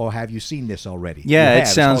 or have you seen this already? Yeah, You it have.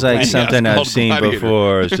 It's sounds called like Gladiator. something It's I've called seen Gladiator.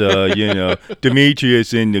 before. So,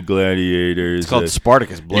 Demetrius in the Gladiators. It's called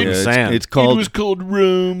Spartacus, Blood and Sand. It's called. It was called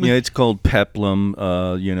Rome. Yeah, it's called Peplum.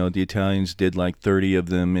 The Italians did like 30 of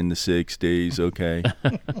them in the 6 days. Okay.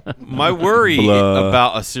 My worry Blah.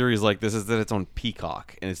 about a series like this is that it's on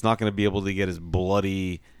Peacock, and it's not going to be able to get as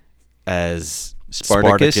bloody as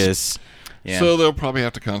Spartacus? Yeah. So they'll probably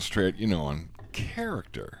have to concentrate, on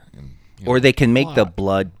character. And, Or they can make the plot.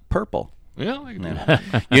 blood purple. Yeah, they can do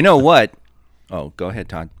that. You know what? Oh, go ahead,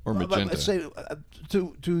 Todd. Or But magenta. let's say,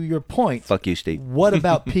 to your point, Fuck you, Steve. what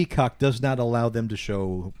about Peacock does not allow them to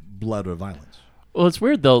show blood or violence? Well, it's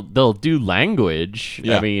weird. They'll do language.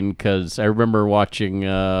 Yeah. I mean, because I remember watching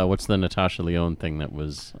what's the Natasha Lyonne thing that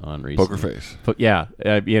was on recently? Poker Face. Yeah,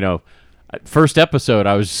 first episode,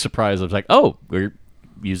 I was surprised. I was like, oh, we're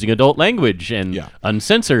using adult language and Yeah.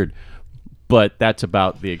 uncensored. But that's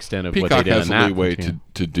about the extent of what Peacock they did has in the that. leeway yeah.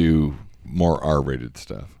 to do more R-rated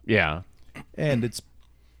stuff. Yeah, And it's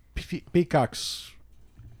Peacock's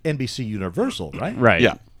NBC Universal, right? right.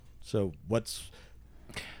 Yeah. So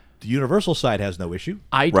the Universal side has no issue.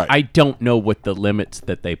 Right. I don't know what the limits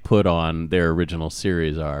that they put on their original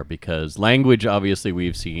series are, because language obviously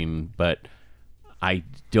we've seen, but I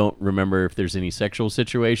don't remember if there's any sexual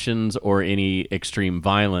situations or any extreme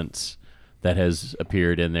violence that has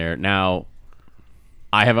appeared in there. Now,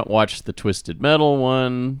 I haven't watched the Twisted Metal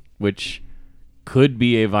one, which could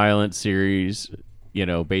be a violent series,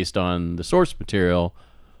 based on the source material.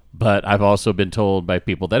 But I've also been told by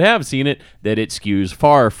people that have seen it that it skews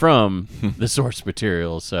far from the source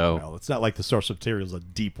material. So Well, it's not like the source material is a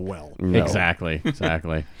deep well. exactly.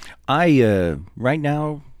 I right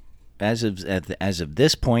now, as of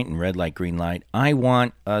this point in Red Light, Green Light, I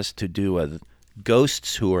want us to do a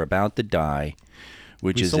Ghosts Who Are About to Die,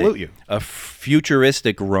 which We is salute you. a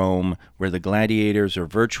futuristic Rome where the gladiators are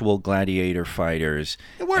virtual gladiator fighters.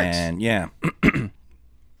 It works. And yeah,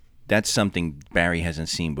 that's something Barry hasn't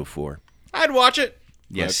seen before. I'd watch it.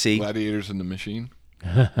 Yeah, see? Gladiators in the Machine.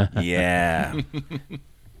 Yeah.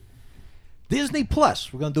 Disney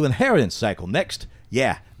Plus, we're going to do Inheritance Cycle next.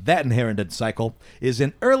 Yeah, that Inheritance Cycle is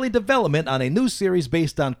in early development on a new series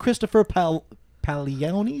based on Christopher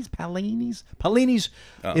Paolini's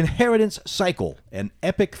Inheritance Cycle, an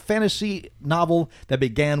epic fantasy novel that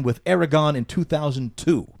began with Aragon in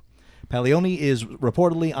 2002. Paolini is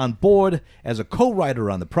reportedly on board as a co-writer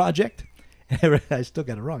on the project. I still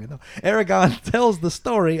got it wrong. I know. Aragon tells the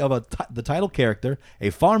story of the title character, a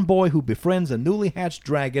farm boy who befriends a newly hatched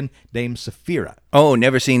dragon named Saphira. Oh,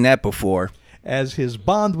 never seen that before. As his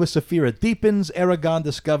bond with Saphira deepens, Aragon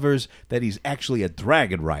discovers that he's actually a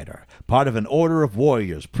dragon rider, part of an order of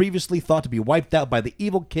warriors previously thought to be wiped out by the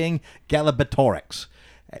evil king Galbatorix.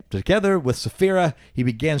 Together with Saphira, he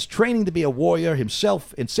begins training to be a warrior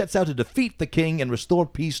himself and sets out to defeat the king and restore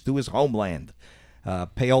peace to his homeland.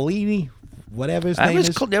 Paolini whatever his That name was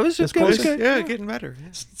is. cool. That was is good. That was close. good. Yeah, getting better.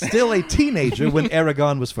 Still a teenager when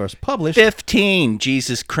Aragon was first published. 15.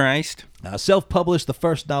 Jesus Christ. Self-published the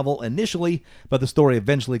first novel initially, but the story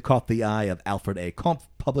eventually caught the eye of Alfred A. Kampf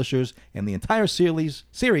publishers, and the entire series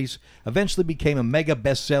eventually became a mega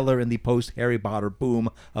bestseller in the post-Harry Potter boom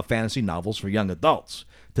of fantasy novels for young adults.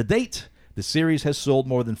 To date, the series has sold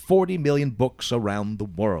more than 40 million books around the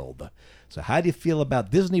world. So how do you feel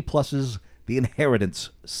about Disney Plus's The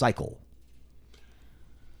Inheritance cycle?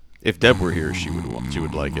 If Deb were here, she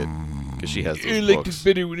would like it because she has those books.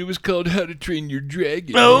 better when it was called How to Train Your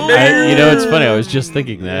Dragon. It's funny. I was just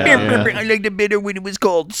thinking that. Yeah. I liked it better when it was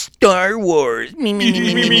called Star Wars. Me, me,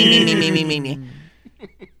 me, me, me, me, me, me, me, me.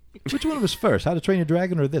 Which one was first, How to Train Your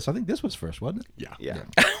Dragon or this? I think this was first, wasn't it? Yeah.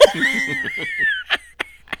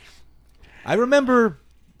 I remember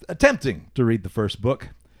attempting to read the first book,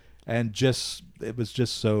 and it was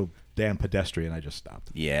just so damn pedestrian, I just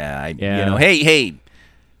stopped. Yeah, Yeah. hey,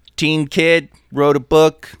 teen kid, wrote a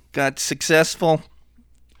book, got successful.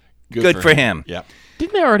 Good for him. Yeah.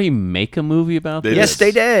 Didn't they already make a movie about this? Yes,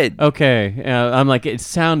 they did. Okay. I'm like, it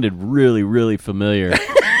sounded really, really familiar.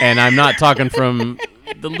 And I'm not talking from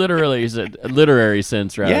the literary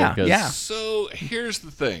sense, rather. Yeah, 'cause- yeah. So here's the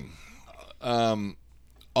thing.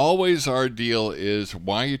 Always our deal is,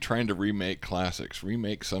 why are you trying to remake classics?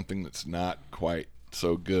 Remake something that's not quite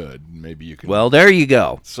so good. Maybe you can. Well, there you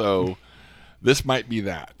go. So this might be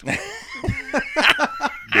that.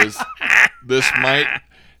 this might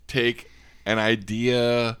take an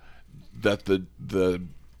idea that the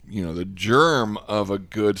germ of a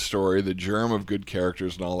good story, the germ of good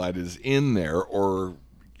characters and all that is in there,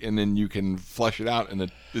 and then you can flesh it out. And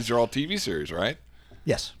these are all TV series, right?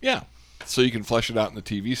 Yes. Yeah. So you can flesh it out in the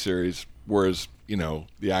TV series, whereas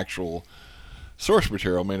the actual source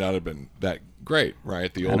material may not have been that great,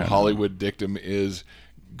 right? The old Hollywood dictum is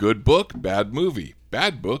good book, bad movie.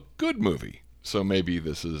 Bad book, good movie. So maybe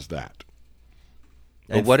this is that.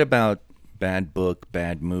 But what about bad book,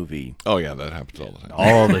 bad movie? Oh, yeah, that happens all the time.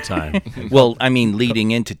 All the time. Well, I mean,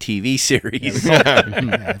 leading into TV series.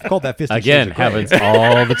 Yeah, I've called that 50 Again, Shades of Grey. happens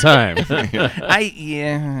all the time.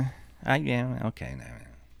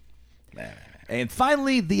 Okay. And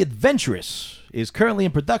finally, The Adventurous is currently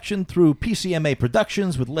in production through PCMA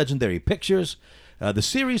Productions with Legendary Pictures. The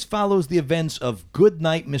series follows the events of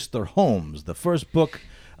Goodnight, Mr. Holmes, the first book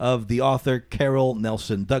of the author Carol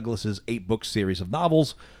Nelson Douglas's 8-book series of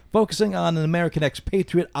novels, focusing on an American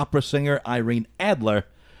expatriate opera singer Irene Adler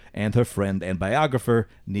and her friend and biographer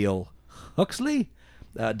Neil Huxley.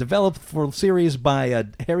 Developed for the series by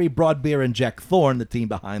Harry Broadbeer and Jack Thorne, the team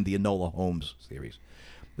behind the Enola Holmes series.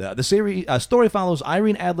 The series story follows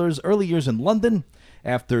Irene Adler's early years in London.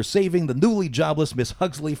 After saving the newly jobless Miss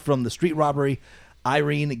Huxley from the street robbery,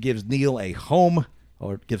 Irene gives Nell a home.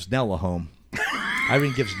 Irene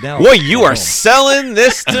gives Nell. Boy, you a are home. selling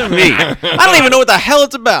this to me. I don't even know what the hell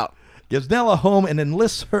it's about. Gives Nell a home and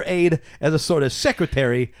enlists her aid as a sort of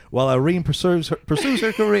secretary while Irene pursues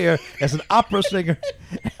her career as an opera singer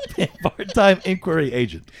and part-time inquiry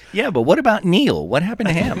agent. Yeah, but what about Neil? What happened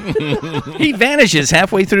to him? He vanishes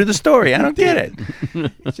halfway through the story. I don't get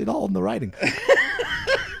it. It's all in the writing.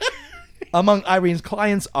 Among Irene's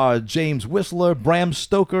clients are James Whistler, Bram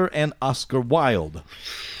Stoker, and Oscar Wilde.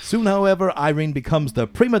 Soon, however, Irene becomes the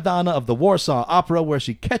prima donna of the Warsaw Opera, where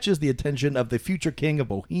she catches the attention of the future king of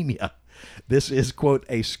Bohemia. This is, quote,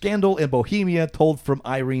 a scandal in Bohemia told from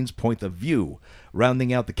Irene's point of view.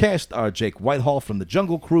 Rounding out the cast are Jake Whitehall from The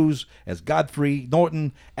Jungle Cruise as Godfrey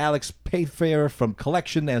Norton, Alex Payfair from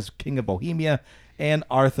Collection as King of Bohemia, and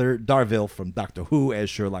Arthur Darvill from Doctor Who as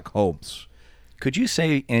Sherlock Holmes. Could you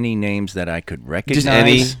say any names that I could Just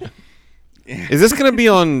any. recognize? Is this going to be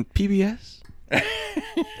on PBS?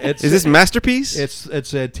 It's, Is this Masterpiece? It's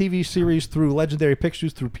a TV series through Legendary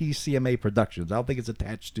Pictures through PCMA Productions. I don't think it's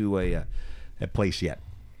attached to a place yet.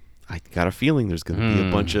 I got a feeling there's going to be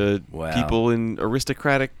a bunch of Wow. people in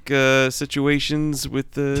aristocratic situations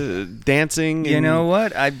with dancing. You and know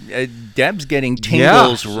what? Deb's getting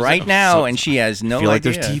tingles Yeah. right now, and she has no I feel like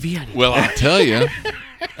idea. there's TV on it. Well, I'll tell you,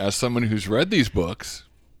 as someone who's read these books,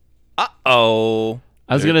 Uh-oh.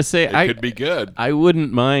 I was going to say, it could be good. I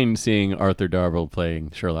wouldn't mind seeing Arthur Darvill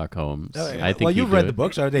playing Sherlock Holmes. I think Well, he'd you've do read it. the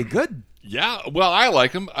books. Are they good? Yeah, well, I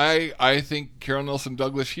like him. I think Carol Nelson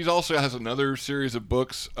Douglas. She also has another series of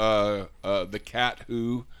books, The Cat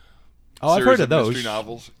Who. Oh, I've series heard of those. mystery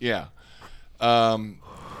novels. Yeah,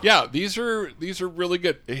 yeah. These are really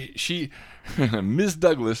good. She, Ms.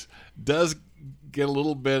 Douglas, does get a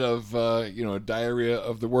little bit of diarrhea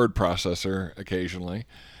of the word processor occasionally,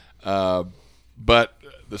 but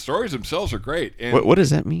the stories themselves are great. And What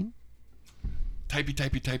does that mean?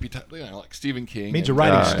 typey, like Stephen King. Means and- your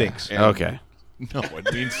writing stinks. and- Okay. No,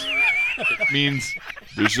 it means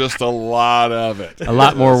there's just a lot of it. A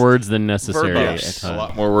lot more words than necessary at Yes, times. a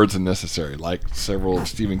lot more words than necessary, like several of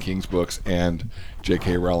Stephen King's books and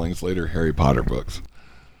J.K. Rowling's later Harry Potter books.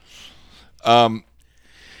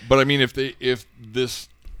 But I mean, if this,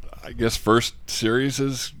 I guess, first series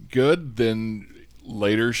is good, then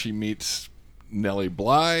later she meets Nellie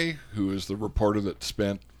Bly, who is the reporter that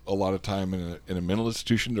spent a lot of time in a mental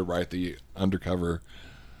institution to write the undercover,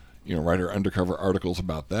 write her undercover articles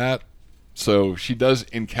about that. So she does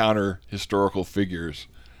encounter historical figures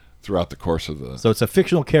throughout the course of the. So it's a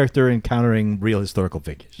fictional character encountering real historical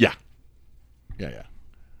figures. Yeah.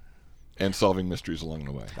 And solving mysteries along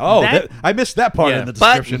the way. Oh, That- I missed that part in the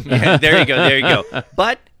description. But, there you go.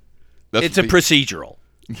 But That's it's a procedural.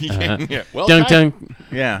 yeah. Well, Dun, kind- dun.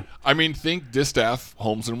 Yeah. I mean, think Distaff,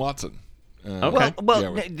 Holmes, and Watson. Okay.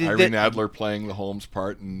 Well, with the- Irene Adler playing the Holmes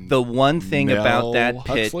part, and The one thing about Nell that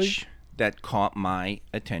Huxley? pitch that caught my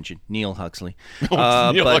attention, Neil Huxley. Neil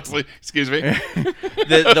but Huxley. Excuse me.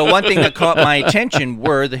 the one thing that caught my attention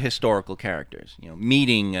were the historical characters.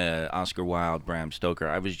 Meeting Oscar Wilde, Bram Stoker.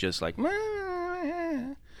 I was just like,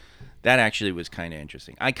 that actually was kind of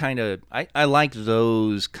interesting. I like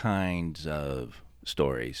those kinds of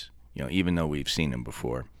stories. Even though we've seen them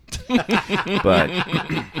before. But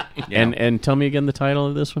And tell me again the title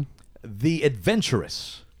of this one. The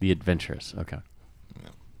Adventurous. The Adventurous. Okay.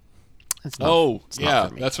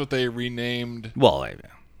 That's what they renamed. well,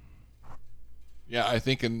 Yeah, I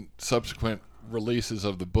think in subsequent releases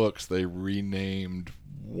of the books, they renamed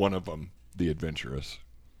one of them The Adventurous.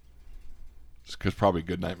 Because probably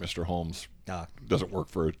Goodnight, Mr. Holmes doesn't work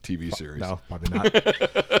for a TV series. No, probably not.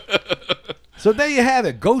 So there you have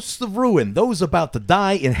it. Ghosts of Ruin, Those About to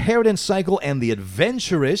Die, Inheritance Cycle, and The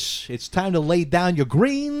Adventurous. It's time to lay down your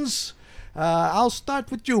greens. I'll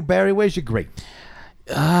start with you, Barry. Where's your green?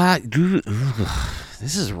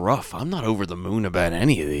 This is rough. I'm not over the moon about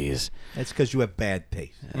any of these. That's because you have bad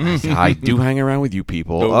taste. I do hang around with you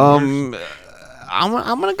people. I'm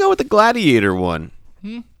gonna go with the Gladiator one.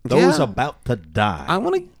 Those Yeah. About to Die.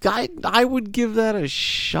 I would give that a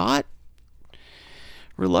shot.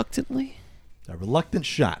 Reluctantly. A reluctant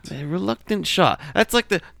shot. A reluctant shot. That's like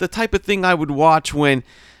the type of thing I would watch when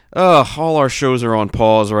all our shows are on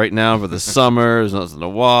pause right now for the summer. There's nothing to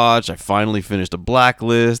watch. I finally finished a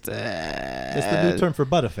Blacklist. It's the new term for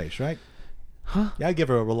butterface, right? Huh? Yeah, I give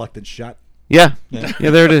her a reluctant shot. Yeah,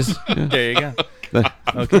 there it is. Yeah. there you go.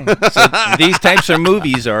 Okay. So these types of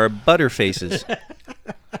movies are butterfaces.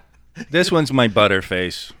 This one's my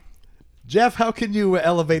butterface. Jeff, how can you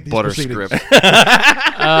elevate these Butter proceedings? script.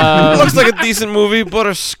 Looks like a decent movie.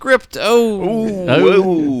 Butter script.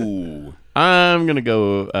 Whoa. I'm gonna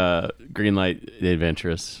go Greenlight The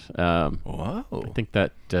Adventurous. Whoa. I think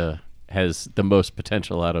that has the most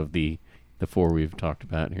potential out of the four we've talked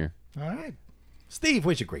about here. All right. Steve,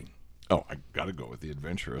 where's your green? Oh, I got to go with The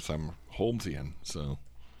Adventurous. I'm Holmesian, so.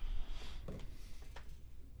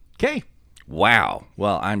 Okay. Wow.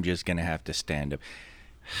 Well, I'm just going to have to stand up.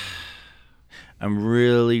 I'm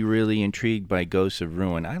really, really intrigued by Ghosts of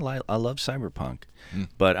Ruin. I love cyberpunk,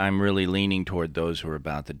 but I'm really leaning toward Those Who Are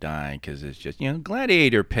About to Die because it's just,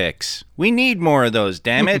 gladiator picks. We need more of those,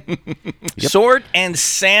 damn it. Sword and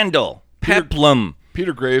sandal. Peplum.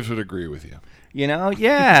 Peter Graves would agree with you.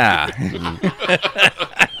 Yeah.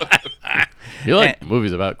 You like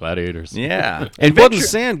movies about gladiators? Yeah. And Blood and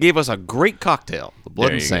Sand gave us a great cocktail. The Blood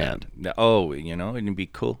There and you Sand. go. Oh, it'd be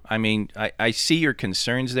cool. I mean, I see your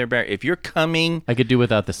concerns there, Barry. If you're coming I could do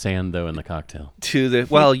without the sand though in the cocktail. to the Is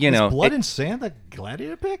Blood and Sand a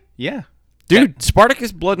gladiator pick? yeah, Dude,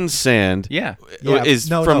 Spartacus Blood and Sand yeah. Yeah, is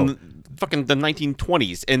no, from no. fucking the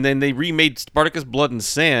 1920s, and then they remade Spartacus Blood and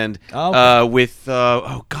Sand Okay. with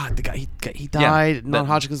the guy he died.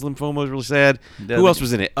 Non-Hodgkin's lymphoma was really sad. Who else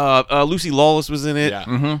was in it? Lucy Lawless was in it.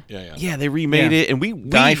 Yeah. Yeah, they remade Yeah. it, and we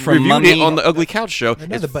Guy from reviewed Mummy. it on the Ugly Couch show. I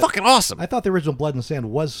know It's that, but fucking awesome. I thought the original Blood and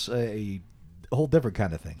Sand was a whole different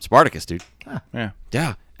kind of thing. Spartacus, dude. Yeah.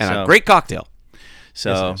 Yeah, and So- a great cocktail.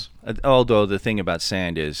 So, Yes, although the thing about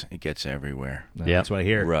sand is it gets everywhere. Yeah. That's what I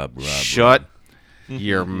hear. Rub. Shut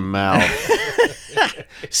your mouth.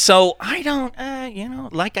 So I don't,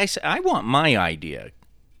 like I said, I want my idea.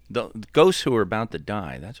 The ghosts who are about to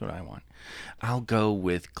die. That's what I want. I'll go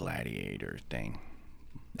with gladiator thing.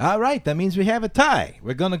 All right, that means we have a tie.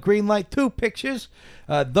 We're going to greenlight two pictures,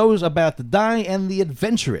 Those About to Die and The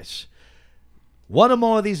Adventurous. One or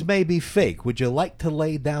more of these may be fake. Would you like to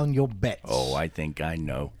lay down your bets? Oh, I think I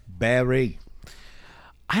know. Barry.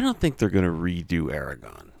 I don't think they're going to redo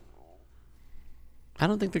Aragon. I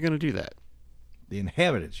don't think they're going to do that. The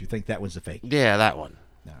Inheritance. You think that was the fake? Yeah, that one.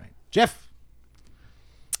 All right. Jeff.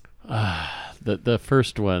 The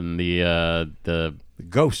first one, the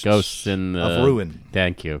Ghosts in the of Ruin.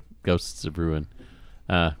 Thank you, Ghosts of Ruin.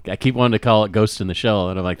 I keep wanting to call it Ghost in the Shell,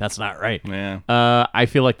 and I'm like, that's not right. Yeah. I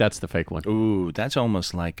feel like that's the fake one. Ooh, that's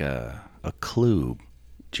almost like a clue,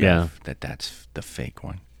 Jeff, that's the fake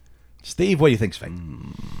one. Steve, what do you think's fake?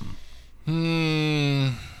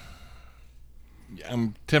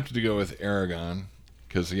 I'm tempted to go with Aragon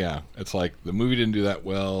because, it's like the movie didn't do that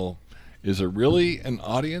well. Is there really an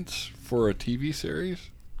audience for a TV series?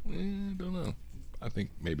 Don't know. I think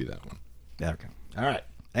maybe that one. Okay. All right.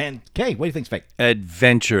 And Kay, what do you think's fake?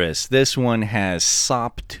 Adventurous. This one has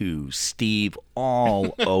Sop 2 Steve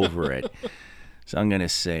all over it. So I'm going to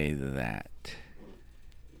say that.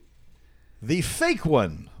 The fake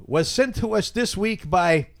one was sent to us this week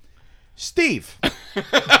by Steve.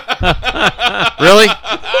 Really?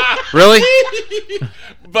 Really?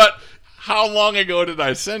 But how long ago did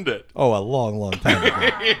I send it? Oh, a long, long time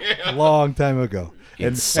ago. A long time ago.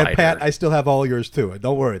 And Pat, I still have all yours too.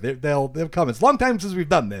 Don't worry, they'll come. It's a long time since we've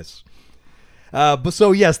done this. But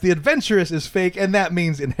so yes, the Adventurous is fake, and that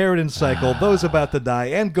means Inheritance Cycle, Those About to Die,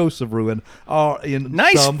 and Ghosts of Ruin are in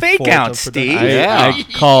Nice some fake form out, of Steve. production. I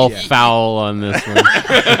call foul on this one.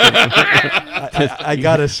 I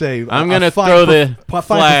gotta say, I'm gonna throw the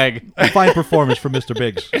flag. A fine performance from Mr.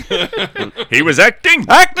 Biggs. He was acting.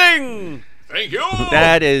 Acting! Thank you.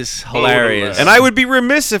 That is hilarious. And I would be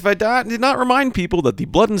remiss if I did not remind people that the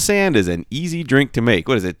Blood and Sand is an easy drink to make.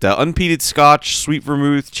 What is it? Unpeated scotch, sweet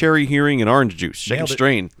vermouth, cherry hearing, and orange juice. Shake and Nailed it.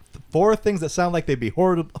 strain. 4 things that sound like they'd be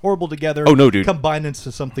horrible together. Oh, no, dude. Combined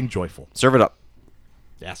into something joyful. Serve it up.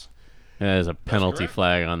 Yes. There's a penalty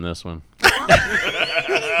flag on this one.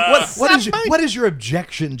 What is your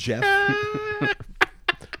objection, Jeff?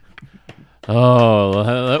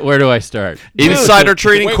 Oh, where do I start? Insider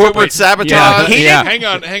trading, Wait, corporate wait. sabotage. Yeah. Hang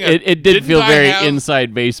on. It did Didn't feel I very have-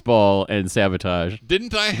 inside baseball and sabotage.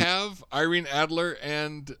 Didn't I have Irene Adler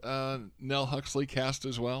and Nell Huxley cast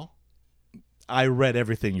as well? I read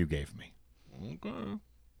everything you gave me. Okay.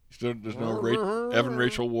 So there's no Evan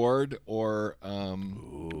Rachel Ward or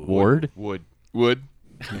Ward? Wood.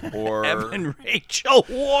 or Evan Rachel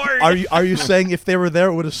Ward. Are you saying if they were there,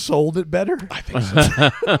 it would have sold it better? I think so.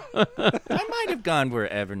 I might have gone for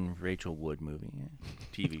Evan Rachel Wood movie,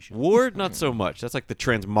 TV show. Ward, not so much. That's like the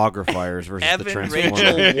transmogrifiers versus the Evan Transformers.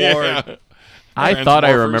 Rachel Ward. I thought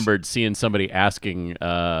I Transmorphers. remembered seeing somebody asking,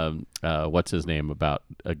 what's his name, about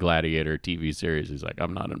a Gladiator TV series. He's like,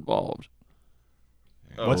 I'm not involved.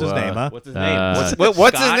 What's his name, huh? What's his Uh, name?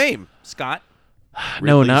 What's his Scott? name? Scott.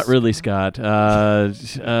 No, not Ridley Scott.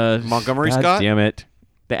 Montgomery God Scott? damn it.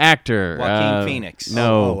 The actor. Joaquin Phoenix.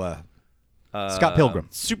 No. Scott Pilgrim.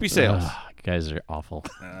 Soupy Sales. You guys are awful.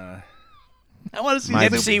 I want to see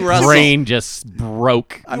Nipsey Russell. Brain just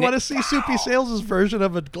broke. I want to see Soupy Sales' version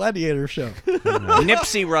of a Gladiator show.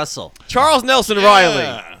 Nipsey Russell. Charles Nelson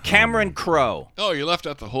Riley. Cameron Crowe. Oh, you left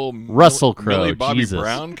out the whole Russell Crowe, Millie Bobby Jesus.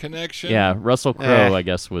 Brown connection. Yeah, Russell Crowe, I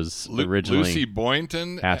guess, was originally Lucy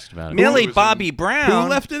Boynton. asked about it. Millie was Bobby in- Brown. Who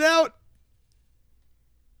left it out?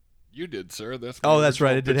 You did, sir. That's Oh, that's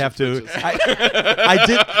right. I did have to.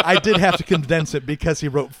 I did have to condense it because he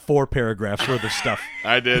wrote 4 paragraphs worth of stuff.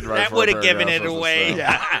 I did. Right. That would have given it away.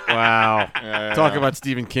 Wow. Talk about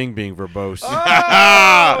Stephen King being verbose.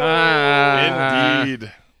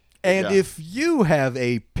 Indeed. And Yeah. if you have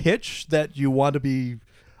a pitch that you want to be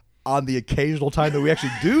on the occasional time that we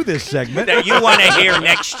actually do this segment, That you want to hear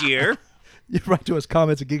next year. you write to us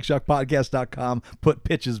comments at geekshockpodcast.com, put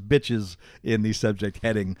pitches, bitches in the subject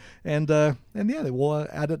heading, and yeah, we'll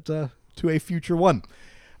add it to a future one.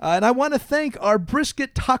 And I want to thank our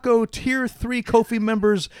Brisket Taco Tier 3 Ko-fi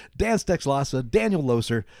members, Dan Stexlasa, Daniel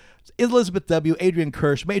Loser, Elizabeth W., Adrian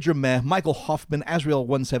Kirsch, Major Meh, Michael Hoffman,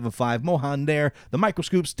 Azrael175, Mohan Nair, The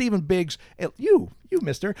Microscoop, Stephen Biggs, you,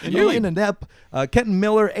 mister, Ian Inepp, Kenton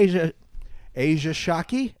Miller, Asia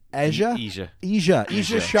Shockey, Asia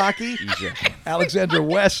Shockey, Alexander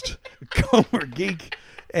West, Comer Geek,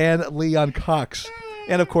 and Leon Cox.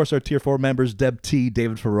 And, of course, our Tier 4 members, Deb T.,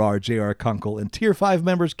 David Farrar, J.R. Kunkel, and Tier 5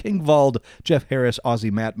 members, King Vald, Jeff Harris,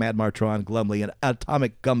 Aussie Matt, Mad Martron, Glumley, and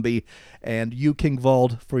Atomic Gumby. And you, King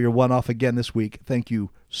Vald, for your one-off again this week. Thank you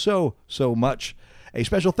so much. A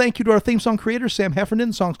special thank you to our theme song creator, Sam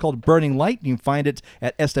Heffernan. The song's called Burning Light. You can find it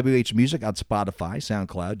at SWH Music on Spotify,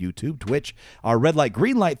 SoundCloud, YouTube, Twitch. Our Red Light,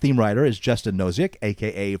 Green Light theme writer is Justin Nozick,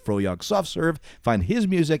 a.k.a. Froyog Soft Serve. Find his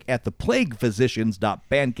music at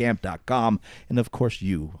theplaguephysicians.bandcamp.com. And, of course,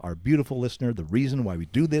 you, our beautiful listener, the reason why we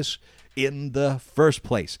do this in the first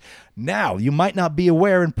place. Now, you might not be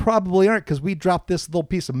aware, and probably aren't, because we dropped this little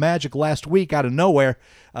piece of magic last week out of nowhere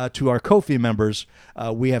to our Ko-fi members.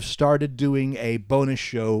 We have started doing a bonus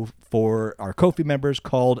show for our Ko-fi members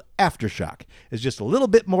called Aftershock. It's just a little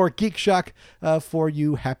bit more Geek Shock for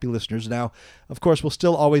you happy listeners. Now, of course, we'll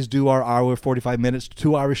still always do our hour, 45 minutes,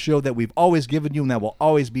 2-hour show that we've always given you, and that will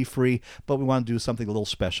always be free, but we want to do something a little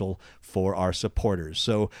special for our supporters.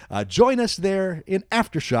 So join us there in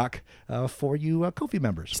Aftershock for you Ko-fi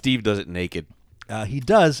members. Steve does it naked. He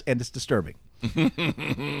does, and it's disturbing.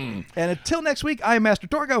 And until next week, I am Master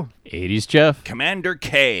Torgo. 80s Jeff. Commander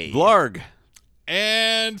K. Blarg.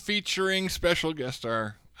 And featuring special guest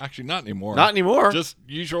star. Actually, not anymore. Not anymore. Just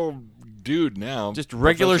usual dude now. Just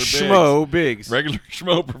regular Professor schmo Biggs. Regular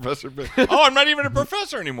schmo Professor Biggs. Oh, I'm not even a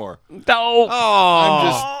professor anymore. No.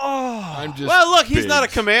 I'm just. Well, look, he's Biggs. not a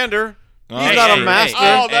commander. He's Hey, not hey, a master.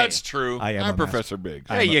 Oh, that's true. I am I'm a Professor Biggs.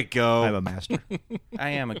 There you go. I'm a master. I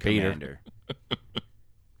am a commander.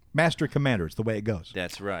 Master Commander. It's the way it goes.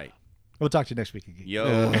 That's right. We'll talk to you next week. Yo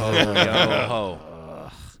ho, yo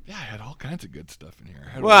ho. Yeah, I had all kinds of good stuff in here. I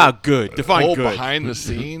had Wow, a good. Define whole good. behind the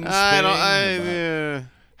scenes.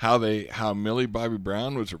 How Millie Bobby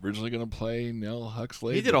Brown was originally going to play Nell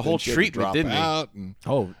Huxley. He did but a whole then she had to treatment, drop didn't he? out, and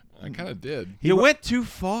Oh, I kind of did. You went too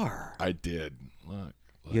far. I did. Look,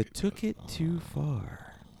 You took it too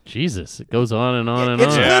far. Jesus, it goes on and on and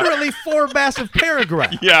it's on. literally 4 massive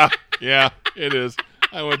paragraphs. Yeah, it is.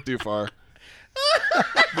 I went too far.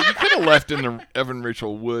 But you could have left in the Evan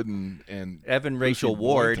Rachel Wood and Evan Lucy Rachel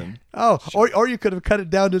Ward. Boynton. Oh, or you could have cut it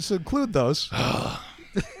down to include those.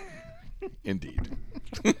 Indeed.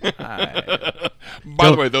 By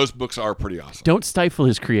the way, those books are pretty awesome. Don't stifle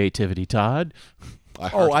his creativity, Todd.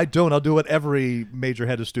 I don't. I'll do what every major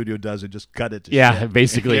head of studio does and just cut it to Yeah, shit.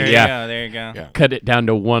 basically, There yeah. you go. There you go. Yeah. Cut it down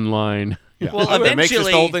to one line. Well, It makes this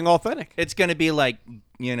eventually, whole thing authentic. it's going to be like,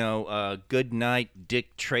 Good Night,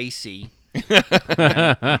 Dick Tracy. And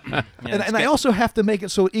I also have to make it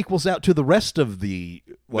so it equals out to the rest of the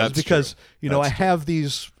ones That's because true. I have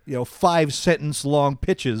these 5-sentence long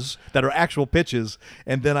pitches that are actual pitches,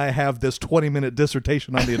 and then I have this 20-minute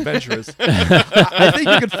dissertation on the adventurers. I think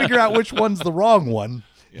you can figure out which one's the wrong one.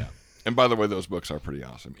 Yeah. And by the way, those books are pretty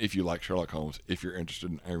awesome. If you like Sherlock Holmes, if you're interested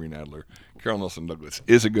in Irene Adler, Carol Nelson Douglas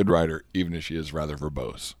is a good writer, even if she is rather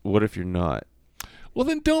verbose. What if you're not? Well,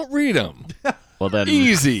 then don't read them. Well, then,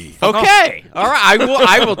 Easy. Okay. All right.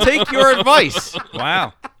 I will take your advice.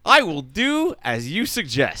 Wow. I will do as you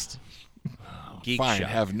suggest. Geek Fine. Shock.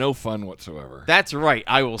 Have no fun whatsoever. That's right.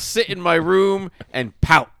 I will sit in my room and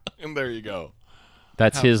pout And there you go.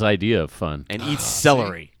 that's his idea of fun. and eat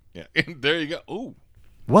celery. Yeah. And there you go. Ooh.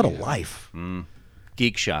 What a life.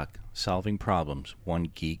 Geek Shock. Solving problems one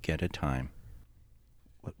geek at a time.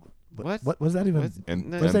 What? What was that even? And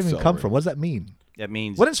Where does that even come from? What does that mean? That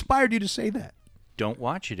means What inspired you to say that? don't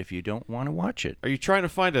watch it if you don't want to watch it. Are you trying to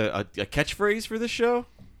find a catchphrase for this show?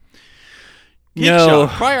 No.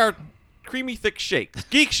 Shock. Try our creamy thick shakes.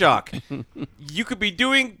 Geek Shock. You could be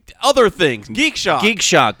doing other things. Geek Shock. Geek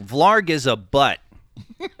Shock. Vlarg is a butt.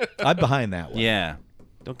 I'm behind that one. Yeah.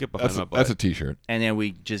 Don't get behind my butt. That's a T-shirt. And then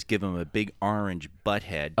we just give him a big orange butt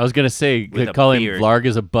head. I was gonna say, With a call him beard. Vlarg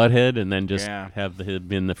as a butthead, and then just Yeah. have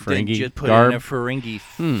him in the Then Ferengi just put garb. in a Ferengi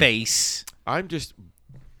face. I'm just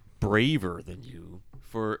braver than you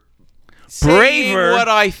for Braver? saying what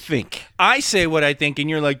I think. I say what I think, and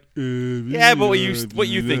you're like, Yeah, but what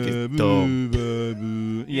you think is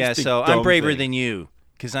dumb. yeah, think so I'm dumb braver things. than you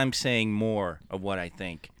because I'm saying more of what I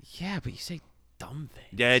think. Yeah, but you say dumb things.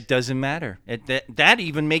 Yeah, it doesn't matter. That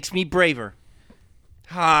even makes me braver.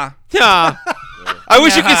 Ha. Yeah. I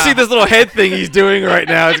wish you could see this little head thing he's doing right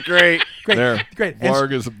now. It's great. Great. There. Great. And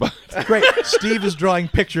Varg is a butt. great. Steve is drawing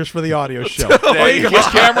pictures for the audio show. There you go. Which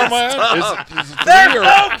camera am I on? Is it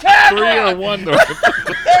 3 or 1?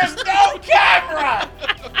 There's no camera!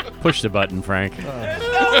 Push the button, Frank.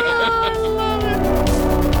 No!